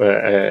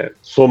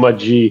soma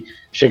de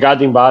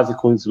chegada em base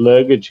com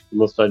sluggage, que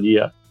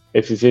mostraria a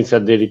eficiência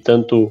dele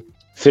tanto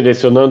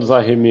selecionando os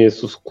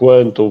arremessos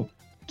quanto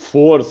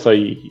força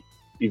e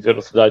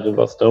velocidade no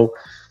bastão.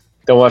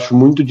 Então acho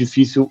muito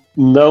difícil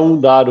não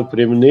dar o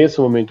prêmio nesse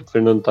momento para o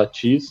Fernando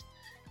Tatis.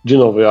 De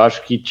novo, eu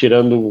acho que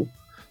tirando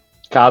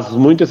casos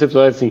muito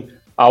excepcionais, assim,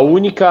 a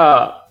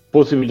única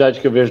possibilidade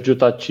que eu vejo de o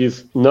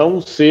Tatis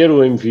não ser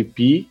o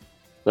MVP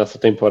nessa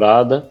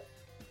temporada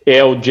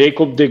é o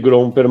Jacob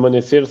deGrom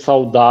permanecer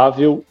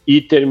saudável e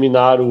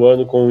terminar o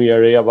ano com um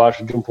ERA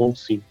abaixo de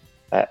 1.5.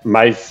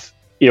 Mas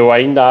eu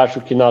ainda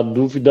acho que, na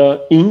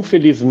dúvida,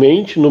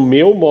 infelizmente, no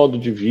meu modo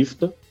de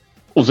vista,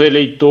 os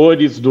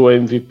eleitores do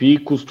MVP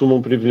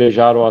costumam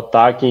privilegiar o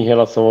ataque em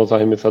relação aos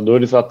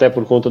arremessadores, até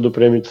por conta do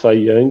prêmio de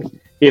Cy Young.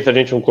 Esse a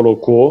gente não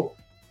colocou.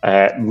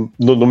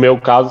 No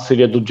meu caso,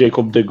 seria do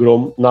Jacob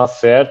deGrom na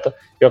certa.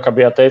 Eu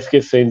acabei até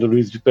esquecendo,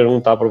 Luiz, de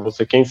perguntar para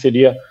você quem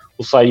seria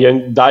o Cy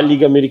Young da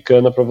Liga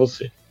Americana para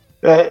você.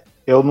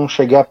 Eu não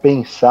cheguei a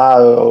pensar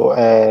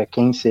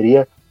quem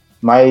seria,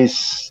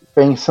 mas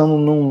pensando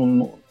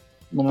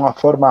numa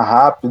forma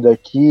rápida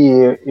aqui,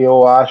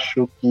 eu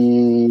acho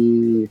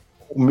que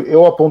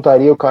eu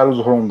apontaria o Carlos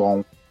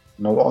Rondon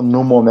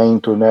no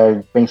momento,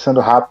 né? Pensando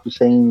rápido,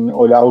 sem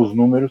olhar os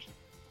números.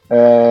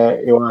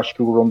 Eu acho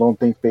que o Rondon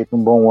tem feito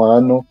um bom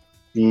ano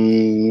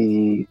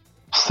e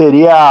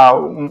seria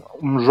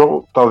um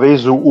jogo,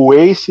 talvez o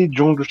ace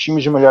de um dos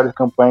times de melhor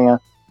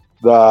campanha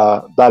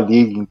da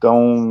liga.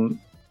 Então,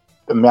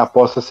 minha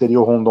aposta seria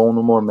o Rondon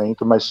no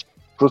momento, mas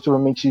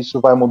possivelmente isso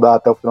vai mudar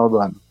até o final do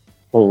ano.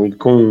 Bom, e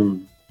com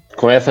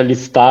essa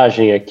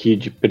listagem aqui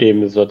de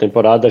prêmios da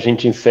temporada, a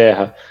gente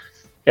encerra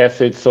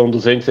essa edição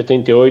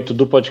 278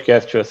 do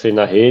podcast USA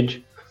na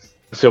Rede,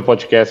 o seu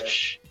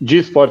podcast de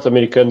esportes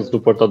americanos do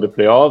Portal de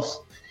Playoffs,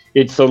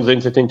 edição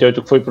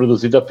 278 que foi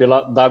produzida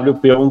pela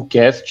WP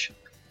Oncast.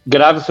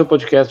 Grave o seu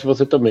podcast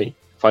você também.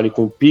 Fale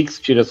com o Pix,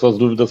 tire as suas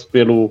dúvidas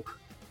pelo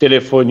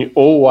telefone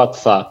ou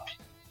WhatsApp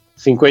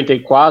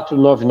 54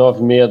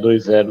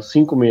 99620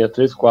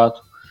 5634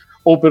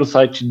 ou pelo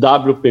site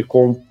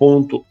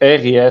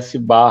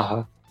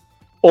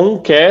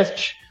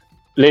wpcom.rs/oncast.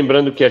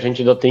 Lembrando que a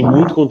gente ainda tem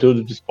muito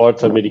conteúdo de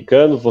esportes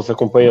americanos. Você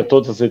acompanha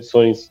todas as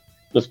edições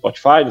no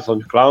Spotify, no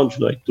SoundCloud,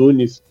 no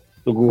iTunes,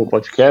 no Google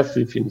Podcast,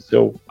 enfim, no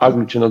seu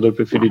aglutinador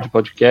preferido de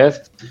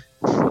podcast.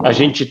 A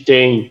gente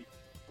tem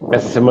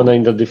essa semana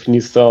ainda a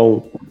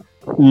definição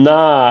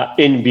na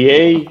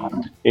NBA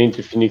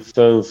entre Phoenix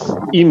Suns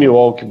e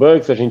Milwaukee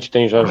Bucks. A gente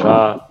tem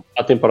já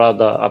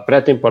a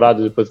pré-temporada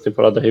e depois a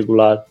temporada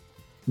regular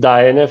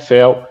da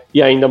NFL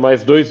e ainda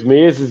mais 2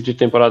 meses de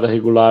temporada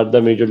regular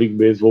da Major League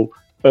Baseball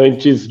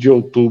antes de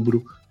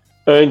outubro,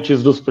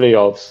 antes dos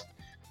playoffs.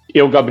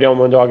 Eu, Gabriel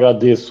Mando, eu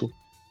agradeço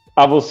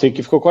a você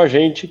que ficou com a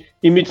gente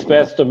e me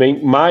despeço também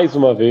mais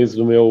uma vez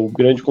do meu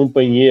grande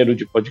companheiro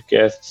de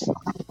podcasts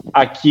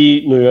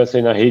aqui no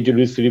USA na Rede,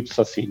 Luiz Felipe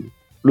Sassini.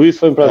 Luiz,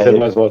 foi um prazer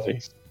mais uma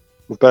vez.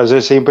 O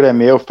prazer sempre é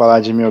meu. Falar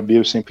de MLB,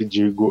 eu sempre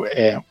digo,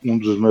 é um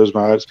dos meus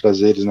maiores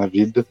prazeres na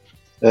vida.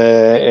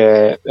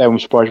 É um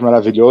esporte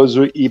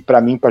maravilhoso e,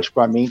 para mim,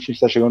 particularmente,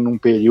 está chegando num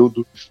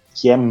período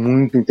que é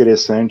muito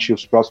interessante.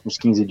 Os próximos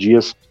 15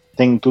 dias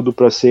tem tudo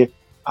para ser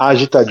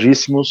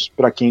agitadíssimos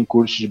para quem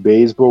curte de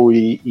beisebol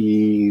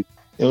e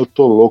eu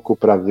tô louco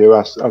para ver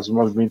as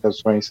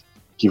movimentações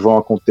que vão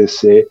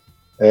acontecer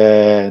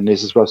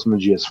nesses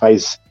próximos dias.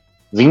 Faz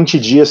 20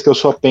 dias que eu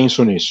só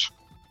penso nisso.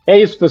 É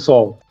isso,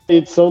 pessoal.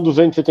 Edição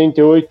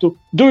 278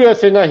 do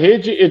USA na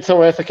Rede,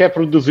 edição essa que é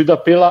produzida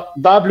pela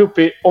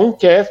WP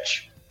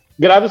Oncast.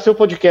 Grave o seu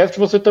podcast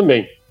você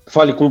também.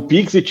 Fale com o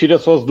Pix e tire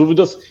as suas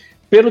dúvidas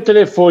pelo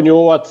telefone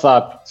ou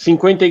WhatsApp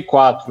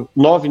 54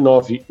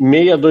 99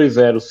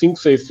 620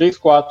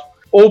 5634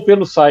 ou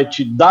pelo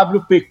site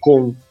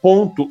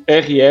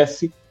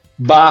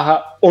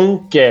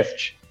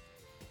wpcom.rs/oncast.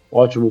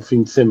 Ótimo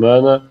fim de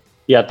semana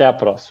e até a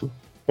próxima.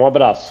 Um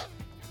abraço.